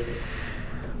that,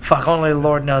 fuck, only the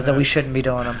Lord knows that we shouldn't be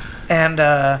doing them. And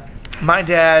my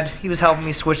dad, he was helping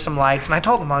me switch some lights, and I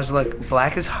told him, I was like,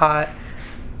 black is hot,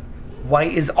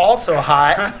 white is also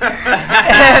hot,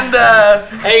 and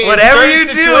Hey, whatever in you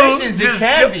certain do, situations, just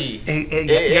it can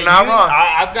be. You're not wrong.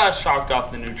 I've got shocked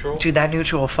off the neutral. Dude, that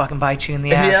neutral will fucking bite you in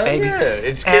the ass, Hell baby. yeah.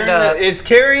 It's And, carrying, it's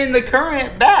carrying the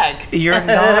current back. You're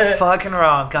not fucking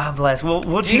wrong. God bless. We'll Do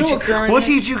you teach know you. what current We'll is?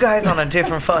 teach you guys on a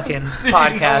different fucking Do you know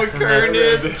podcast what than current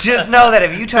this. is? Just know that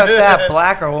if you touch that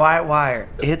black or white wire,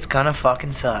 it's gonna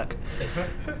fucking suck.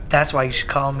 That's why you should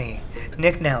call me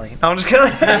Nick Nelly. No, I'm just kidding.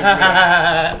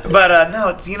 But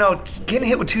no, you know, getting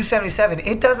hit with 277,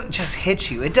 it doesn't just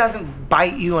hit you. It doesn't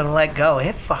bite you and let go.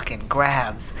 It fucking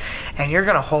grabs, and you're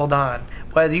gonna hold on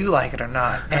whether you like it or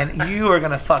not, and you are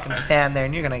gonna fucking stand there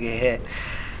and you're gonna get hit.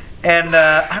 And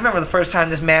I remember the first time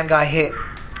this man got hit.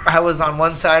 I was on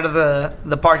one side of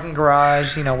the parking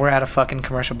garage. You know, we're at a fucking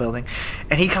commercial building.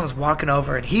 And he comes walking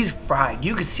over, and he's fried.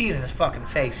 You can see it in his fucking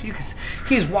face.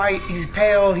 He's white, he's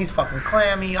pale, he's fucking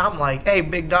clammy. I'm like, hey,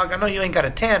 big dog, I know you ain't got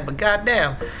a tan, but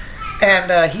goddamn.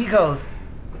 And he goes,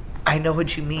 I know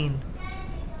what you mean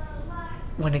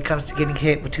when it comes to getting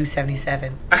hit with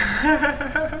 277.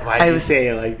 Why do you say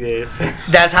it like this?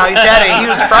 That's how he said it. He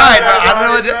was fried, bro. I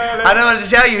don't know what to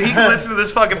tell you. He can listen to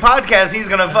this fucking podcast. He's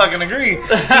gonna fucking agree.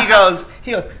 He goes.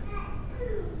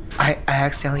 I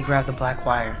accidentally grabbed the black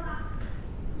wire,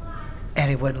 and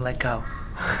it wouldn't let go.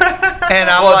 And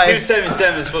I'm Well, like,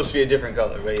 277 is supposed to be a different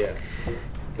color, but yeah.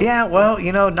 yeah, well,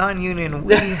 you know, non-union,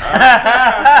 we don't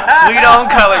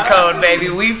color code, baby.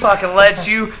 We fucking let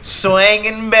you swing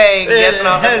and bang, guessing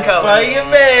off the colors. Swing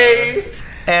and bang.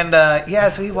 And yeah,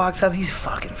 so he walks up. He's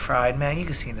fucking fried, man. You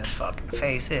can see in his fucking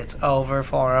face. It's over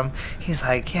for him. He's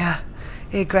like, yeah,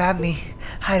 it grabbed me.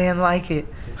 I didn't like it.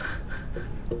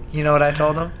 You know what I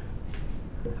told him?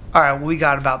 All right, we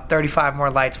got about 35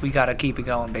 more lights. We got to keep it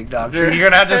going, big dog. So you're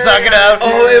going to have to suck it out.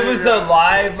 Oh, it was a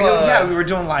live... yeah, we were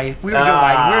doing light. We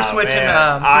were switching...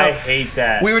 Man, I hate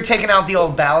that. We were taking out the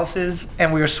old balances,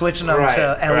 and we were switching them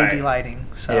to LED right. lighting.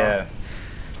 So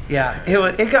Yeah.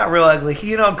 it got real ugly.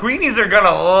 You know, greenies are going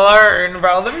to learn,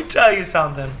 bro. Let me tell you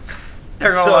something.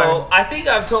 They're going to learn. So, I think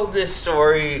I've told this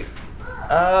story,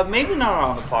 maybe not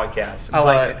on the podcast. I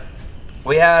like it.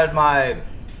 We had my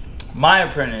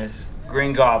apprentice,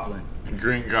 Green Goblin.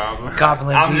 Green Goblin.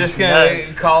 Goblin. I'm just going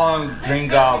to call him Green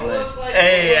Goblin.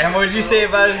 Hey, and what did you say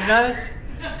about his nuts?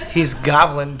 He's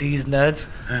gobbling these nuts.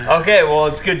 Okay, well,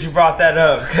 it's good you brought that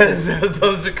up, because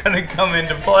those are going to come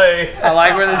into play. I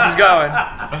like where this is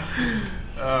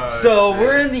going. So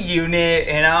we're in the unit,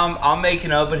 and I'm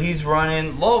making up, but he's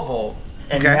running low volt,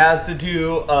 and Okay. he has to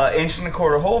do 1.25 inch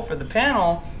hole for the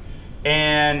panel,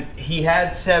 and he had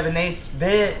 7/8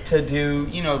 bit to do,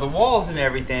 you know, the walls and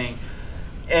everything.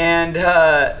 And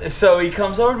so he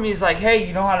comes over to me, he's like, hey,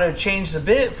 you know how to change the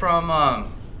bit from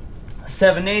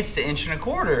 7/8 to 1.25 inch?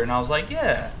 And I was like,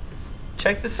 yeah,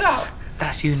 check this out.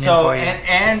 That's union So for you.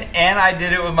 and I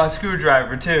did it with my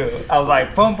screwdriver too. I was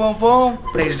like, boom, boom, boom.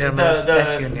 Ladies and gentlemen,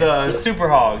 that's union. The super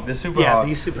hog, the super hog.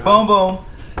 the super boom, boom.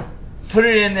 Put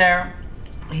it in there.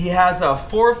 He has a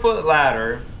 4-foot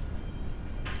ladder,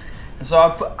 and so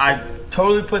I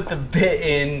totally put the bit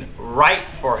in right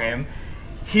for him.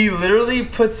 He literally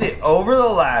puts it over the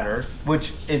ladder,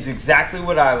 which is exactly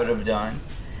what I would have done.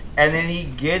 And then he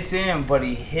gets in, but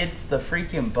he hits the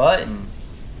freaking button.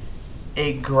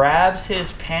 It grabs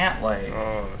his pant leg,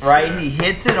 right? Shit. He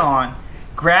hits it on,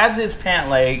 grabs his pant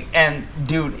leg, and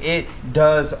dude, it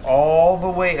does all the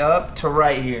way up to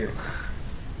right here.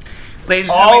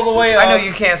 Ladies and all gentlemen, the way I know up.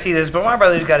 you can't see this, but my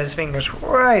brother's got his fingers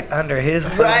right under his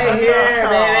Right muscle. here,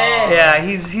 baby. Yeah,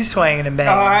 he's swinging and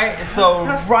banging. All right, so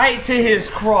right to his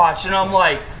crotch, and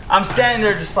I'm standing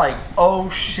there just like, oh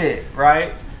shit,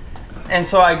 right? And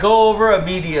so I go over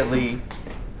immediately,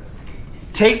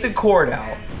 take the cord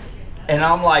out, and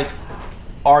I'm like,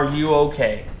 are you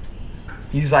okay?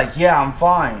 He's like, yeah, I'm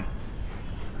fine.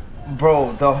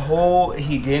 Bro,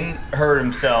 he didn't hurt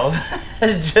himself.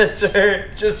 just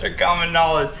for common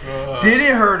knowledge.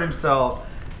 Didn't hurt himself.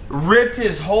 Ripped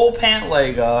his whole pant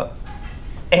leg up.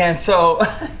 And so,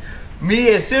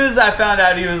 as soon as I found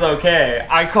out he was okay,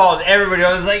 I called everybody.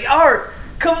 I was like, Art,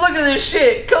 come look at this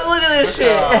shit. Come look at this shit.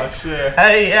 Oh, shit.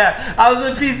 Hey, yeah, I was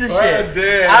a piece of shit. A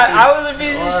dick. I was a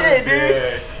piece of shit,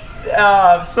 dude.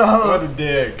 What a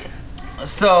dick.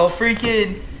 So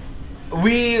freaking,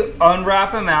 we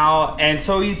unwrap him out, and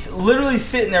so he's literally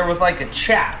sitting there with like a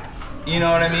chap. You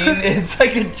know what I mean? It's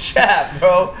like a chap,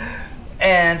 bro.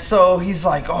 And so he's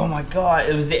like, oh my God.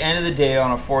 It was the end of the day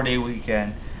on a 4-day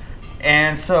weekend.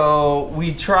 And so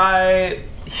he tries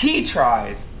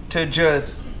to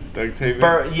just Duct tape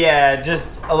it?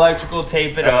 just electrical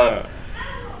tape it up.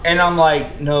 And I'm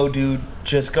like, no, dude,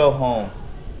 just go home.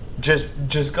 Just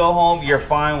go home. You're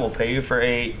fine. We'll pay you for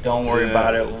 8. Don't worry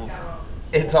about it.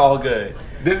 It's all good.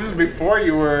 This is before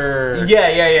you were...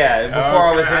 Yeah. Before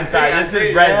I was inside. This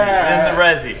is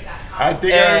Resi. I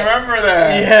think I remember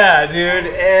that. Yeah, dude.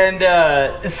 And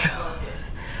so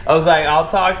I was like, I'll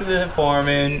talk to the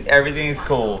foreman. Everything's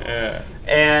cool. Yeah.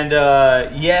 And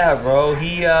bro,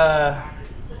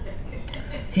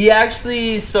 he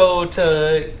actually, so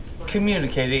to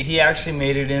communicate it, he actually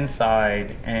made it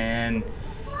inside, and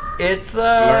it's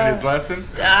learned his lesson.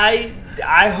 I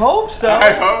hope so.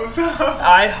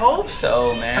 I hope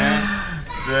so, man.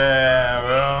 Yeah,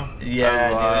 bro.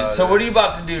 Yeah, dude. So what are you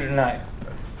about to do tonight?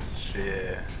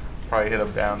 Shit. Probably hit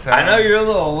up downtown. I know you're a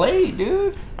little late,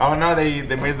 dude. Oh no, they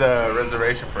made the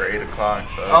reservation for 8 o'clock,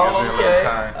 so it gives me a Okay. little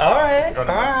time. All right. Go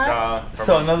to Mescal.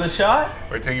 So another shot?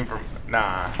 We're taking from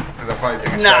because I'll probably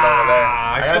take a shot over there.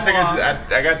 I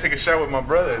gotta take a shot with my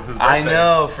brother. It's his birthday. I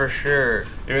know for sure.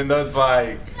 Even though it's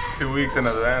like 2 weeks in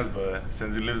advance, but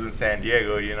since he lives in San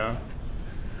Diego, you know.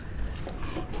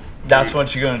 That's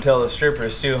what you're gonna tell the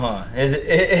strippers too, huh?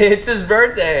 It's his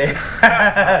birthday.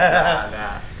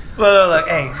 Nah. Well, look,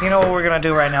 hey, you know what we're gonna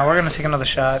do right now? We're gonna take another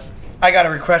shot. I got a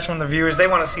request from the viewers. They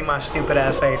want to see my stupid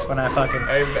ass face when I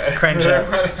fucking cringe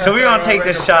up. So we're gonna take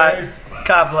this shot.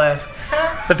 God bless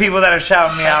the people that are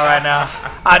shouting me out right now.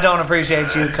 I don't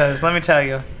appreciate you, because let me tell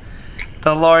you,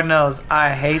 the Lord knows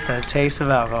I hate the taste of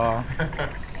alcohol.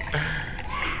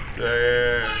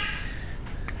 Damn.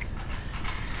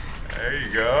 There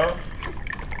you go.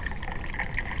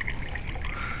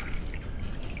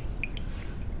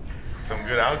 Some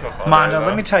good alcohol. Mondo, there,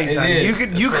 let me tell you It something. is.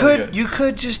 You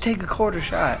could just take a quarter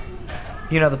shot.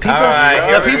 You know the people. All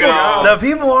right, here we go. The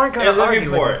people aren't gonna Hey, let me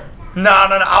argue pour with it. you. No,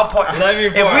 I'll pour. Let me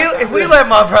pour it. If we let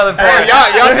my brother pour, Hey,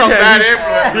 y'all some bad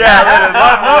influence.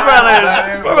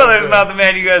 Yeah, my brother's not the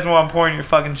man you guys want pouring your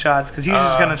fucking shots, because he's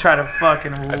just gonna try to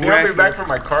fucking I think I'll wreck be back you. for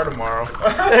my car tomorrow.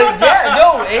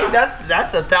 Hey, that's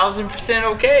 1,000%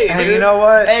 okay, dude. Hey, you know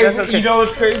what? Hey, That's okay. you know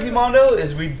what's crazy, Mondo?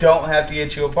 Is we don't have to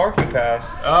get you a parking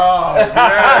pass. Oh,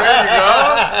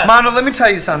 yeah, Mondo, let me tell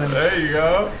you something. there you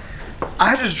go.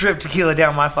 I just dripped tequila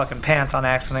down my fucking pants on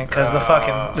accident because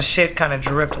the shit kind of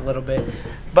dripped a little bit.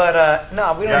 But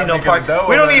no, we don't need no parking.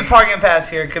 We don't need parking pass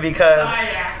here because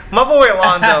my boy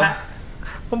Alonzo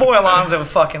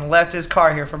fucking left his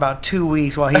car here for about 2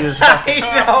 weeks while he was fucking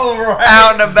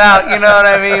out and about. You know what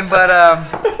I mean? But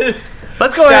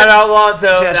let's go ahead. Shout out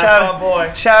Lonzo. Yeah, That's my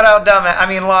boy. Shout out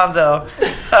Lonzo.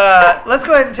 Let's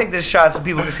go ahead and take this shot so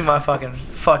people can see my fucking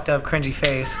fucked up, cringy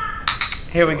face.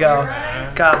 Here we go.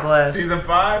 God bless. Season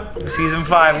 5? Season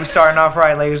 5. We're starting off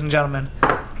right, ladies and gentlemen. Nick,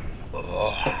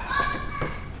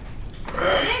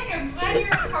 I'm glad you're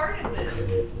a part of this.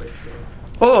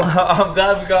 Oh, I'm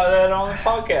glad we got that on the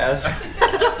podcast.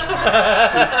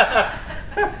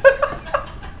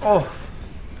 oh.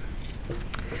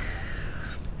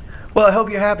 Well, I hope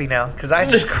you're happy now, because I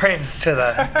just cringed to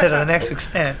the next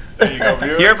extent. There you go,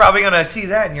 viewers. You're probably gonna see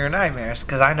that in your nightmares,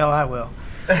 because I know I will.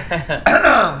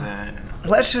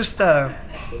 Let's just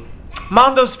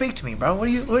Mondo, speak to me, bro. What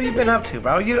have you been up to,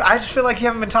 bro? I just feel like you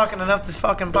haven't been talking enough this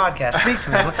fucking podcast. Speak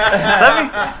to me.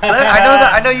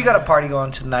 I know you got a party going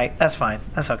tonight. That's fine.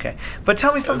 That's okay. But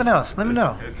tell me something else. Let me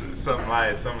know. It's something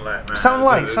light, man. Something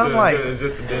light, something light. It's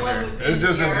just a dinner. It's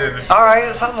just a dinner. All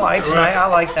right, something light tonight. I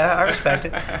like that. I respect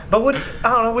it. But I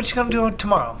don't know what you gonna do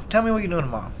tomorrow. Tell me what you're doing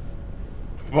tomorrow.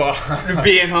 Well,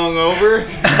 Being hungover.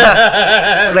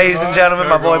 Ladies and gentlemen,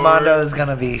 my boy Mondo is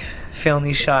gonna be feeling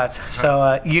these shots.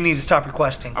 So you need to stop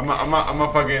requesting. I'm a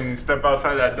fucking step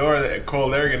outside that door. That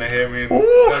cold air gonna hit me. And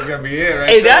Ooh. that's gonna be it, right?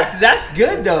 Hey, there. that's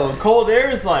good though. Cold air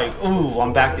is like, ooh,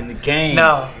 I'm back in the game.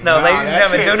 No, Nah, ladies and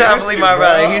that gentlemen, shit do not hurts believe you, my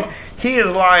brother. bro. He is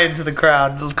lying to the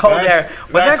crowd. The cold air.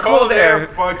 When that cold air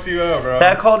fucks you up, bro.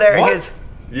 That cold air What? hits.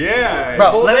 Yeah.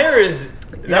 Bro, Cold air is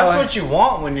That's what you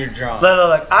want when you're drunk.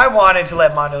 Look, I wanted to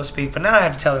let Mondo speak, but now I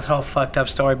have to tell this whole fucked up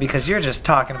story because you're just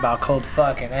talking about cold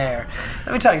fucking air.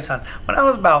 Let me tell you something. When I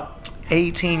was about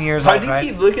 18 years Why old, do you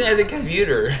keep looking at the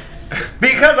computer?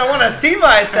 Because I want to see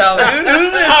myself, dude.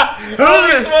 Who's this?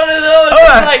 It's one of those.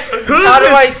 Hold on. Like, Who's how do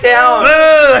this? I sound?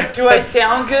 Look. Do I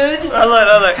sound good? Look.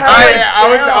 How I do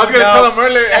I was gonna tell him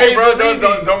earlier, hey bro, believe me.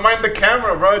 don't mind the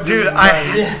camera, bro. Dude, I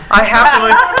have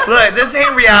to look. This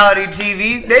ain't reality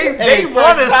TV. They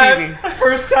want to see me.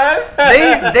 First time?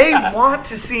 They want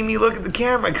to see me look at the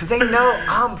camera because they know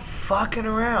I'm fucking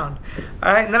around.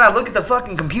 All right, and then I look at the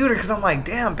fucking computer because I'm like,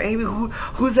 damn, baby,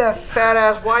 who's that fat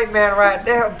ass white man right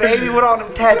there, baby, with all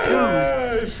them tattoos?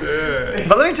 Oh, shit.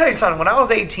 But let me tell you something. When I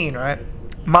was 18, right,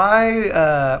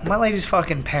 my lady's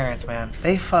fucking parents, man,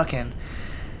 they fucking,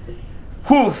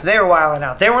 they were wilding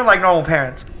out. They weren't like normal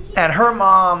parents, and her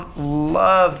mom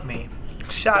loved me.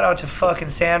 Shout out to fucking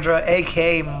Sandra,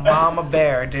 aka Mama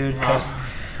Bear, dude, because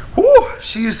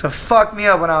she used to fuck me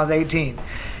up when I was 18.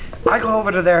 I go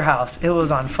over to their house. It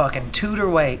was on fucking Tudor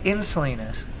Way in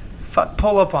Salinas.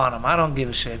 Pull up on them. I don't give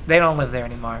a shit. They don't live there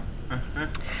anymore.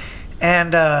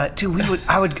 And dude,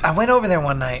 I went over there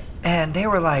one night, and they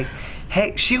were like,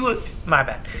 "Hey," my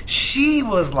bad. She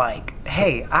was like,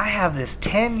 "Hey, I have this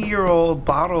 10-year-old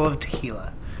bottle of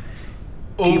tequila.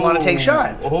 Do you want to take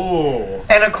shots?" Oh.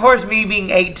 And of course, me being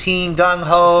 18, gung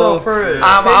ho. So for a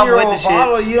I'm with the 10-year-old shit.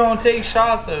 bottle, you don't take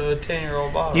shots of a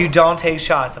 10-year-old bottle. You don't take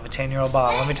shots of a 10-year-old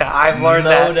bottle. Let me tell you, I've learned No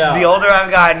that. doubt. The older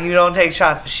I've gotten, you don't take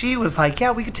shots. But she was like,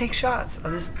 yeah, we could take shots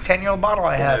of this 10-year-old bottle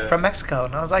I have from Mexico.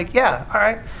 And I was like, yeah, all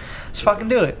right, let's fucking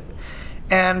do it.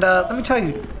 And let me tell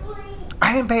you,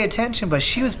 I didn't pay attention, but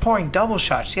she was pouring double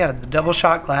shots. She had the double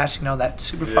shot glass, you know, that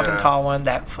super fucking tall one,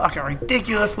 that fucking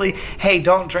ridiculously, hey,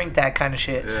 don't drink that kind of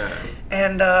shit. Yeah.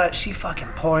 And she fucking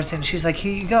pours in. She's like,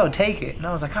 here you go, take it. And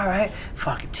I was like, all right,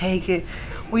 fucking take it.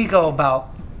 We go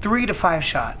about 3 to 5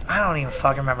 shots. I don't even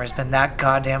fucking remember. It's been that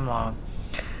goddamn long.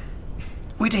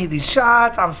 We take these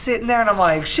shots. I'm sitting there and I'm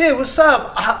like, shit, what's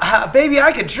up? Baby,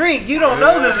 I could drink. You don't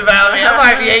know this about me. I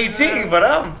might be 18, but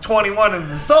I'm 21 in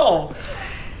the soul.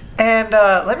 And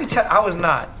let me tell you, I was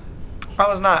not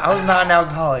an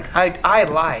alcoholic. I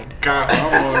lied. Got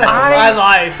humble. I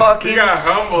lied. Fucking You got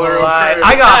humble. lied. Okay.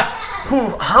 I got,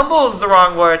 humble is the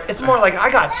wrong word. It's more like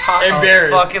I got taught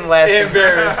Embarrassed. a fucking lesson.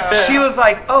 Embarrassed. She was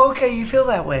like, oh, okay, you feel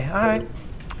that way. All right.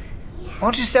 Why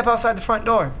don't you step outside the front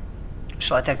door?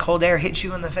 She'll let that cold air hit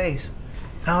you in the face.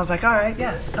 And I was like, all right,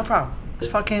 yeah, no problem. It's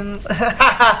fucking,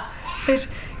 bitch,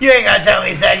 you ain't gonna tell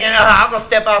me second. I'll go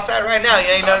step outside right now. You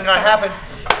ain't nothing gonna happen.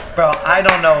 Bro, I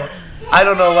don't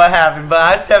know what happened, but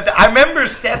I remember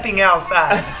stepping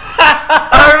outside.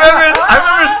 I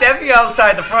remember stepping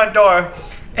outside the front door,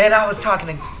 and I was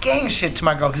talking gang shit to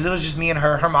my girl because it was just me and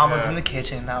her. Her mom was in the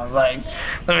kitchen. I was like,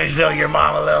 let me show your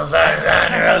mom a little sign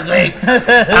real quick.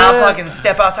 I'll fucking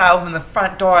step outside, open the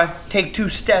front door, I take 2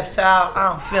 steps out.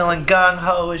 I'm feeling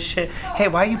gung-ho as shit. Hey,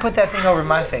 why you put that thing over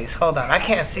my face? Hold on, I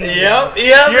can't see you. Yep, You're a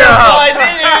that's hoe. what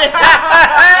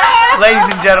I did.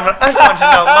 Ladies and gentlemen, I just want you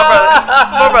to know,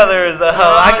 my brother is a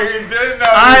hoe. You did know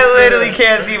I you literally did.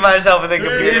 can't see myself in the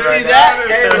computer You right see now. that?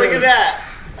 Hey, look at that.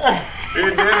 You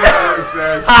did notice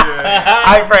that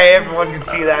I pray everyone can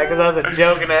see that because that was a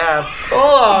joke and a half.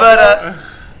 Oh,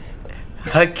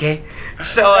 But okay,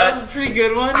 so that was a pretty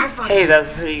good one. Hey, that's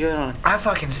a pretty good one. I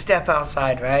fucking step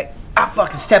outside, right?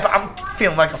 I'm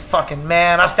feeling like a fucking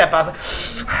man. I step outside,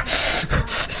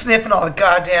 sniffing all the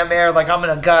goddamn air like I'm in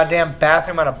a shitting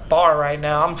bathroom at a bar right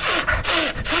now. I'm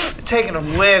taking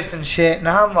whiffs and shit, and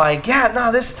I'm like, yeah,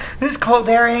 no, this cold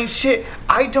air ain't shit.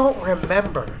 I don't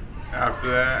remember.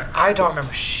 After that. I don't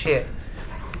remember shit.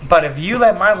 But if you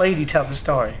let my lady tell the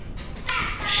story,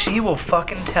 she will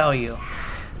fucking tell you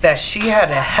that she had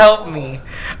to help me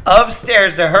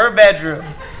upstairs to her bedroom,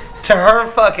 to her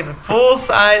fucking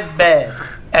full-size bed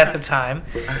at the time.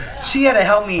 She had to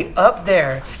help me up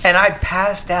there, and I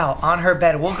passed out on her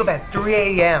bed. Woke up at 3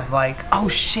 a.m. like, oh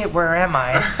shit, where am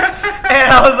I?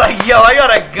 And I was like, yo, I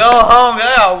gotta go home.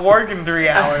 I gotta work in 3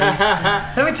 hours.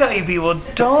 Let me tell you, people,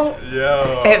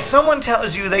 if someone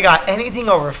tells you they got anything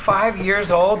over 5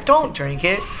 years old, don't drink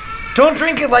it. Don't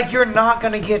drink it like you're not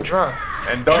gonna get drunk.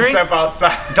 And don't step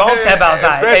outside. Don't step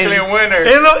outside, Especially in winter.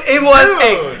 It was.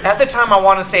 Hey, at the time, I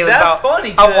want to say it was That's about.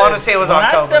 funny. I want to say it was when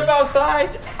October. I step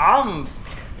outside,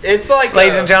 it's like.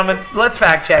 Ladies and gentlemen, let's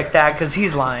fact check that because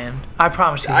he's lying. I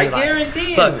promise you. I he's lying. guarantee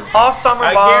you. Look, all summer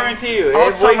long. I guarantee you. All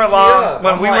It summer wakes me long, up.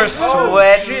 when I'm we like, were oh,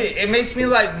 sweating. shit. It makes me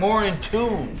like more in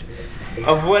tune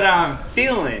of what I'm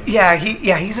feeling. Yeah,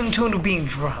 he's in tune to being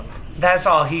drunk. That's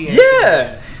all he is.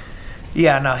 Yeah.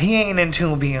 Yeah, no, he ain't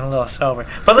into being a little sober.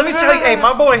 But let me tell you, hey,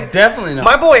 my boy, Definitely not.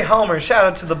 my boy Homer. Shout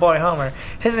out to the boy Homer.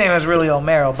 His name is really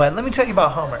Homero. But let me tell you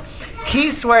about Homer.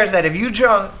 He swears that if you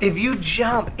jump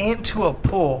into a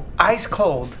pool ice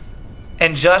cold,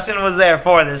 and Justin was there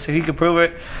for this, so he could prove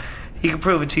it. He can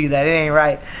prove it to you that it ain't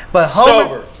right. But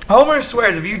Homer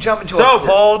swears if you jump into a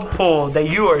cold pool that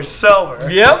you are sober.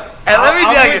 Yep. And let me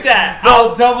tell you,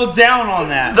 I'll double down on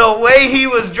that. the way he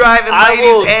was driving,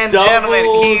 ladies and gentlemen,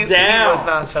 he down. was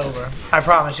not sober. I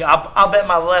promise you. I'll bet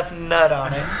my left nut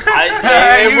on it.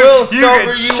 It will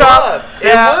sober you up.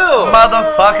 Yeah, It will.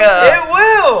 motherfucker. It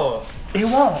will. It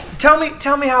won't.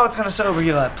 Tell me how it's gonna sober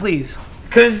you up, please.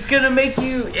 Because it's going to make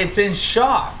you, it's in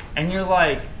shock. And you're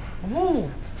like,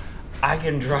 woo, I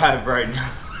can drive right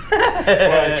now.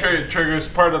 Well, it triggers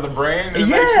part of the brain. That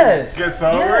Yes. Makes you get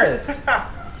sober. Yes.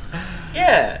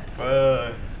 Yeah.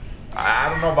 I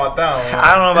don't know about that one.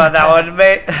 I don't know about that one,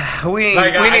 mate. We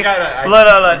need.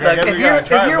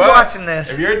 Look. If you're watching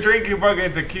this, if you're drinking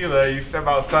fucking tequila, you step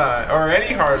outside, or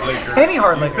any hard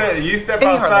liquor. You step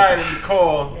outside in the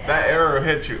cold, that arrow will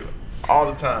hit you all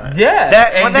the time. Yeah.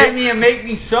 And hit me and make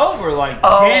me sober. Like,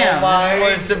 damn, this is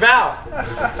what it's about.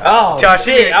 Oh, Josh,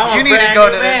 shit, you need to go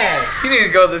to this. You need to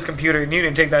go to this computer and you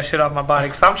need to take that shit off my body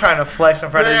because I'm trying to flex in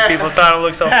front of these people so I don't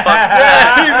look so fucked up.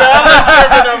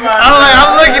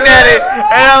 I'm looking at it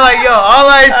and I'm like, yo, all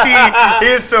I see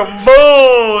is some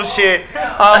bullshit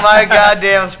on my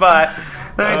goddamn spot.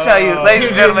 Let me tell you, ladies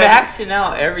and gentlemen. You're maxing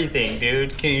out everything,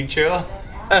 dude. Can you chill?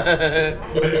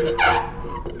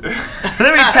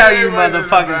 Let me tell you,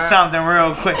 motherfuckers, something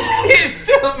real quick. He's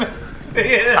still maxing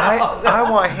it out. I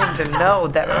want him to know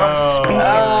that I'm speaking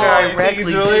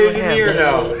directly to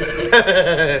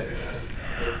him.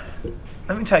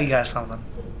 Let me tell you guys something.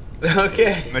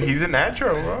 Okay. He's a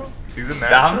natural, bro. He's a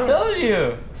natural. I'm telling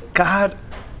you. God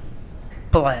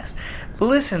bless.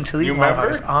 Listen to these You remember?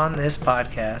 motherfuckers on this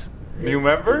podcast. You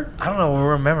remember? I don't know what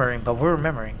we're remembering, but we're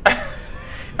remembering.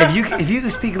 If you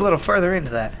could speak a little further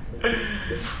into that.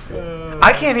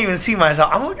 I can't even see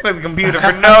myself. I'm looking at the computer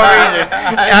for no reason.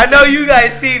 I know you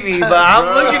guys see me, but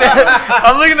I'm looking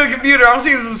at the computer. I'm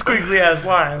seeing some squiggly ass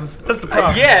lines. That's the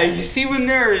problem. Yeah, you see when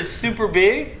they're super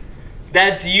big?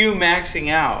 That's you maxing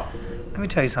out. Let me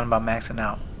tell you something about maxing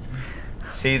out.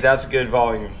 See, that's good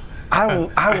volume. I will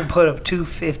put up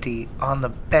 250 on the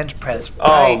bench press.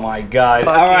 Oh my god!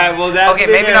 Fucking- All right, well that's okay.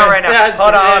 Maybe not right now.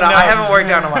 Hold on. I haven't worked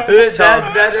out in a while.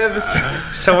 That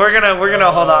episode. So we're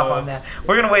gonna hold off on that.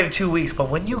 We're gonna wait 2 weeks. But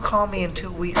when you call me in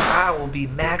 2 weeks, I will be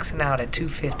maxing out at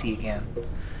 250 again.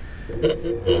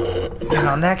 And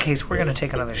on that case, we're gonna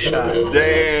take another shot.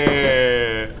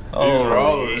 Damn.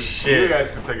 Holy shit. You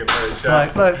guys can take another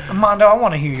shot. Look, Mondo, I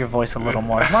want to hear your voice a little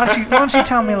more. Why don't you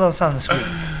tell me a little something sweet?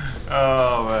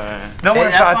 Oh man. No more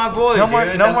that's shots. my boy, no dude. more.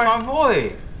 That's my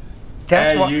boy.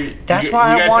 That's Hey, why. you That's guys why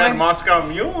I had wanted. Moscow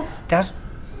Mules? That's.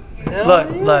 Hell Look,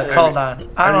 yeah. hold on.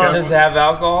 I Have you don't. Does it have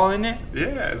alcohol in it?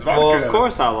 Yeah, it's vodka. Well, of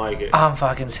course I like it. I'm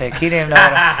fucking sick. He didn't know.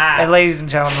 And ladies and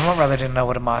gentlemen, my brother didn't know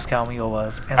what a Moscow Mule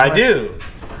was. And I let's- do.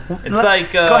 It's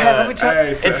like. Go ahead. Let me tell.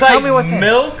 Hey, so- It's Tell like me what's in it.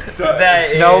 milk So-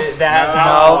 that Nope. that has No,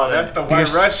 alcohol. in that's it. the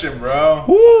White Russian, bro.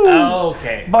 Woo. Oh,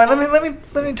 okay. Boy, let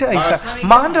me tell you something. Let me-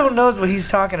 Mondo knows what he's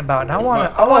talking about, and I want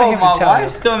him my to tell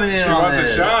wife's you. coming in She on wants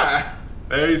this. a shot.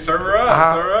 There you serve her up.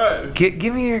 Uh-huh. Serve her up.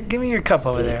 Give me your cup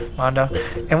over there, Mondo,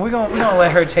 and we're gonna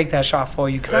let her take that shot for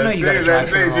you because I know you gotta drive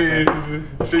through.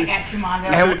 I got you,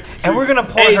 Mondo. And we're gonna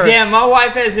pour Hey, her. damn, my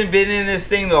wife hasn't been in this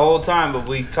thing the whole time, but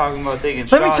we talking about taking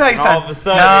shots. Let me tell you and all of a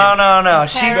something. sudden, No.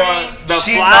 She The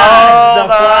she flies, the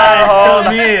flies hold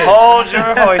come in. Hold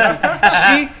your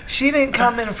voice. She didn't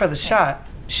come in for the shot.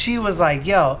 She was like,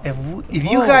 "Yo, if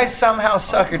you guys somehow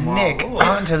suckered Nick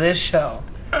onto this show,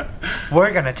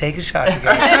 we're gonna take a shot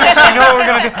together." So you know what we're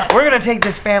gonna do? We're gonna take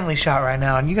this family shot right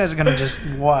now, and you guys are gonna just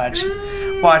watch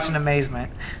in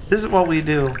amazement. This is what we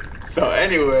do. So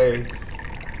anyway,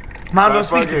 Mondo,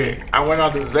 so speak to me. I went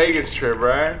on this Vegas trip,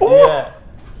 right? Yeah.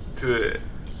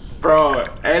 Bro,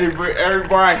 every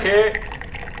bar I hit,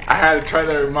 I had to try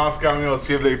their Moscow Mule,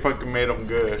 see if they fucking made them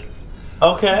good.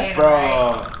 Okay.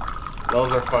 Bro,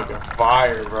 those are fucking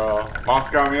fire, bro.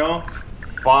 Moscow Mule,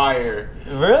 fire.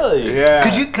 Really? Yeah.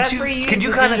 Could That's where you you use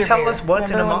the kind of ginger tell beer. us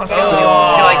what's in a Remember Moscow when we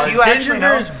Mule? said- Like, do you actually ginger know?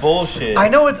 beer's bullshit. I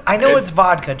know it's It's-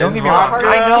 vodka. Don't it's get me wrong. vodka.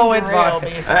 I know it's Ginger ale, vodka.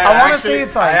 basically. I want to say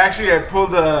it's like. I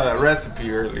pulled the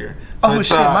recipe earlier. So Oh it's,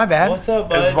 shit, my bad. What's up,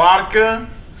 bud? It's vodka,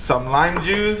 some lime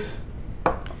juice,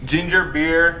 ginger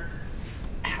beer,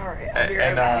 Alright, I'll be right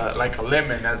and back. like a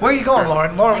lemon. As Where are you going,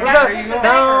 Lauren? Lauren, I we're got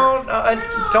not, it. It's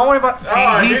a don't worry about. See,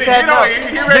 Oh, he said no.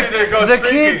 he ready to go The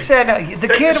streaking. kid said no. The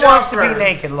Take kid the wants shot to be first.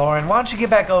 naked, Lauren. Why don't you get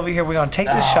back over here? We're gonna take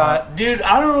the shot. Dude,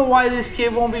 I don't know why this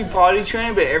kid won't be potty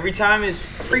trained, but every time his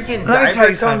freaking Let me tell diaper you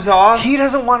comes something. off, He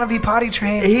doesn't want to be potty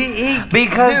trained he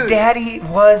because dude, Daddy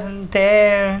wasn't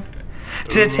there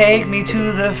to take me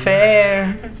to the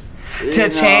fair to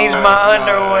change my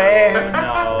underwear.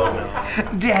 No.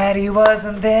 Daddy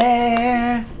wasn't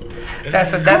there.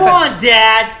 That's Come on,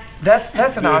 Dad.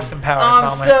 That's an Austin Powers I'm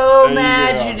moment. so There you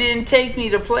mad go. you didn't take me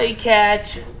to play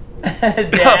catch,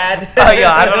 Dad. Oh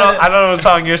yeah, I don't know what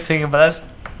song you're singing, but that's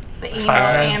The emo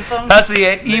fine. anthem. That's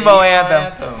the emo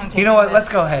anthem. I'm You know what? taking Let's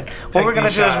this. go ahead. What Take we're gonna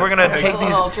these do is we're gonna shots. take The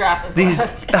whole trap is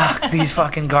left. these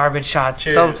fucking garbage shots.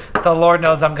 The, Cheers. the Lord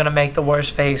knows I'm gonna make the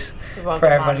worst face You're for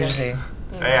welcome, everybody to Mondo. see.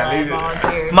 Hey, at least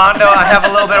Volunteered. Mondo, I have a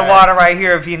little bit of water right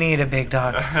here if you need it, big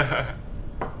dog.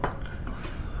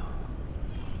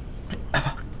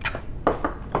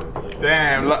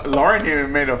 Damn, Lauren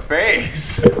even made a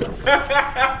face.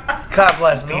 God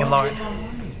bless me and Lauren.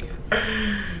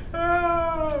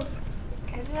 Ah.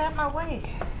 Get it out of my way.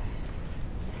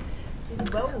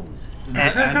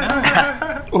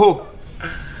 Ooh.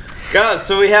 God,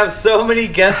 so we have so many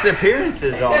guest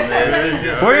appearances on this.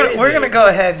 This is We're crazy. gonna go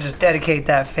ahead and just dedicate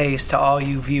that face to all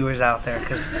you viewers out there,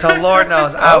 because the Lord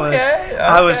knows I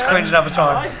was cringing up a I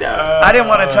storm. like that. I didn't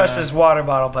want to touch this water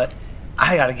bottle, but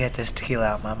I gotta get this tequila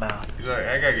out my mouth. He's like,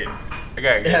 I gotta get All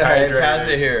right, hydrated. pass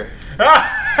it here.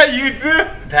 You too?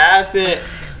 Pass it.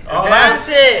 Oh, Pass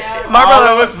it. My All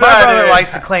brother, of a sudden.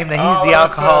 likes to claim that he's All the of a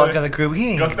alcoholic sudden. of the group.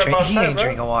 He Go ain't, step he outside, ain't bro.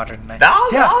 drinking water tonight. I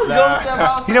was Yeah. going to step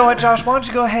outside. You know what, Josh? Why don't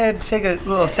you go ahead and take a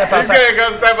little step He's outside? gonna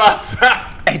go step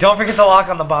outside. Hey, don't forget the lock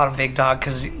on the bottom, big dog,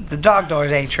 because the dog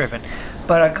doors ain't tripping.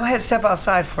 But go ahead and step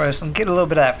outside for us and get a little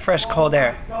bit of that fresh, cold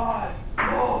air.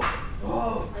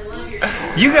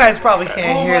 You guys probably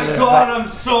can't hear this, but I'm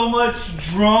so much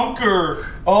drunker.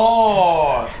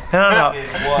 Oh. no.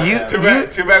 You,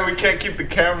 Too bad we can't keep the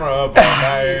camera up all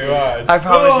night. I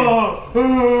promise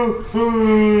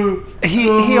you.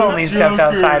 He only stepped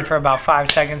outside for about 5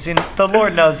 seconds, and the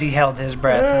Lord knows he held his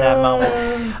breath in that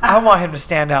moment. I want him to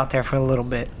stand out there for a little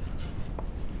bit.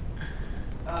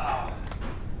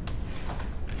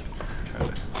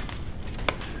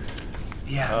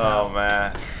 Yeah. Oh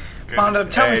man. Good- Mondo,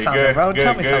 tell me something, bro.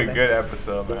 Tell me something. Good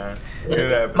episode, man.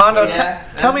 Good episode. Mondo, Yeah,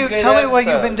 tell that's me a good what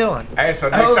you've episode. been doing. Hey, so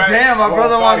next Oh, time, damn, my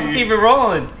brother wants to keep it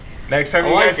rolling. Next time I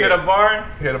you like guys hit it. a bar,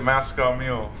 hit a Moscow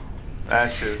Mule.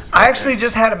 That's just. I actually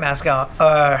just had a mascot.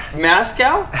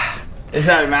 Moscow? Is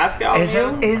that a Moscow? Is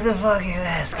mule? a fucking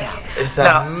mascot. It's a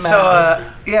No, so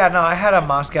I had a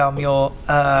Moscow Mule,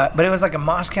 but it was like a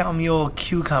Moscow Mule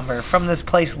cucumber from this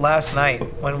place last night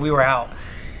when we were out.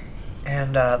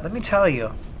 And let me tell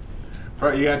you,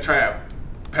 Bro, you gotta try a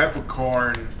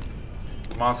peppercorn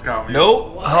Moscow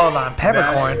Mule. Nope. hold on,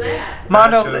 peppercorn. That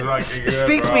Mondo, shit is like good,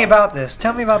 speak to bro. me about this.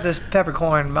 Tell me about this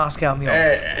peppercorn Moscow Mule.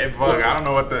 Hey, fuck, I don't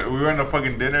know what we went to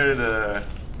fucking dinner to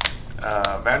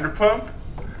Vanderpump,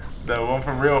 the one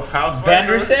from Real Housewives.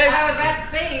 Vander I was Six? about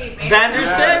to say, man. Vander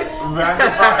Six?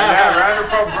 Vanderpump, yeah,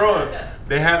 Vanderpump, bro.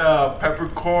 They had a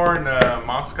peppercorn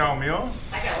Moscow Mule.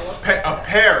 I gotta look. A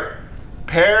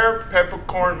pear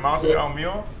peppercorn Moscow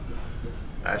Mule.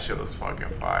 That shit was fucking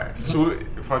fire. Sweet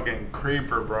fucking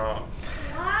creeper, bro.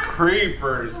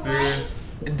 Creepers, dude.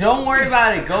 Don't worry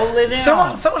about it. Go lay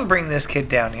down. Someone bring this kid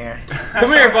down here. Come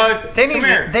here, bud. They need Come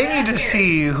here. they need to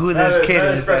see who this Another- kid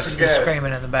another is that's special just guest.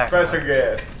 screaming in the Special background.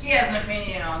 guest. He has an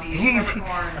opinion on these He's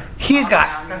peppercorn. he's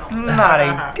got not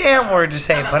a damn word to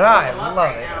say, but I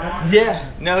love it.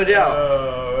 Yeah, no doubt.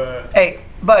 Oh, Hey,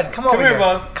 bud, come over here, here.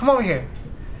 bud. Come over here.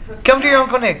 Come to your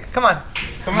Uncle Nick. Come on.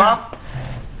 Come Mom. on.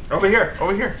 over here,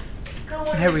 over here.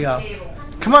 Here we go.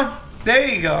 Come on. There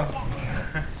you go.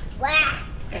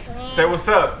 Say what's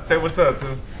up. Say what's up,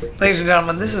 dude. Ladies and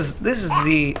gentlemen, this is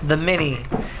the mini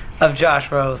of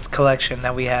Josh Rose collection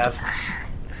that we have.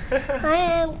 I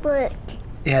am good.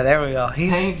 Yeah, there we go.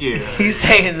 Thank you.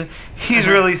 He's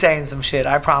really saying some shit,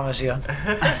 I promise you.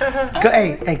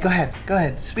 Hey, go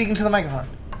ahead. Speaking to the microphone.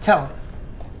 Tell him.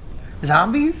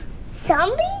 Zombies?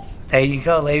 Zombies? There you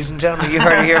go, ladies and gentlemen. You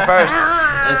heard it here first.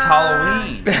 It's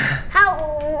Halloween.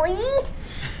 Halloween?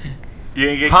 You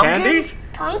ain't get Pumpkins?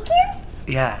 Pumpkins?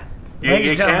 Yeah. You Ladies get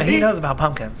and gentlemen, he candy? knows about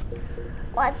pumpkins.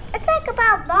 What? Let's talk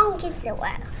about pumpkins a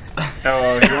while.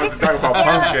 Oh, he wants to talk about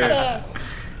pumpkins. Skeleton.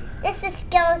 This is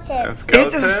skeleton. A skeleton?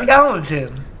 It's a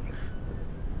skeleton.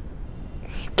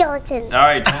 Skeleton. All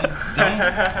right,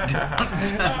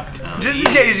 Just in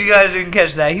case you guys didn't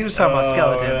catch that, he was talking about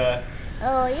skeletons.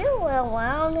 Oh, you went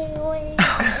around anyway.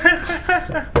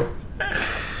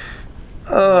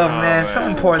 Oh man,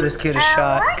 someone pour this kid a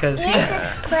shot What because is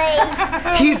this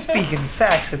place? he's speaking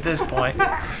facts at this point. All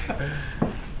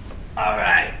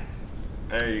right.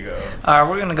 There you go. All right,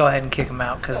 we're gonna go ahead and kick him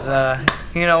out because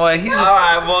you know what? He's All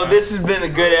right. Well, this has been a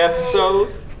good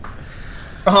episode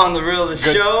on the Real the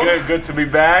Show. Good to be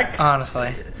back.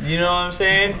 honestly. You know what I'm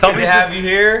saying? Don't Good be to have you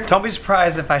here. Don't be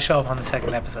surprised if I show up on the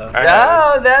second episode.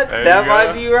 Oh, that There you might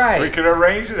go. be right. We could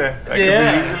arrange that. That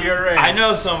Yeah. could be easily arranged. I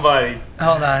know somebody.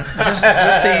 Hold on, just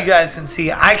so you guys can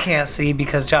see. I can't see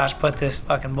because Josh put this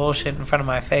fucking bullshit in front of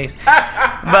my face.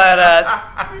 But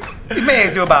you made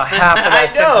it through about half of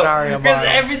that scenario. because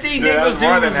everything Dude, Nick was that's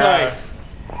more doing was than like,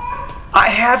 half. I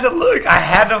had to look. I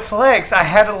had to flex. I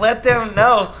had to let them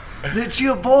know that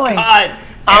you're a boy. God,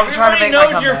 I'm trying to everybody make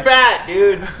my knows you're comeback. fat,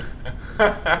 dude.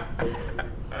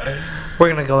 We're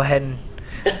gonna go ahead and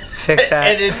fix that.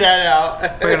 Edit that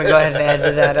out. We're gonna go ahead and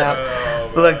edit that out.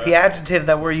 Oh, Look, the adjective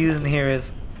that we're using here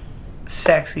is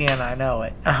sexy, and I know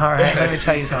it. All right, let me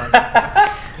tell you something.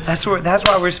 That's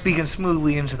why we're speaking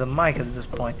smoothly into the mic at this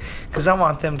point, because I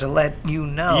want them to let you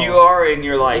know. You are in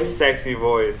your like sexy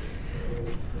voice.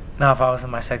 No, if I was in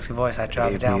my sexy voice, I'd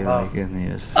drop it down low.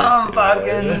 in Oh,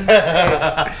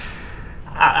 fucking.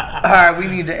 All right, we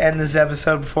need to end this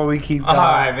episode before we keep going. All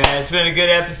right, man. It's been a good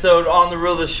episode on the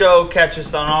Real the Show. Catch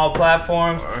us on all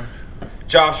platforms.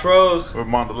 Josh Rose. With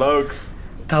Monologues.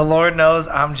 The Lord knows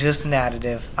I'm just an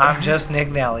additive. I'm just Nick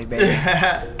Nelly, baby.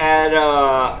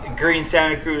 And Green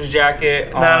Santa Cruz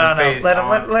jacket. No.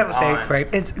 Let him say it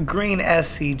correct. It's Green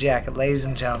SC Jacket, ladies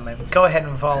and gentlemen. Go ahead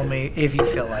and follow me if you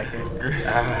feel like it.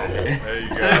 There you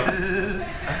go.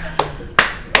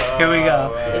 Here we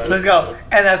go. Let's go.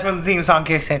 And that's when the theme song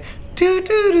kicks in. Do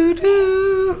do do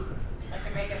do.